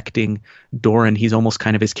protecting Doran, he's almost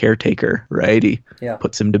kind of his caretaker, right? He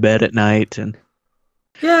puts him to bed at night, and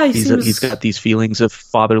he's got these feelings of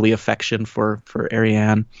fatherly affection for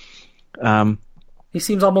Arianne. He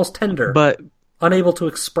seems almost tender, but unable to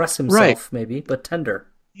express himself, right. maybe, but tender.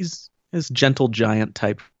 He's this gentle giant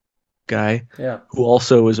type guy, who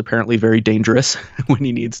also is apparently very dangerous when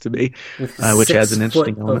he needs to be, which has an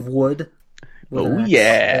interesting element of wood. Oh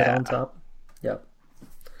yeah, on top. Yeah,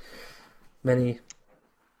 many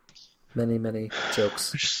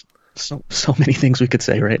jokes. There's so many things we could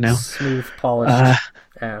say right now. Smooth, polished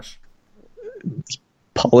ash.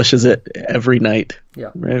 Polishes it every night.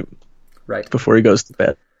 Yeah, right before he goes to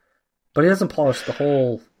bed. But he doesn't polish the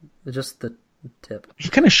whole, just the tip. He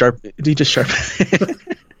kind of sharp. He just sharp.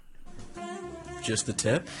 Just the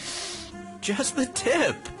tip? Just the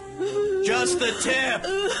tip! Just the tip!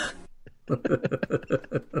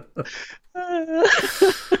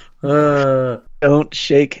 Don't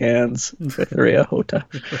shake hands with Riahota.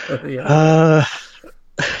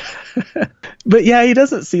 But yeah, he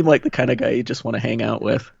doesn't seem like the kind of guy you just want to hang out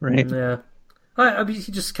with, right? Yeah. I mean,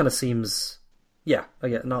 he just kind of seems,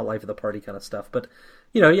 again, not life of the party kind of stuff. But,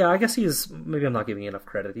 I guess maybe I'm not giving enough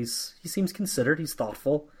credit. He seems considered, he's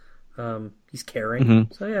thoughtful, he's caring.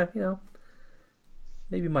 Mm-hmm. So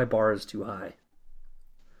maybe my bar is too high.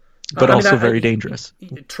 But also very dangerous.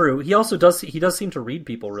 True. He also does seem to read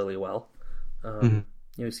people really well.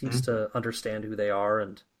 He seems to understand who they are,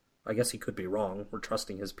 and I guess he could be wrong. We're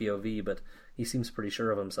trusting his POV, but he seems pretty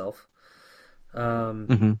sure of himself. All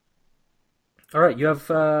right, you have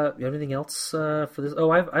anything else for this? Oh,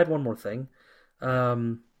 I had one more thing.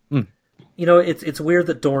 It's weird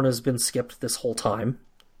that Dorne has been skipped this whole time.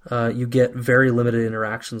 You get very limited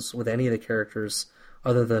interactions with any of the characters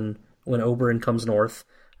other than when Oberyn comes north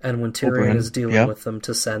and when Tyrion is dealing with them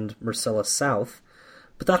to send Myrcella south.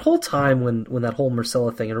 But that whole time when that whole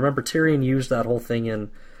Myrcella thing, and remember Tyrion used that whole thing in,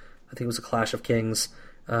 I think it was A Clash of Kings,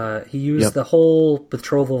 he used the whole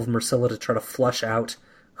betrothal of Myrcella to try to flush out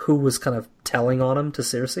who was kind of telling on him to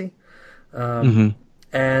Cersei. But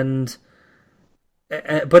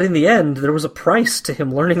in the end, there was a price to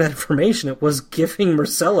him learning that information. It was giving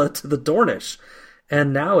Myrcella to the Dornish.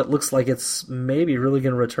 And now it looks like it's maybe really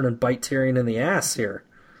going to return and bite Tyrion in the ass here.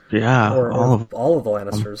 Yeah. Or all of the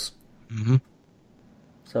Lannisters.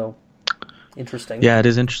 So, interesting. Yeah, it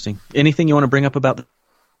is interesting. Anything you want to bring up about the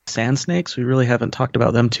Sand Snakes? We really haven't talked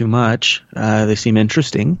about them too much. They seem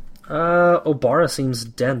interesting. Obara seems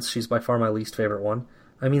dense. She's by far my least favorite one.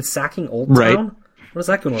 I mean, sacking Old Town? What is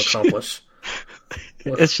that going to accomplish?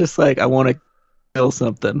 It's just like, I want to kill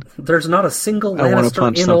something. There's not a single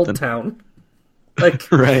Lannister in Old Town.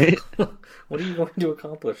 Like, right? What are you going to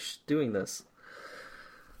accomplish doing this?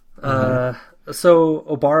 So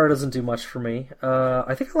Obara doesn't do much for me.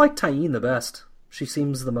 I think I like Tyene the best. She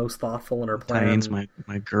seems the most thoughtful in her plan. Tyene's my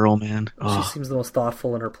girl, man. She seems the most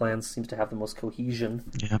thoughtful in her plans. Seems to have the most cohesion.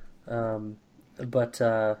 Yeah. But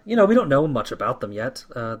we don't know much about them yet.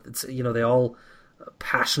 They all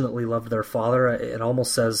passionately loved their father. It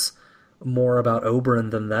almost says more about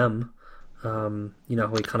Oberyn than them. He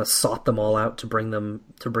kind of sought them all out to bring them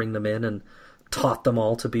in and taught them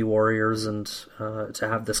all to be warriors and to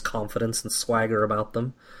have this confidence and swagger about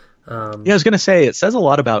them. I was going to say, it says a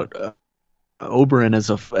lot about Oberyn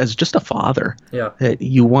as just a father. Yeah, that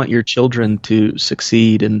you want your children to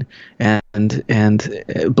succeed and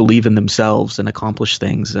believe in themselves and accomplish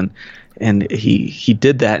things, and he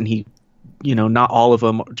did that, and he, not all of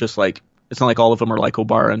them just like, it's not like all of them are like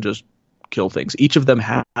Obara and just kill things. Each of them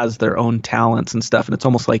has their own talents and stuff, and it's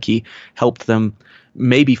almost like he helped them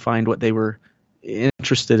maybe find what they were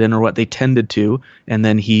interested in or what they tended to, and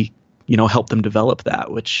then he helped them develop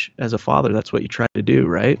that, which as a father, that's what you try to do,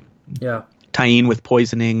 right? Yeah. Tyene with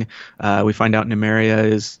poisoning, we find out Nymeria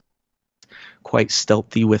is quite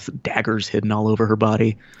stealthy with daggers hidden all over her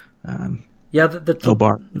body. The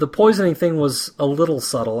poisoning thing was a little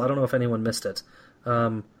subtle. I don't know if anyone missed it.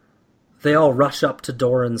 they all rush up to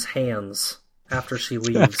Doran's hands after she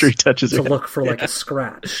leaves After he touches to her. look for like a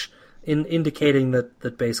scratch, indicating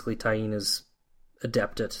that basically Tyene is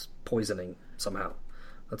adept at poisoning somehow.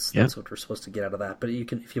 That's what we're supposed to get out of that. But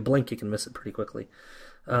if you blink, you can miss it pretty quickly.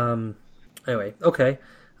 Anyway, okay.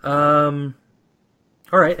 All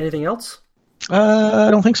right. Anything else? I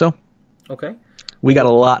don't think so. Okay. We got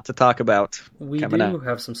a lot to talk about. We coming do up.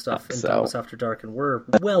 have some stuff in So- Davos After Dark, and we're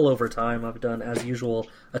well over time. I've done, as usual,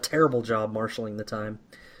 a terrible job marshaling the time.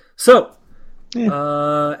 So,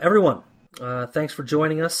 everyone, thanks for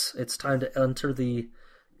joining us. It's time to enter the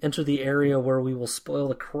area where we will spoil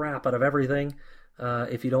the crap out of everything.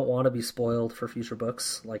 If you don't want to be spoiled for future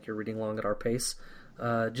books, like you're reading along at our pace,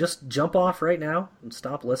 just jump off right now and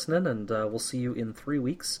stop listening, and we'll see you in 3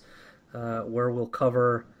 weeks, where we'll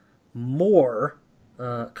cover more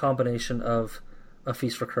combination of A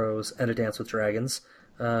Feast for Crows and A Dance with Dragons.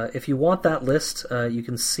 If you want that list, you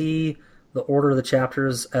can see the order of the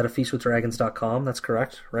chapters at afeastwithdragons.com. That's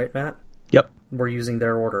correct, right, Matt? Yep. We're using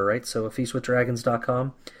their order, right? So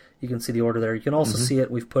afeastwithdragons.com. You can see the order there. You can also see it.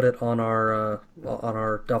 We've put it on our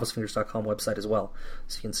davosfingers.com website as well,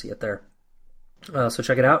 so you can see it there. So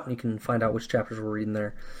check it out, and you can find out which chapters we're reading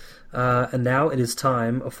there. And now it is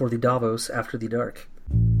time for the Davos After the Dark.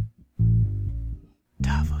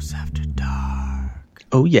 Davos After Dark.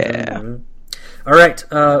 Oh, yeah. Mm-hmm. All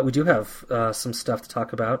right, we do have some stuff to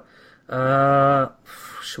talk about.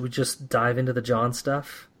 Should we just dive into the Jon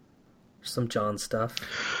stuff? Some Jon stuff.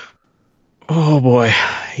 Oh, boy.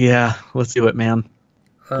 Yeah, let's do it, man.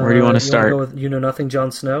 Where do you want to start? Go with You Know Nothing,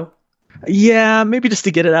 Jon Snow? Yeah, maybe just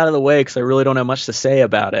to get it out of the way, because I really don't have much to say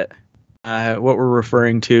about it. What we're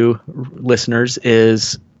referring to, listeners,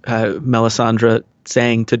 is Melisandre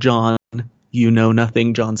saying to Jon, "You know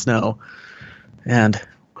nothing, Jon Snow." And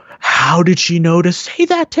how did she know to say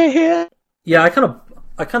that to him? Yeah, I kind of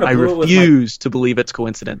I blew it with refuse to believe it's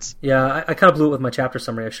coincidence. Yeah, I kind of blew it with my chapter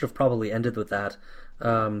summary. I should have probably ended with that,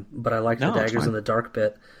 but I liked the No, it's daggers fine. in the dark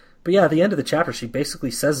bit. But yeah, at the end of the chapter, she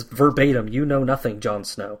basically says verbatim, "You know nothing, Jon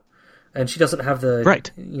Snow," and she doesn't have the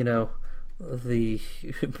Right. the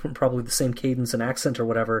probably the same cadence and accent or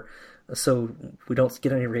whatever, so we don't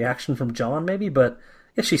get any reaction from Jon, maybe. But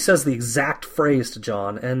yeah, she says the exact phrase to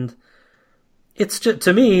Jon, and it's just,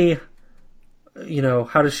 to me,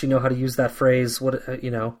 how does she know how to use that phrase?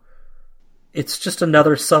 It's just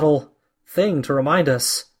another subtle thing to remind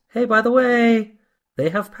us, hey, by the way, they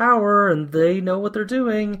have power and they know what they're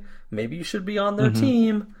doing. Maybe you should be on their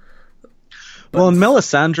team. Well, and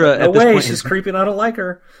Melisandre No at this way, point she's has- creeping. I don't like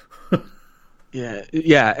her.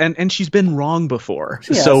 Yeah, and she's been wrong before.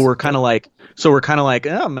 She has. So we're kind of like,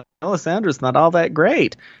 oh, Melisandre's not all that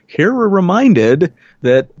great. Here we're reminded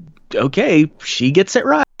that, okay, she gets it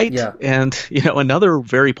right. Yeah. And, another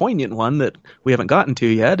very poignant one that we haven't gotten to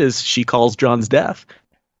yet is she calls Jon's death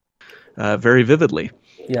very vividly.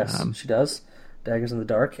 Yes, she does. Daggers in the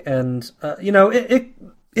dark. And,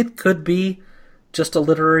 it could be just a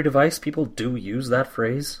literary device. People do use that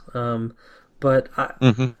phrase. But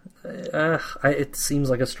it seems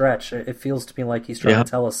like a stretch. It feels to me like he's trying to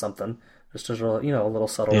tell us something. Just as a little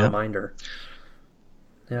subtle reminder.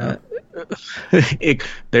 Yeah.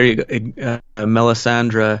 There you go.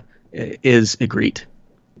 Melisandre is Ygritte.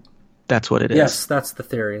 That's what it is. Yes, that's the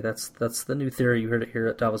theory. That's the new theory. You heard it here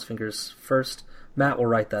at Davos Fingers first. Matt will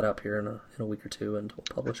write that up here in a week or two, and we'll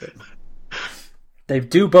publish it. They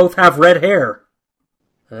do both have red hair.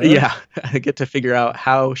 Yeah, I get to figure out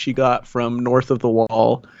how she got from north of the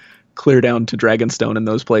wall clear down to Dragonstone and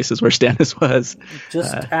those places where Stannis was.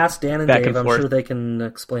 Just ask Dan and back Dave. and I'm forth. sure they can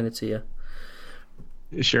explain it to you.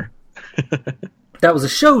 Sure. That was a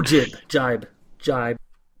show jibe.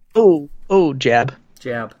 Oh, jab.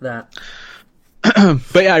 Jab, that.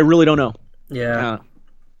 But yeah, I really don't know. Yeah.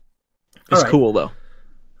 It's All right. cool though.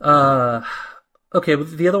 Okay,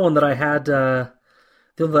 but the other one that I had,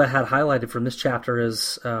 highlighted from this chapter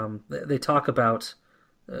is they talk about,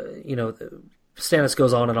 Stannis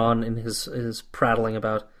goes on and on in his prattling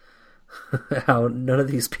about how none of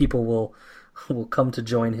these people will come to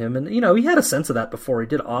join him, and he had a sense of that before. He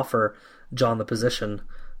did offer Jon the position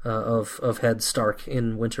of head Stark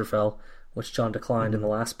in Winterfell, which Jon declined in the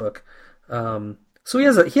last book. So he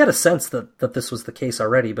had a sense that this was the case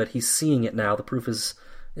already, but he's seeing it now. The proof is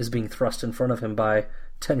being thrust in front of him by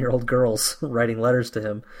 10-year-old girls writing letters to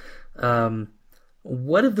him.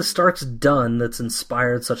 What have the Starks done that's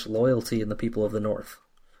inspired such loyalty in the people of the North?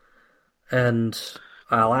 And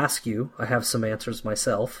I'll ask you. I have some answers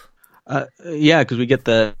myself. Yeah, because we get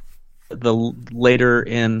the later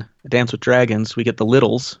in Dance with Dragons, we get the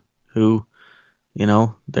Littles who,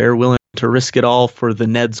 they're willing to risk it all for the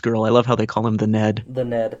Ned's girl. I love how they call him the Ned. The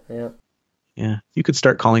Ned, yeah. Yeah, you could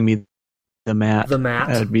start calling me the Matt. The Matt.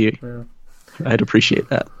 I'd appreciate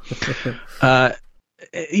that.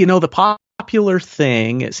 The popular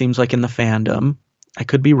thing, it seems like in the fandom, I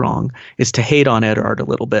could be wrong, is to hate on Eddard a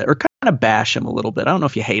little bit, or kind of bash him a little bit. I don't know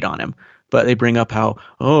if you hate on him, but they bring up how,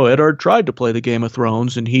 Eddard tried to play the Game of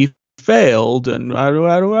Thrones and he failed and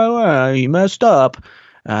he messed up.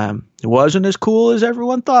 It wasn't as cool as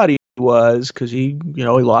everyone thought he was because he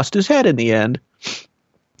lost his head in the end.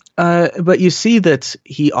 But you see that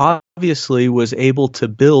he obviously was able to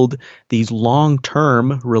build these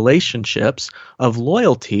long-term relationships of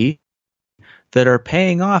loyalty that are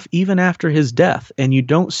paying off even after his death. And you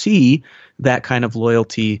don't see that kind of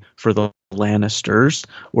loyalty for the Lannisters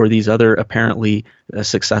or these other apparently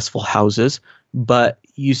successful houses. But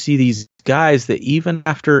you see these guys that even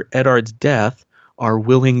after Eddard's death are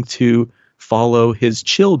willing to follow his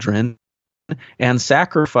children and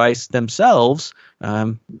sacrifice themselves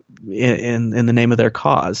in the name of their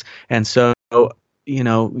cause. And so,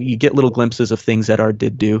 you get little glimpses of things Eddard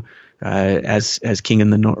did do as king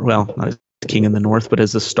in the north. Well, not as king in the north, but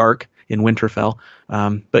as a Stark in Winterfell.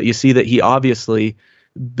 But you see that he obviously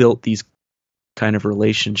built these kind of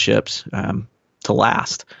relationships to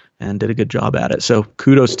last and did a good job at it. So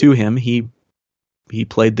kudos to him. He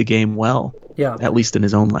played the game well. Yeah, at least in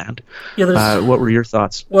his own land. Yeah. What were your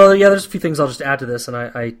thoughts? Well, yeah, there's a few things I'll just add to this, and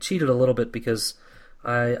I cheated a little bit because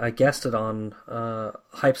I guessed it on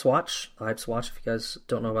Hype's Watch. Hype's Watch, if you guys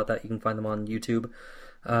don't know about that, you can find them on YouTube.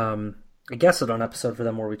 I guessed it on an episode for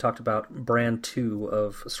them where we talked about Brand 2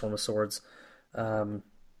 of Storm of Swords.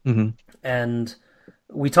 And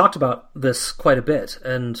we talked about this quite a bit.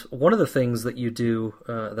 And one of the things that you do,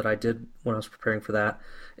 that I did when I was preparing for that,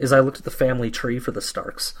 is I looked at the family tree for the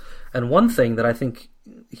Starks. And one thing that I think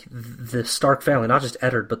the Stark family, not just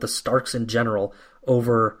Eddard, but the Starks in general,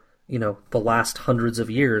 over the last hundreds of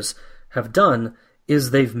years have done, is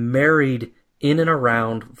they've married in and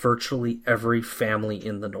around virtually every family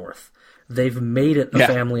in the North. They've made it a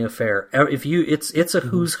family affair. It's a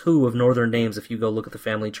who's who of Northern names. If you go look at the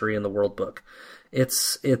family tree in the World Book,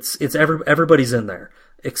 it's everybody's in there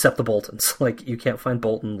except the Boltons. Like, you can't find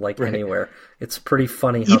Bolton anywhere. It's pretty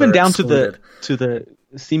funny. How even down excluded. to the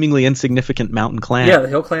seemingly insignificant mountain clan. Yeah, the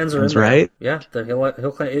Hill clans are in there. Right? Yeah, the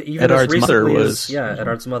Hill clan. Even Eddard's as mother recently was.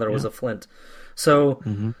 Eddard's mother was a Flint. So,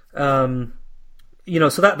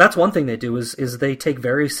 so that's one thing they do is they take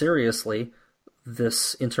very seriously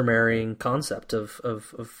this intermarrying concept of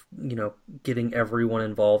getting everyone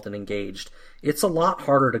involved and engaged. It's a lot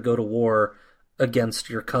harder to go to war against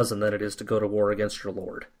your cousin than it is to go to war against your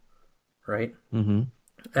lord, right? Mm-hmm.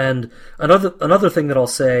 And another thing that I'll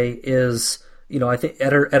say is, I think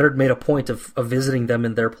Eddard made a point of visiting them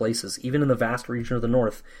in their places. Even in the vast region of the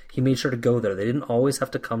North, he made sure to go there. They didn't always have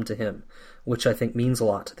to come to him, which I think means a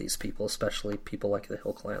lot to these people, especially people like the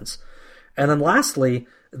Hill clans. And then lastly,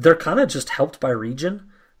 they're kind of just helped by region.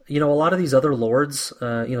 A lot of these other lords,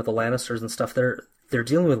 the Lannisters and stuff, they're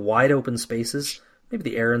dealing with wide open spaces. Maybe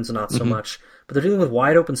the Arryns not so much, but they're dealing with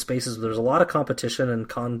wide open spaces where there's a lot of competition and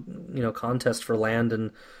contest for land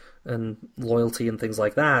and loyalty and things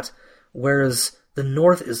like that. Whereas the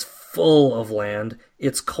North is full of land.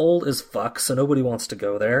 It's cold as fuck, so nobody wants to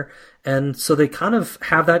go there. And so they kind of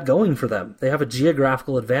have that going for them. They have a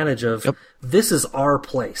geographical advantage of, this is our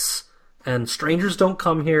place. And strangers don't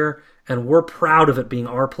come here, and we're proud of it being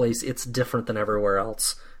our place. It's different than everywhere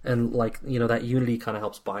else. And, that unity kind of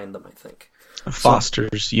helps bind them, I think.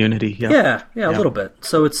 Fosters unity. Yeah, a little bit.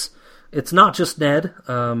 So it's not just Ned,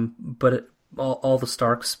 but all the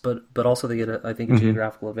Starks, but also they get, a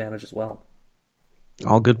geographical advantage as well.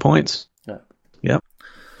 All good points. Yeah. Yep.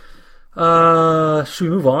 Should we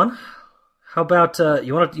move on? How about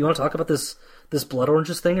you want to talk about this Blood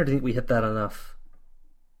Oranges thing, or do you think we hit that enough?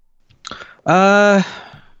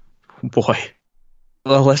 Boy.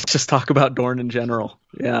 Well, let's just talk about Dorne in general.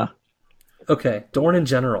 Yeah. Okay, Dorne in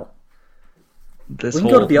general. We can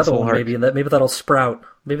go to the other one, maybe, and maybe that'll sprout.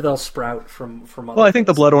 Maybe that'll sprout from other Well, I think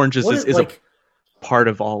the Blood Oranges is a part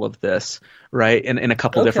of all of this, right? In a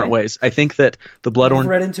couple different ways. I think that the Blood Orange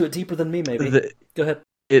read into it deeper than me, maybe. Go ahead.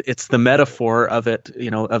 It's the metaphor of it,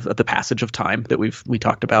 of the passage of time that we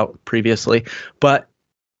talked about previously. But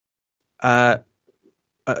I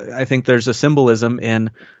think there's a symbolism in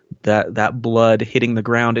that blood hitting the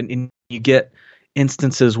ground, and you get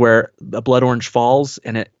instances where the blood orange falls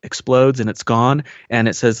and it explodes and it's gone, and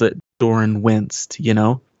it says that Doran winced,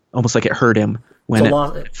 almost like it hurt him. When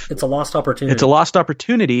it's a lost opportunity. It's a lost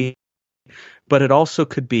opportunity, but it also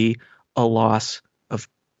could be a loss of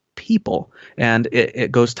people, and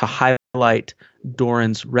it goes to highlight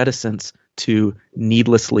Doran's reticence to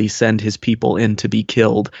needlessly send his people in to be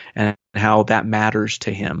killed, and how that matters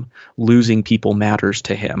to him. Losing people matters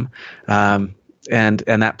to him, and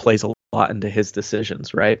that plays a lot into his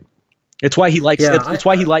decisions, right? It's why he likes it's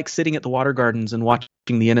why he likes sitting at the water gardens and watching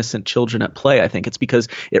the innocent children at play. I think it's because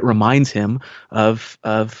it reminds him of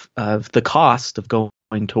the cost of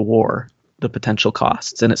going to war, the potential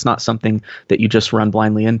costs, and it's not something that you just run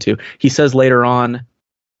blindly into. He says later on,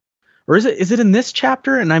 or is it in this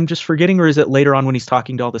chapter and I'm just forgetting, or is it later on when he's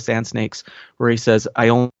talking to all the sand snakes where he says, "I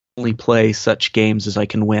only play such games as I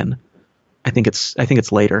can win"? I think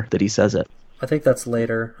it's later that he says it. I think that's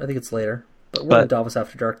later. But we're in Davos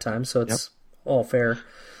After Dark time, so it's all fair.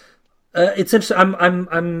 It's interesting.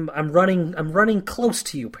 I'm running close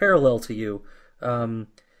to you, parallel to you.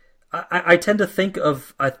 I tend to think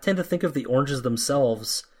of the oranges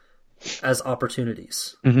themselves as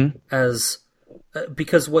opportunities, as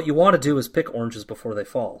because what you want to do is pick oranges before they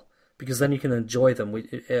fall, because then you can enjoy them.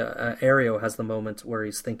 Aereo has the moment where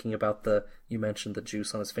he's thinking about you mentioned the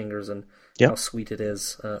juice on his fingers and how sweet it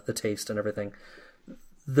is, the taste and everything.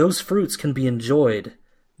 Those fruits can be enjoyed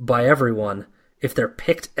by everyone if they're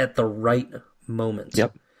picked at the right moment.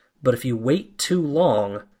 Yep. But if you wait too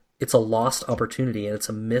long, it's a lost opportunity and it's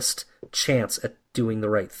a missed chance at doing the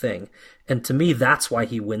right thing. And to me, that's why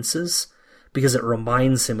he winces, because it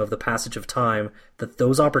reminds him of the passage of time, that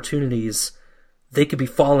those opportunities, they could be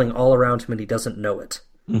falling all around him and he doesn't know it.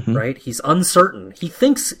 Right? He's uncertain. He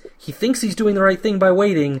thinks he's doing the right thing by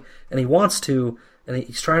waiting, and he wants to, and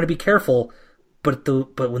he's trying to be careful. But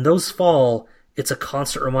when those fall, it's a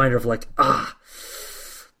constant reminder of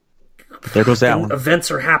there goes that one. Events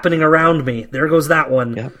are happening around me. There goes that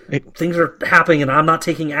one. Yeah. Things are happening and I'm not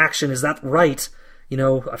taking action. Is that right?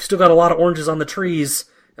 I've still got a lot of oranges on the trees.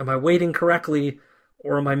 Am I waiting correctly,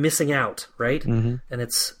 or am I missing out? Right? And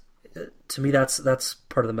it's, to me, that's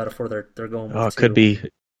part of the metaphor they're going with. Oh,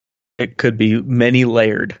 it could be many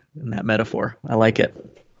layered in that metaphor. I like it.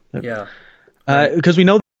 Yeah. Because we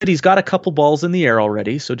know that he's got a couple balls in the air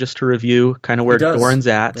already. So just to review kind of where Doran's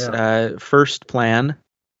at, first plan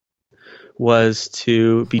was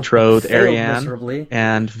to betroth Arianne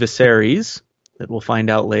and Viserys, that we'll find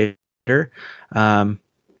out later.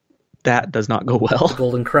 That does not go well. The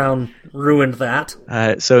Golden Crown ruined that.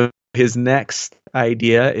 So his next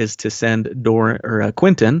idea is to send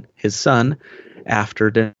Quentyn, his son,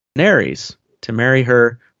 after Daenerys to marry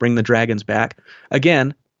her, bring the dragons back.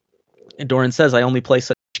 Again, Doran says, "I only play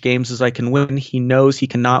such games as I can win." He knows he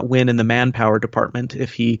cannot win in the manpower department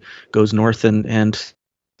if he goes north and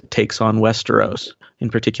takes on Westeros, in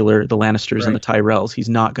particular the Lannisters and the Tyrells. He's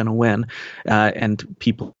not going to win, and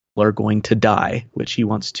people are going to die, which he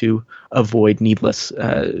wants to avoid needless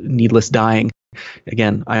dying.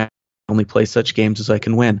 Again, I only play such games as I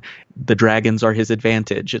can win. The dragons are his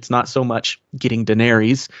advantage. It's not so much getting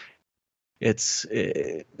Daenerys.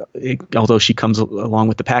 Although she comes along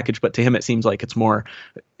with the package, but to him it seems like it's more,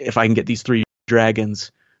 if I can get these 3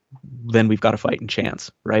 dragons, then we've got a fighting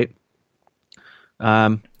chance, right?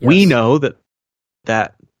 We know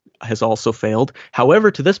that has also failed.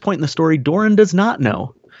 However, to this point in the story, Doran does not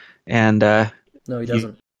know, and no, he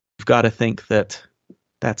doesn't. You've got to think that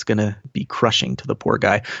that's going to be crushing to the poor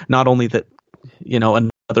guy. Not only that,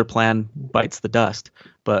 another plan bites the dust,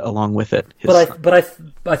 but along with it.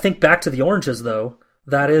 I think back to the oranges though.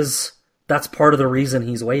 That's part of the reason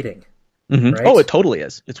he's waiting. Right? Oh, it totally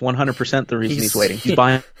is. It's 100% the reason he's waiting. He's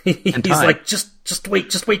buying time. He's like, just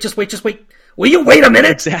wait. Will you wait a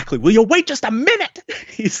minute? Exactly. Will you wait just a minute?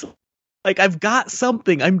 He's like, I've got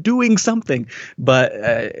something. I'm doing something, but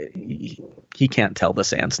he can't tell the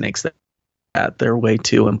Sand Snakes that they're way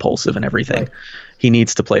too impulsive and everything. Right. He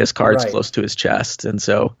needs to play his cards close to his chest, and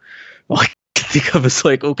so all I can think of is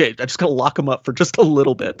like, okay, I just gotta lock him up for just a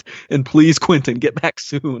little bit, and please, Quentyn, get back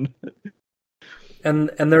soon. And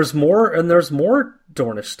there's more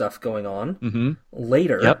Dornish stuff going on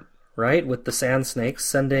later, right? With the Sand Snakes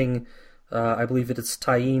sending, I believe it's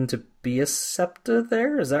Tyene to be a Septa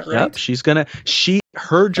there. Is that right? Yep,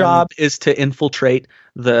 her job is to infiltrate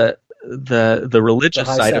the religious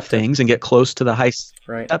side of things and get close to the High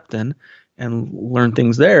Septon and learn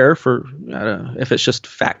things there for, I don't know, if it's just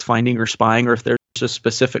fact finding or spying, or if there's a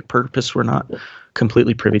specific purpose. We're not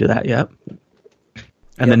completely privy to that yet.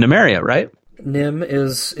 And then Nymeria, right? Nym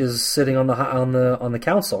is sitting on the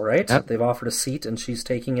council, right? Yep. They've offered a seat and she's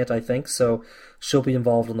taking it, I think. So she'll be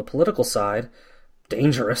involved on the political side.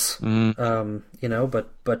 Dangerous,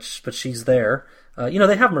 but she's there.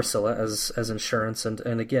 They have Myrcella as insurance,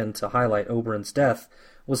 and again, to highlight, Oberyn's death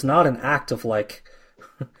was not an act of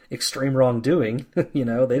extreme wrongdoing. They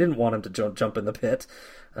didn't want him to jump in the pit,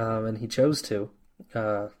 and he chose to.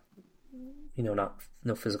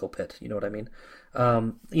 no physical pit. You know what I mean?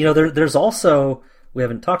 There's also, we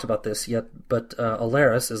haven't talked about this yet, but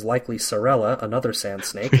Alaris is likely Sorella, another sand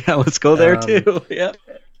snake. Yeah, let's go there too. Yeah,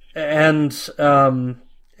 and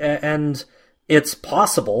it's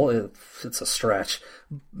possible. It's a stretch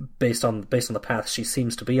based on the path she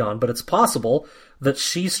seems to be on, but it's possible that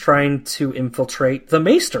she's trying to infiltrate the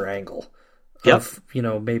Maester angle of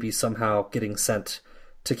maybe somehow getting sent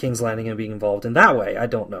to King's Landing and being involved in that way. I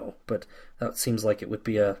don't know, but that seems like it would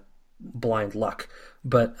be a blind luck.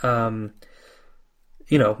 But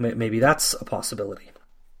maybe that's a possibility.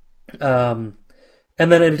 And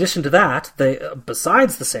then in addition to that, they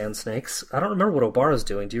besides the Sand Snakes, I don't remember what Obara's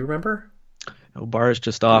doing. Do you remember? Obara's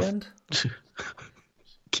just off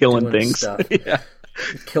killing doing things. Stuff. Yeah.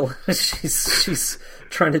 She's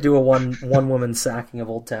trying to do a one woman sacking of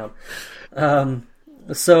Old Town.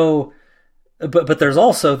 But there's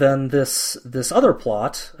also then this other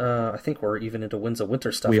plot. I think we're even into Winds of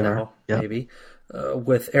Winter stuff now, maybe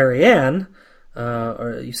with Arianne.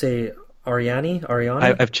 Or you say Ariane?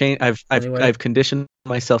 I've changed. I've conditioned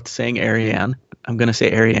myself to saying Ariane. I'm going to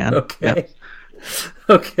say Ariane. Okay. Yep.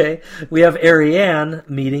 Okay. We have Arianne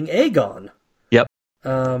meeting Aegon. Yep.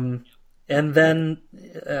 And then,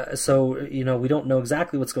 we don't know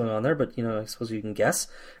exactly what's going on there, but, I suppose you can guess.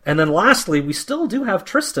 And then lastly, we still do have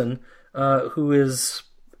Tristan, who is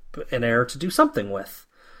an heir to do something with.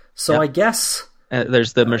 So I guess...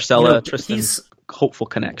 there's the Myrcella Tristan hopeful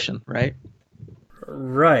connection, right?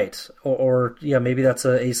 Right. Or maybe that's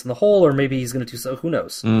an ace in the hole, or maybe he's going to do so. Who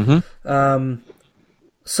knows? Mm-hmm.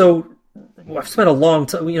 So I've spent a long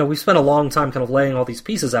time, we spent a long time kind of laying all these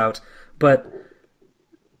pieces out, but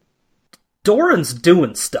Doran's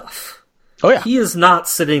doing stuff. Oh yeah, he is not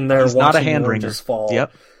sitting there he's watching not a hand oranges fall.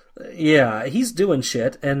 Yep. Yeah, he's doing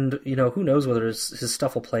shit, and who knows whether his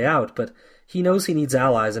stuff will play out, but he knows he needs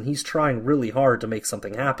allies, and he's trying really hard to make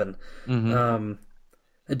something happen. Mm-hmm.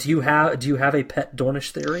 Do you have a pet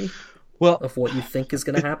Dornish theory? Well, of what you think is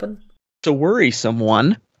going to happen? To worry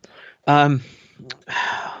someone, I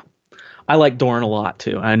like Dorn a lot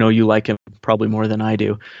too. I know you like him probably more than I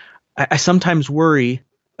do. I sometimes worry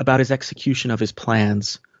about his execution of his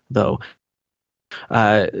plans, though.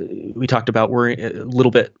 We talked about worry a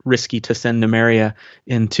little bit risky to send Nymeria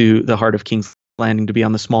into the heart of King's Landing to be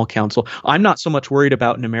on the small council. I'm not so much worried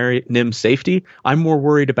about Nim's safety. I'm more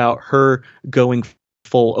worried about her going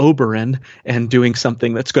full Oberyn and doing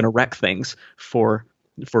something that's going to wreck things for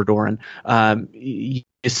Doran. You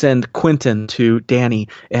send Quentyn to Dany,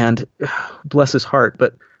 and bless his heart,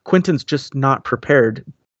 but Quentin's just not prepared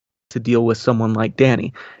to deal with someone like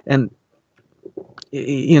Dany. And,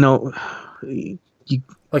 he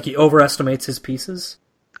overestimates his pieces?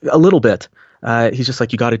 A little bit. He's just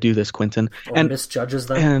like, you got to do this, Quentyn. Or misjudges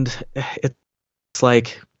them? And it's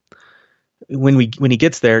like, when he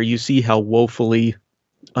gets there, you see how woefully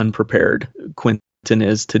unprepared Quentyn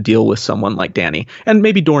is to deal with someone like Dany. And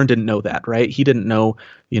maybe Dorne didn't know that, right? He didn't know,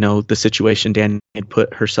 the situation Dany had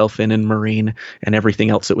put herself in Meereen and everything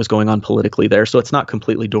else that was going on politically there. So it's not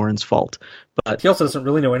completely Doran's fault. But he also doesn't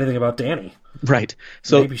really know anything about Dany. Right.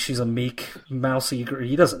 So maybe she's a meek, mousy,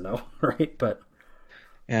 he doesn't know, right? But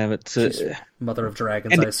yeah, she's Mother of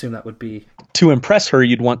Dragons. I assume that would be... To impress her,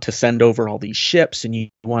 you'd want to send over all these ships, and you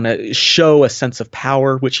want to show a sense of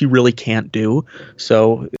power, which he really can't do.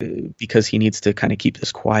 So, because he needs to kind of keep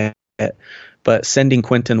this quiet. But sending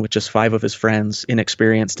Quentyn with just 5 of his friends,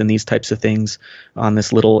 inexperienced in these types of things, on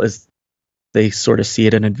this little, as they sort of see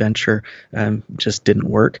it, an adventure, just didn't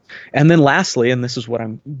work. And then lastly, and this is what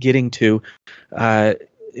I'm getting to,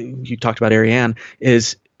 you talked about Arianne,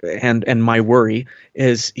 and my worry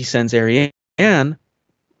is he sends Arianne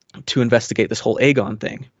to investigate this whole Aegon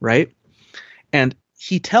thing, right? And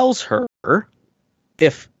he tells her,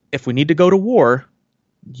 if we need to go to war,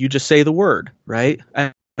 you just say the word, right?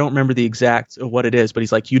 I don't remember the exact of what it is, but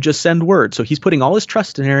he's like, you just send word. So he's putting all his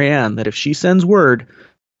trust in Arianne that if she sends word,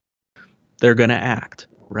 they're going to act,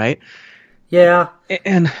 right? Yeah.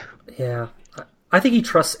 And yeah. I think he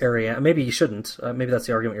trusts Arianne. Maybe he shouldn't. Maybe that's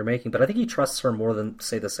the argument you're making. But I think he trusts her more than,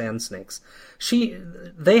 say, the Sand Snakes.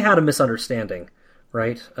 They had a misunderstanding,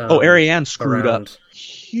 right? Arianne screwed up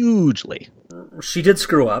hugely. She did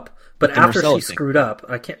screw up, but after she screwed up,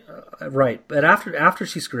 right? But after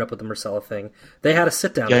she screwed up with the Myrcella thing, they had a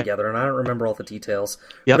sit down together, and I don't remember all the details.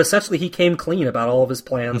 Yep. But essentially, he came clean about all of his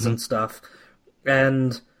plans and stuff,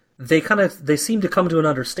 and they seemed to come to an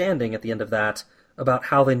understanding at the end of that about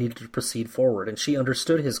how they needed to proceed forward, and she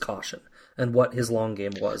understood his caution and what his long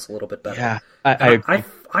game was a little bit better. Yeah,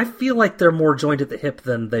 I feel like they're more joined at the hip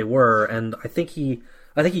than they were, and I think he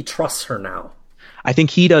trusts her now. I think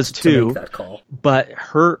he does to too. make that call. But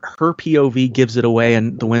her POV gives it away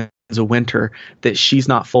in The Winds of Winter that she's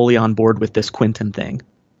not fully on board with this Quentin thing.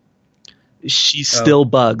 She's still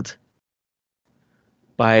bugged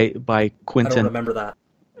by Quentin. I don't remember that.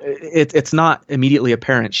 It's not immediately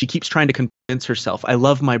apparent. She keeps trying to convince herself, I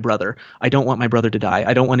love my brother. I don't want my brother to die.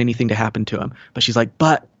 I don't want anything to happen to him. But she's like,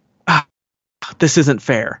 this isn't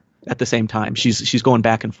fair. At the same time, she's going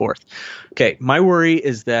back and forth. Okay, my worry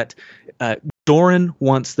is that Doran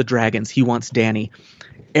wants the dragons. He wants Dany.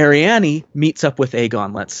 Arianne meets up with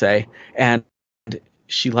Aegon, let's say, and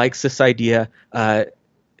she likes this idea,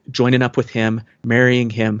 joining up with him, marrying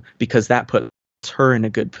him, because that puts her in a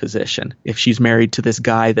good position if she's married to this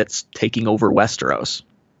guy that's taking over Westeros,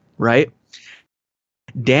 right?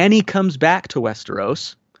 Dany comes back to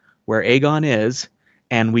Westeros, where Aegon is,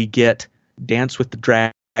 and we get Dance with the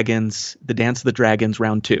Dragons, the Dance of the Dragons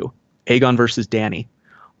round 2. Aegon versus Dany.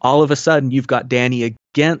 All of a sudden, you've got Dany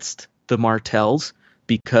against the Martells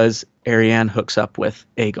because Arianne hooks up with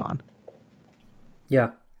Aegon.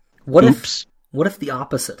 Yeah. What Oops. if the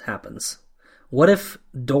opposite happens? What if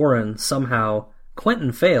Doran somehow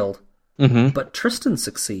Quentin failed, but Tristan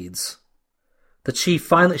succeeds? That she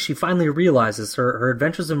finally realizes her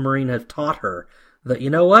adventures in Meereen have taught her that, you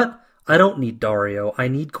know what? I don't need Daario. I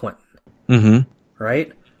need Quentin.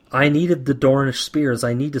 Right? I needed the Dornish spears.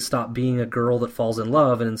 I need to stop being a girl that falls in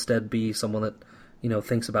love and instead be someone that,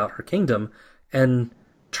 thinks about her kingdom. And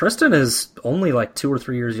Tristan is only like 2 or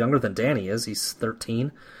 3 years younger than Dany is. He's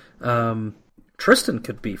 13. Tristan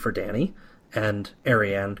could be for Dany, and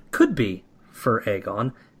Arianne could be for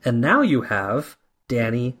Aegon. And now you have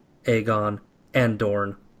Dany, Aegon, and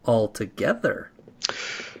Dorne all together.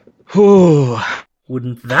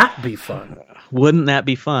 Wouldn't that be fun? Wouldn't that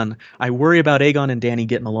be fun? I worry about Aegon and Dany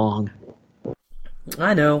getting along.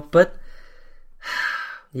 I know, but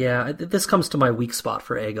yeah, this comes to my weak spot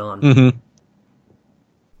for Aegon.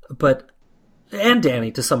 But and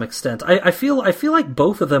Dany to some extent. I feel like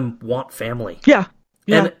both of them want family. Yeah.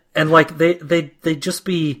 And like they just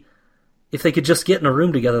be, if they could just get in a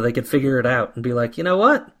room together, they could figure it out and be like, you know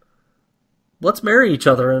what? Let's marry each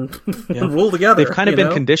other and, and rule together. They've kind of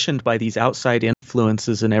been conditioned by these outside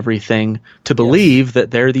influences and everything to believe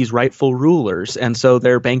that they're these rightful rulers, and so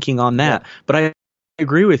they're banking on that. But I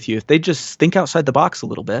agree with you. If they just think outside the box a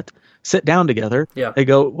little bit, sit down together, they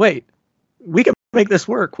go, wait, we can make this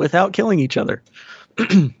work without killing each other.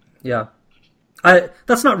 Yeah.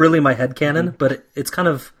 That's not really my headcanon, but it's kind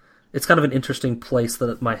of an interesting place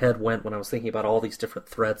that my head went when I was thinking about all these different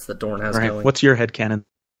threads that Dorne has going. What's your headcanon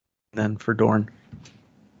then for Dorne?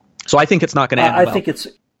 So I think it's not going to end well. I think it's.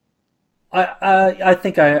 I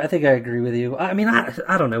think I agree with you. I mean,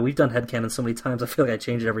 I don't know. We've done headcanon so many times. I feel like I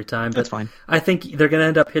change it every time. But that's fine. I think they're going to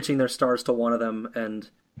end up hitching their stars to one of them, and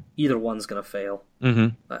either one's going to fail.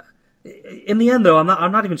 In the end, though,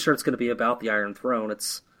 I'm not even sure it's going to be about the Iron Throne.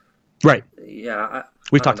 It's right. Yeah,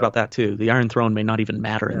 we've talked about that too. The Iron Throne may not even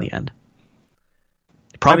matter in the end.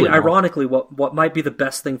 Probably. I mean, ironically, what might be the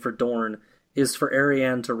best thing for Dorne is for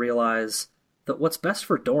Arianne to realize that what's best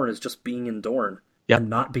for Dorne is just being in Dorne and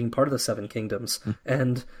not being part of the Seven Kingdoms.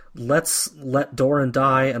 And let's let Doran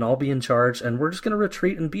die and I'll be in charge, and we're just going to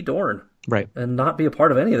retreat and be Dorne. Right. And not be a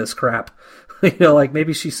part of any of this crap. Like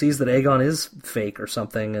maybe she sees that Aegon is fake or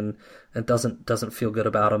something and doesn't feel good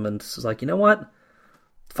about him, and is like, you know what?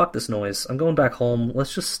 Fuck this noise. I'm going back home.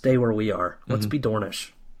 Let's just stay where we are. Let's be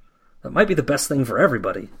Dornish. That might be the best thing for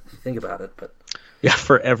everybody, if you think about it, but... Yeah,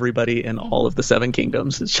 for everybody in all of the Seven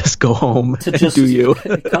Kingdoms, it's just go home and do you.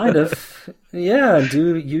 Kind of. Yeah,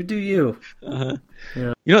 do you. Yeah.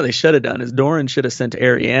 You know what they should have done is Doran should have sent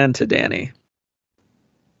Arianne to Dany.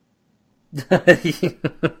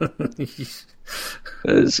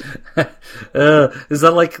 Is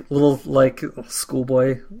that like little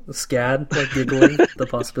schoolboy scad, like giggling the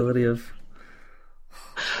possibility of...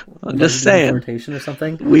 I'm just saying. Flirtation or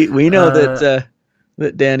something? We know that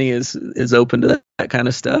Dany is open to that kind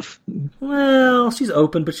of stuff. Well, she's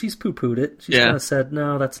open, but she's poo-pooed it. She's kind of said,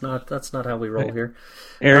 no, that's not how we roll here.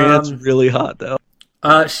 Arianne's really hot, though.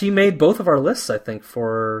 She made both of our lists, I think,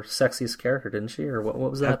 for sexiest character, didn't she? Or what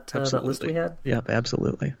was that that list we had? Yeah,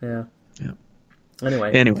 absolutely. Yeah.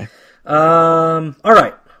 Anyway. All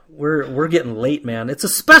right. We're getting late, man. It's a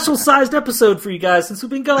special-sized episode for you guys since we've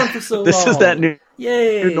been gone for so long. This is that new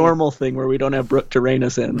normal thing where we don't have Brooke to rein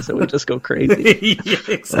us in, so we just go crazy. Yeah,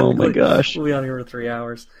 exactly. Oh my gosh. We'll be on here for 3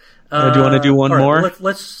 hours. Do you want to do one more? Right,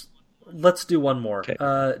 let's do one more. Okay.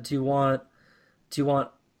 Do you want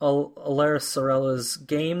Alaris Sorella's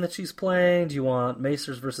game that she's playing? Do you want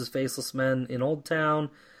Macers versus Faceless Men in Old Town?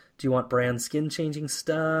 Do you want Bran's skin changing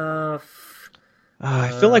stuff?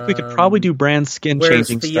 I feel like we could probably do Bran's skin Where's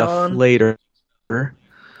changing Theon? stuff later.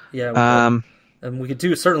 Yeah, and we could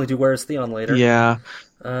certainly do Where's Theon later. Yeah.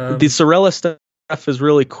 The Sorella stuff is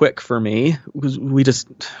really quick for me because we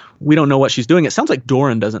don't know what she's doing. It sounds like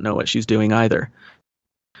Doran doesn't know what she's doing either.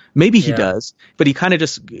 Maybe he does, but he kind of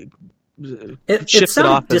just shifts it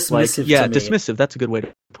off as like, dismissive. That's a good way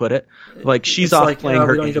to put it. Like she's off playing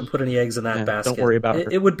her. We don't need to put any eggs in that basket. Don't worry about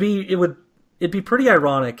her. It'd be pretty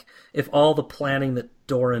ironic if all the planning that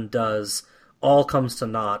Doran does all comes to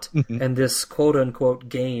naught, and this quote unquote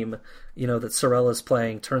game, that Sorella's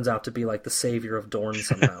playing turns out to be like the savior of Dorne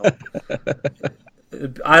somehow.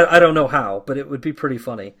 I don't know how, but it would be pretty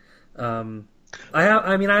funny. I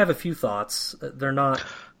have a few thoughts. They're not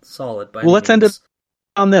solid. Let's end it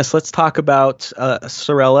on this. Let's talk about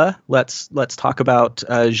Sorella. Let's talk about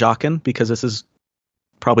Jaqen, because this is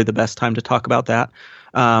probably the best time to talk about that.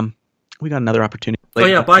 We got another opportunity.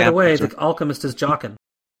 By the way, the alchemist is Jaqen.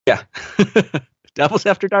 Yeah. Devils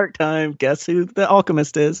After Dark time. Guess who the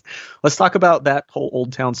alchemist is? Let's talk about that whole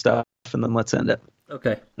Old Town stuff, and then let's end it.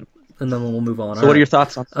 Okay. And then we'll move on. So what are your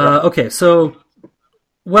thoughts on okay, so...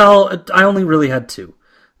 Well, I only really had two.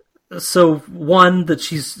 So one, that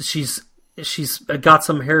she's got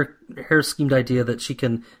some hair schemed idea that she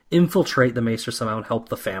can infiltrate the Maester somehow and help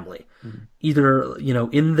the family. Either,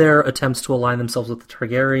 in their attempts to align themselves with the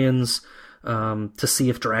Targaryens, to see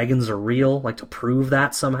if dragons are real, like to prove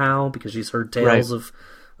that somehow, because she's heard tales of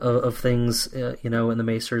things, in the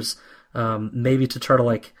Maesters. Maybe to try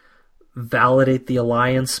to validate the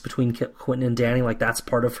alliance between Quentin and Dany, like that's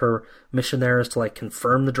part of her mission there, is to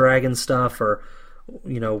confirm the dragon stuff, or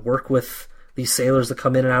work with these sailors that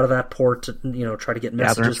come in and out of that port to try to get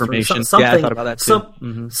messages, information. Something, I thought about that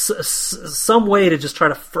too. Some way to just try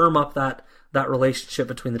to firm up that relationship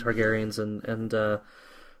between the Targaryens and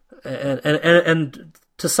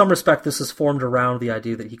to some respect, this is formed around the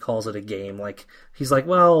idea that he calls it a game. Like, he's like,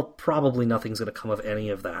 well, probably nothing's going to come of any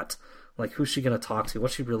of that. Like, who's she going to talk to?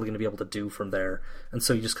 What's she really going to be able to do from there? And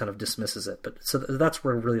so he just kind of dismisses it. But so that's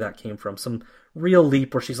where really that came from. Some real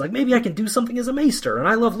leap where she's like, maybe I can do something as a maester, and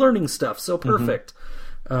I love learning stuff. So perfect.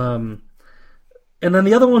 And then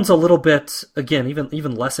the other one's a little bit, again,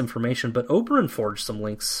 even less information, but Oberyn forged some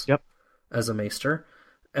links as a maester.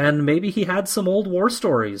 And maybe he had some old war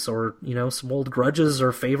stories, or some old grudges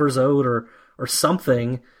or favors owed, or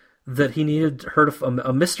something that he needed her to,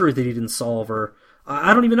 a mystery that he didn't solve, or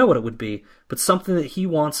I don't even know what it would be, but something that he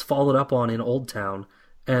wants followed up on in Old Town,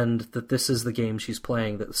 and that this is the game she's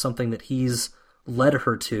playing, that something that he's led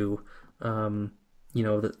her to,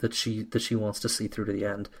 that she wants to see through to the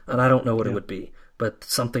end. And I don't know what it would be, but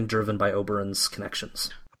something driven by Oberyn's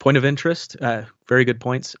connections. Point of interest, very good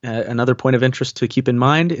points. Another point of interest to keep in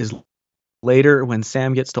mind is later when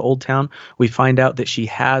Sam gets to Old Town, we find out that she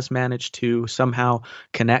has managed to somehow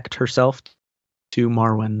connect herself to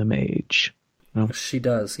Marwyn the Mage. She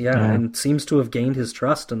does, and seems to have gained his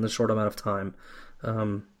trust in the short amount of time.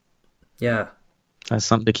 That's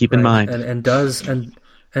something to keep in mind. And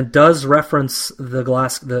does reference the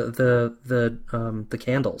glass, the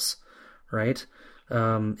candles, right?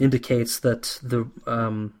 Indicates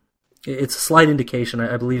that it's a slight indication.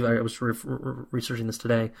 I believe I was researching this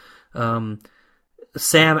today. Sam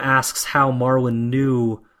asks how Marwyn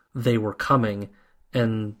knew they were coming,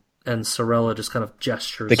 and Sorella just kind of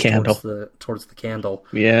gestures towards the candle.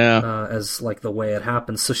 As like the way it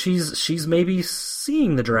happens. So she's maybe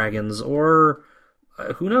seeing the dragons, or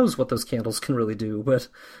who knows what those candles can really do, but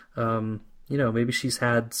maybe she's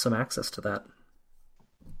had some access to that.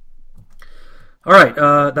 All right,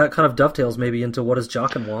 that kind of dovetails maybe into what does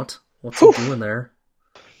Jaqen want? What's he doing there?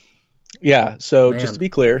 Yeah, so just to be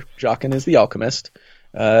clear, Jaqen is the alchemist.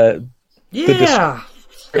 And he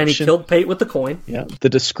killed Pate with the coin. Yeah, the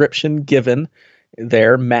description given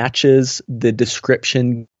there matches the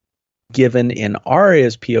description given in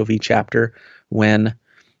Arya's POV chapter when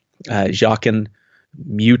Jaqen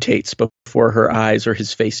mutates before her eyes, or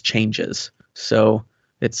his face changes. So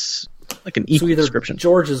it's like an equal description.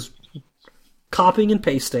 George is copying and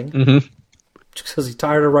pasting because he's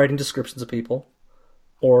tired of writing descriptions of people,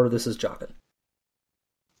 or this is Jaqen.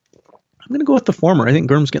 I'm going to go with the former. I think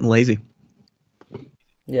Gurm's getting lazy.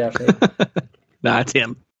 Yeah. Nah, it's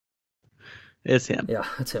him. It's him. Yeah,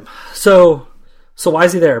 it's him. So why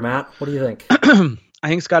is he there, Matt? What do you think? I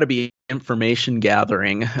think it's got to be information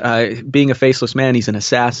gathering. Being a faceless man, he's an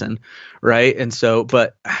assassin, right? And so,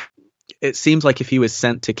 but it seems like if he was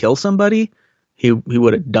sent to kill somebody, he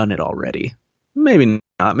would have done it already. Maybe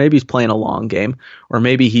not. Maybe he's playing a long game, or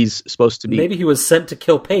maybe he's supposed to be. Maybe he was sent to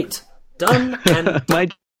kill Pate. Done. And my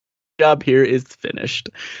job here is finished.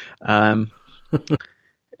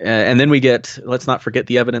 And then we get, let's not forget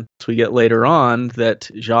the evidence we get later on that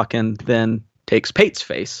Jaqen then takes Pate's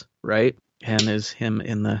face, right? And is him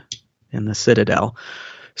in the Citadel.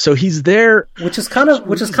 So he's there, which is kind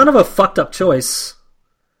of a fucked up choice,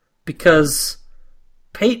 because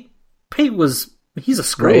Pate he's a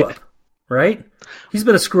screw up, right? He's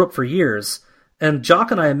been a screw up for years, and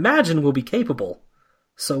Jaqen, I imagine, will be capable.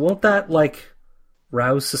 So won't that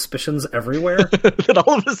rouse suspicions everywhere? That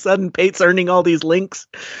all of a sudden Pate's earning all these links.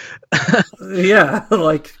 Yeah,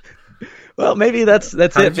 well, maybe that's how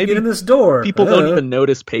it. Did you maybe get in this door. People don't even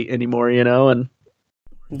notice Pate anymore, and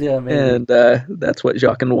yeah, maybe. And that's what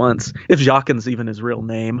Jaqen wants. If Jaqen's even his real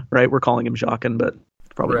name, right? We're calling him Jaqen, but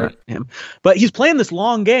probably not him. But he's playing this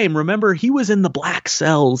long game. Remember, he was in the black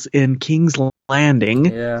cells in King's Landing.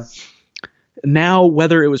 Yeah. Now,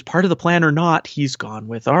 whether it was part of the plan or not, he's gone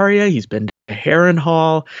with Arya. He's been to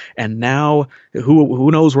Harrenhal, and now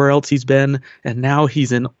who knows where else he's been. And now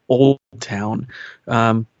he's in Old Town.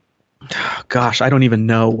 Gosh, I don't even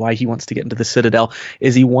know why he wants to get into the Citadel.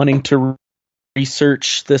 Is he wanting to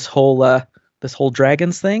research this whole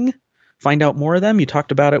dragons thing? Find out more of them? You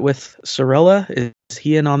talked about it with Sorella. Is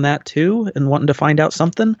he in on that too, and wanting to find out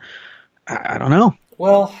something? I don't know.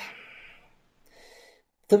 Well,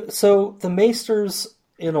 so the Maesters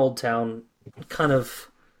in Old Town kind of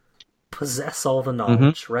possess all the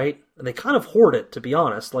knowledge, right? And they kind of hoard it, to be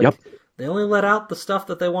honest. They only let out the stuff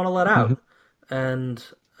that they want to let out. And,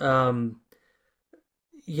 the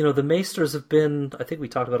Maesters have been, I think we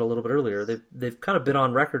talked about it a little bit earlier, they've kind of been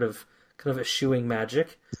on record of kind of eschewing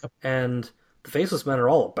magic, and the Faceless Men are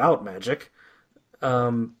all about magic.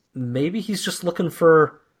 Maybe he's just looking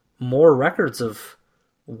for more records of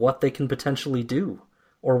what they can potentially do,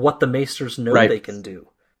 or what the Maesters know they can do.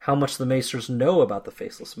 How much the Maesters know about the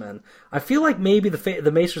Faceless Men. I feel like maybe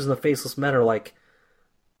the Maesters and the Faceless Men are like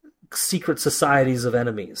secret societies of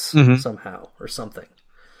enemies somehow, or something.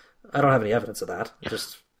 I don't have any evidence of that.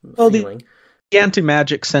 Just feeling. The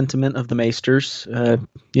anti-magic sentiment of the Maesters,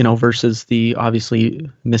 versus the obviously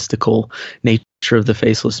mystical nature of the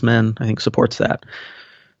Faceless Men, I think supports that.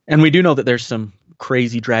 And we do know that there's some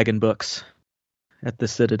crazy dragon books at the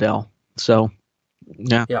Citadel. So,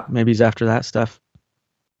 yeah. Maybe he's after that stuff.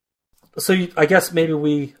 So I guess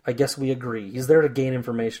we agree. He's there to gain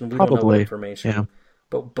information. We don't know what information. Yeah.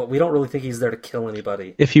 But we don't really think he's there to kill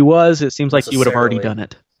anybody. If he was, it seems like he would have already done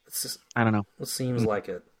it. I don't know. It seems like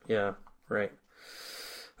it. Yeah, right.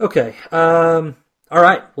 Okay. All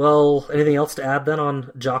right. Well, anything else to add then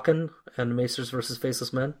on Jaqen and Maesters versus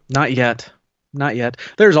Faceless Men? Not yet.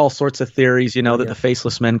 There's all sorts of theories, that the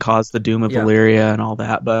Faceless Men caused the doom of Valyria and all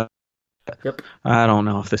that, but I don't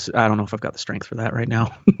know if I've got the strength for that right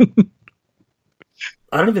now.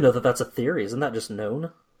 I don't even know that that's a theory. Isn't that just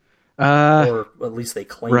known? Or at least they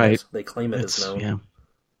claim it. They claim it as known. Yeah.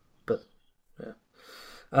 But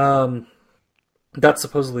that's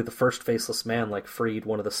supposedly the first Faceless Man freed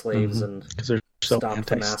one of the slaves and stopped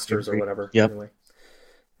the Masters or whatever. Yep. Anyway.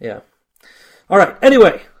 Yeah. All right.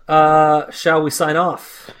 Anyway, shall we sign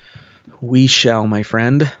off? We shall, my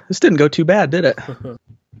friend. This didn't go too bad, did it?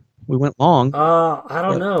 We went long. I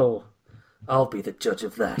don't know. I'll be the judge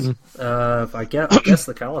of that. I guess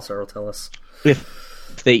the Khalasar will tell us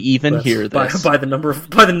if they even hear this by the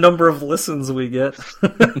number of listens we get.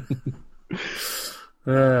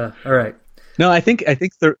 All right. No, I think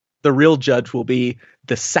the real judge will be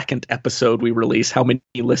the second episode we release. How many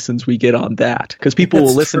listens we get on that? Because people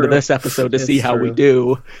will listen to this episode to see how we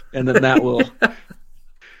do, and then that will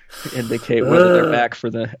indicate whether they're back for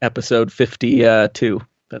the episode 52.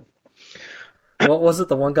 What was it?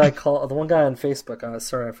 The one guy on Facebook.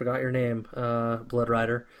 Sorry, I forgot your name. Blood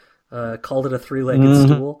Rider called it a three-legged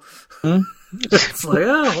stool. It's like,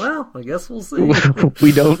 oh well, I guess we'll see.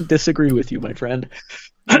 We don't disagree with you, my friend.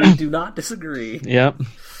 We do not disagree. Yep.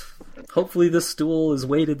 Hopefully, this stool is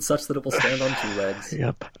weighted such that it will stand on two legs.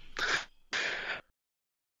 Yep.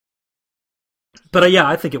 But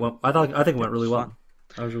I think it went. I think it went really well.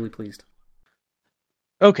 I was really pleased.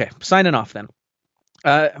 Okay, signing off then.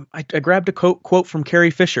 I grabbed a quote from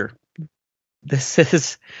Carrie Fisher. This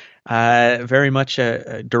is very much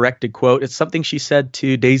a directed quote. It's something she said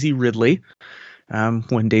to Daisy Ridley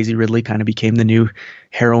when Daisy Ridley kind of became the new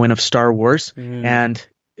heroine of Star Wars. And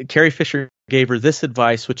Carrie Fisher gave her this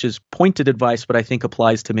advice, which is pointed advice, but I think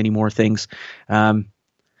applies to many more things.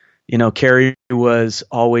 Carrie was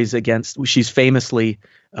always she's famously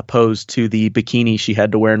opposed to the bikini she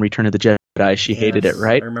had to wear in Return of the Jedi. She hated it,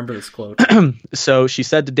 right? I remember this quote. So she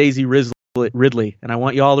said to Daisy Ridley, and I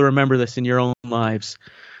want you all to remember this in your own lives.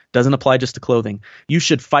 Doesn't apply just to clothing. You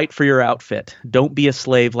should fight for your outfit. Don't be a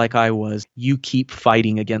slave like I was. You keep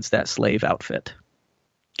fighting against that slave outfit.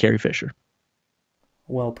 Carrie Fisher.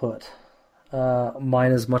 Well put.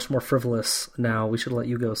 Mine is much more frivolous now. We should let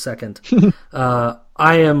you go second. I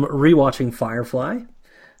am rewatching Firefly,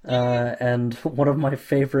 and one of my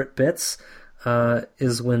favorite bits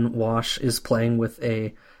is when Wash is playing with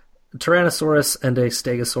a Tyrannosaurus and a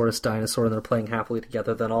Stegosaurus dinosaur, and they're playing happily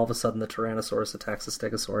together. Then all of a sudden the Tyrannosaurus attacks the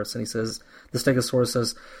Stegosaurus, and the Stegosaurus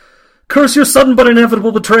says, "Curse your sudden but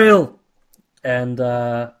inevitable betrayal!" And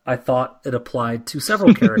I thought it applied to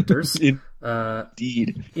several characters.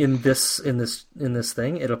 Indeed. In this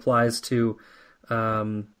thing, it applies to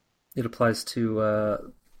Varamir's.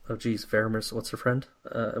 What's her friend?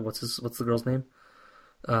 What's the girl's name?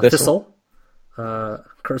 Thistle.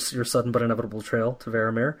 Curse your sudden but inevitable betrayal to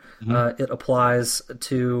Varamir. Mm-hmm. It applies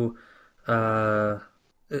to.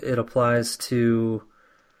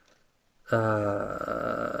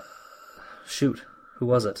 Shoot, who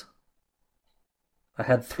was it? I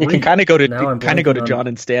had 3. You can kind of go to John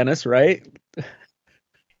and Stannis, right?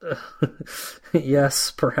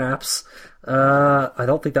 Yes, perhaps. I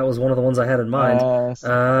don't think that was one of the ones I had in mind.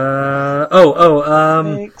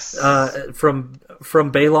 From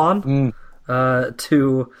Balon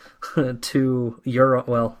to Euron.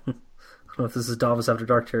 Well, I don't know if this is Davos After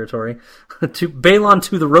Dark territory. To Balon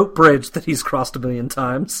to the rope bridge that he's crossed 1 million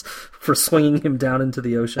times for swinging him down into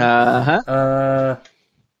the ocean.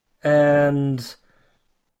 And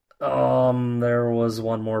there was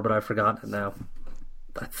one more, but I've forgotten it now.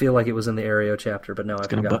 I feel like it was in the Aereo chapter, but no, I've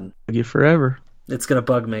forgotten. It's gonna bug you forever. It's gonna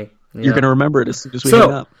bug me. Yeah. You're gonna remember it as soon as we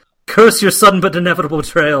hang up. Curse your sudden but inevitable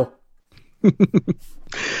betrayal.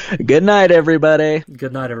 Good night, everybody.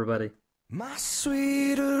 Good night, everybody. My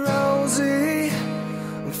sweet Rosie,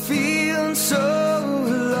 I'm feeling so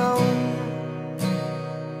alone.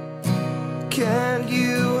 Can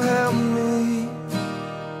you help me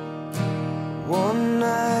one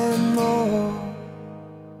night more?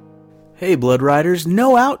 Hey, Blood Riders,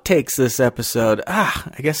 no outtakes this episode.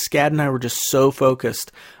 I guess Scad and I were just so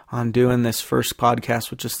focused on doing this first podcast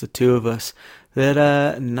with just the two of us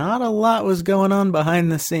that not a lot was going on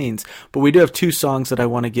behind the scenes. But we do have 2 songs that I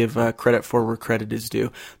want to give credit for where credit is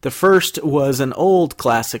due. The first was an old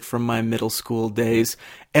classic from my middle school days,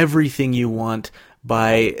 Everything You Want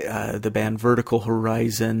by the band Vertical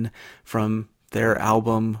Horizon from their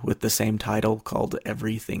album with the same title called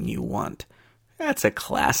Everything You Want. That's a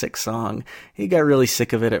classic song. He got really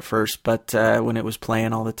sick of it at first, but when it was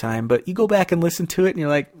playing all the time. But you go back and listen to it, and you're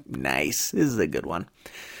like, nice, this is a good one.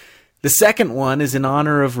 The second one is in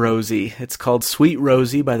honor of Rosie. It's called Sweet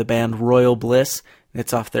Rosie by the band Royal Bliss.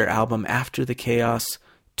 It's off their album After the Chaos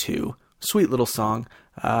 2. Sweet little song.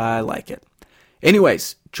 I like it.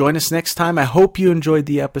 Anyways, join us next time. I hope you enjoyed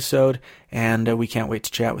the episode, and we can't wait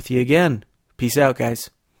to chat with you again. Peace out, guys.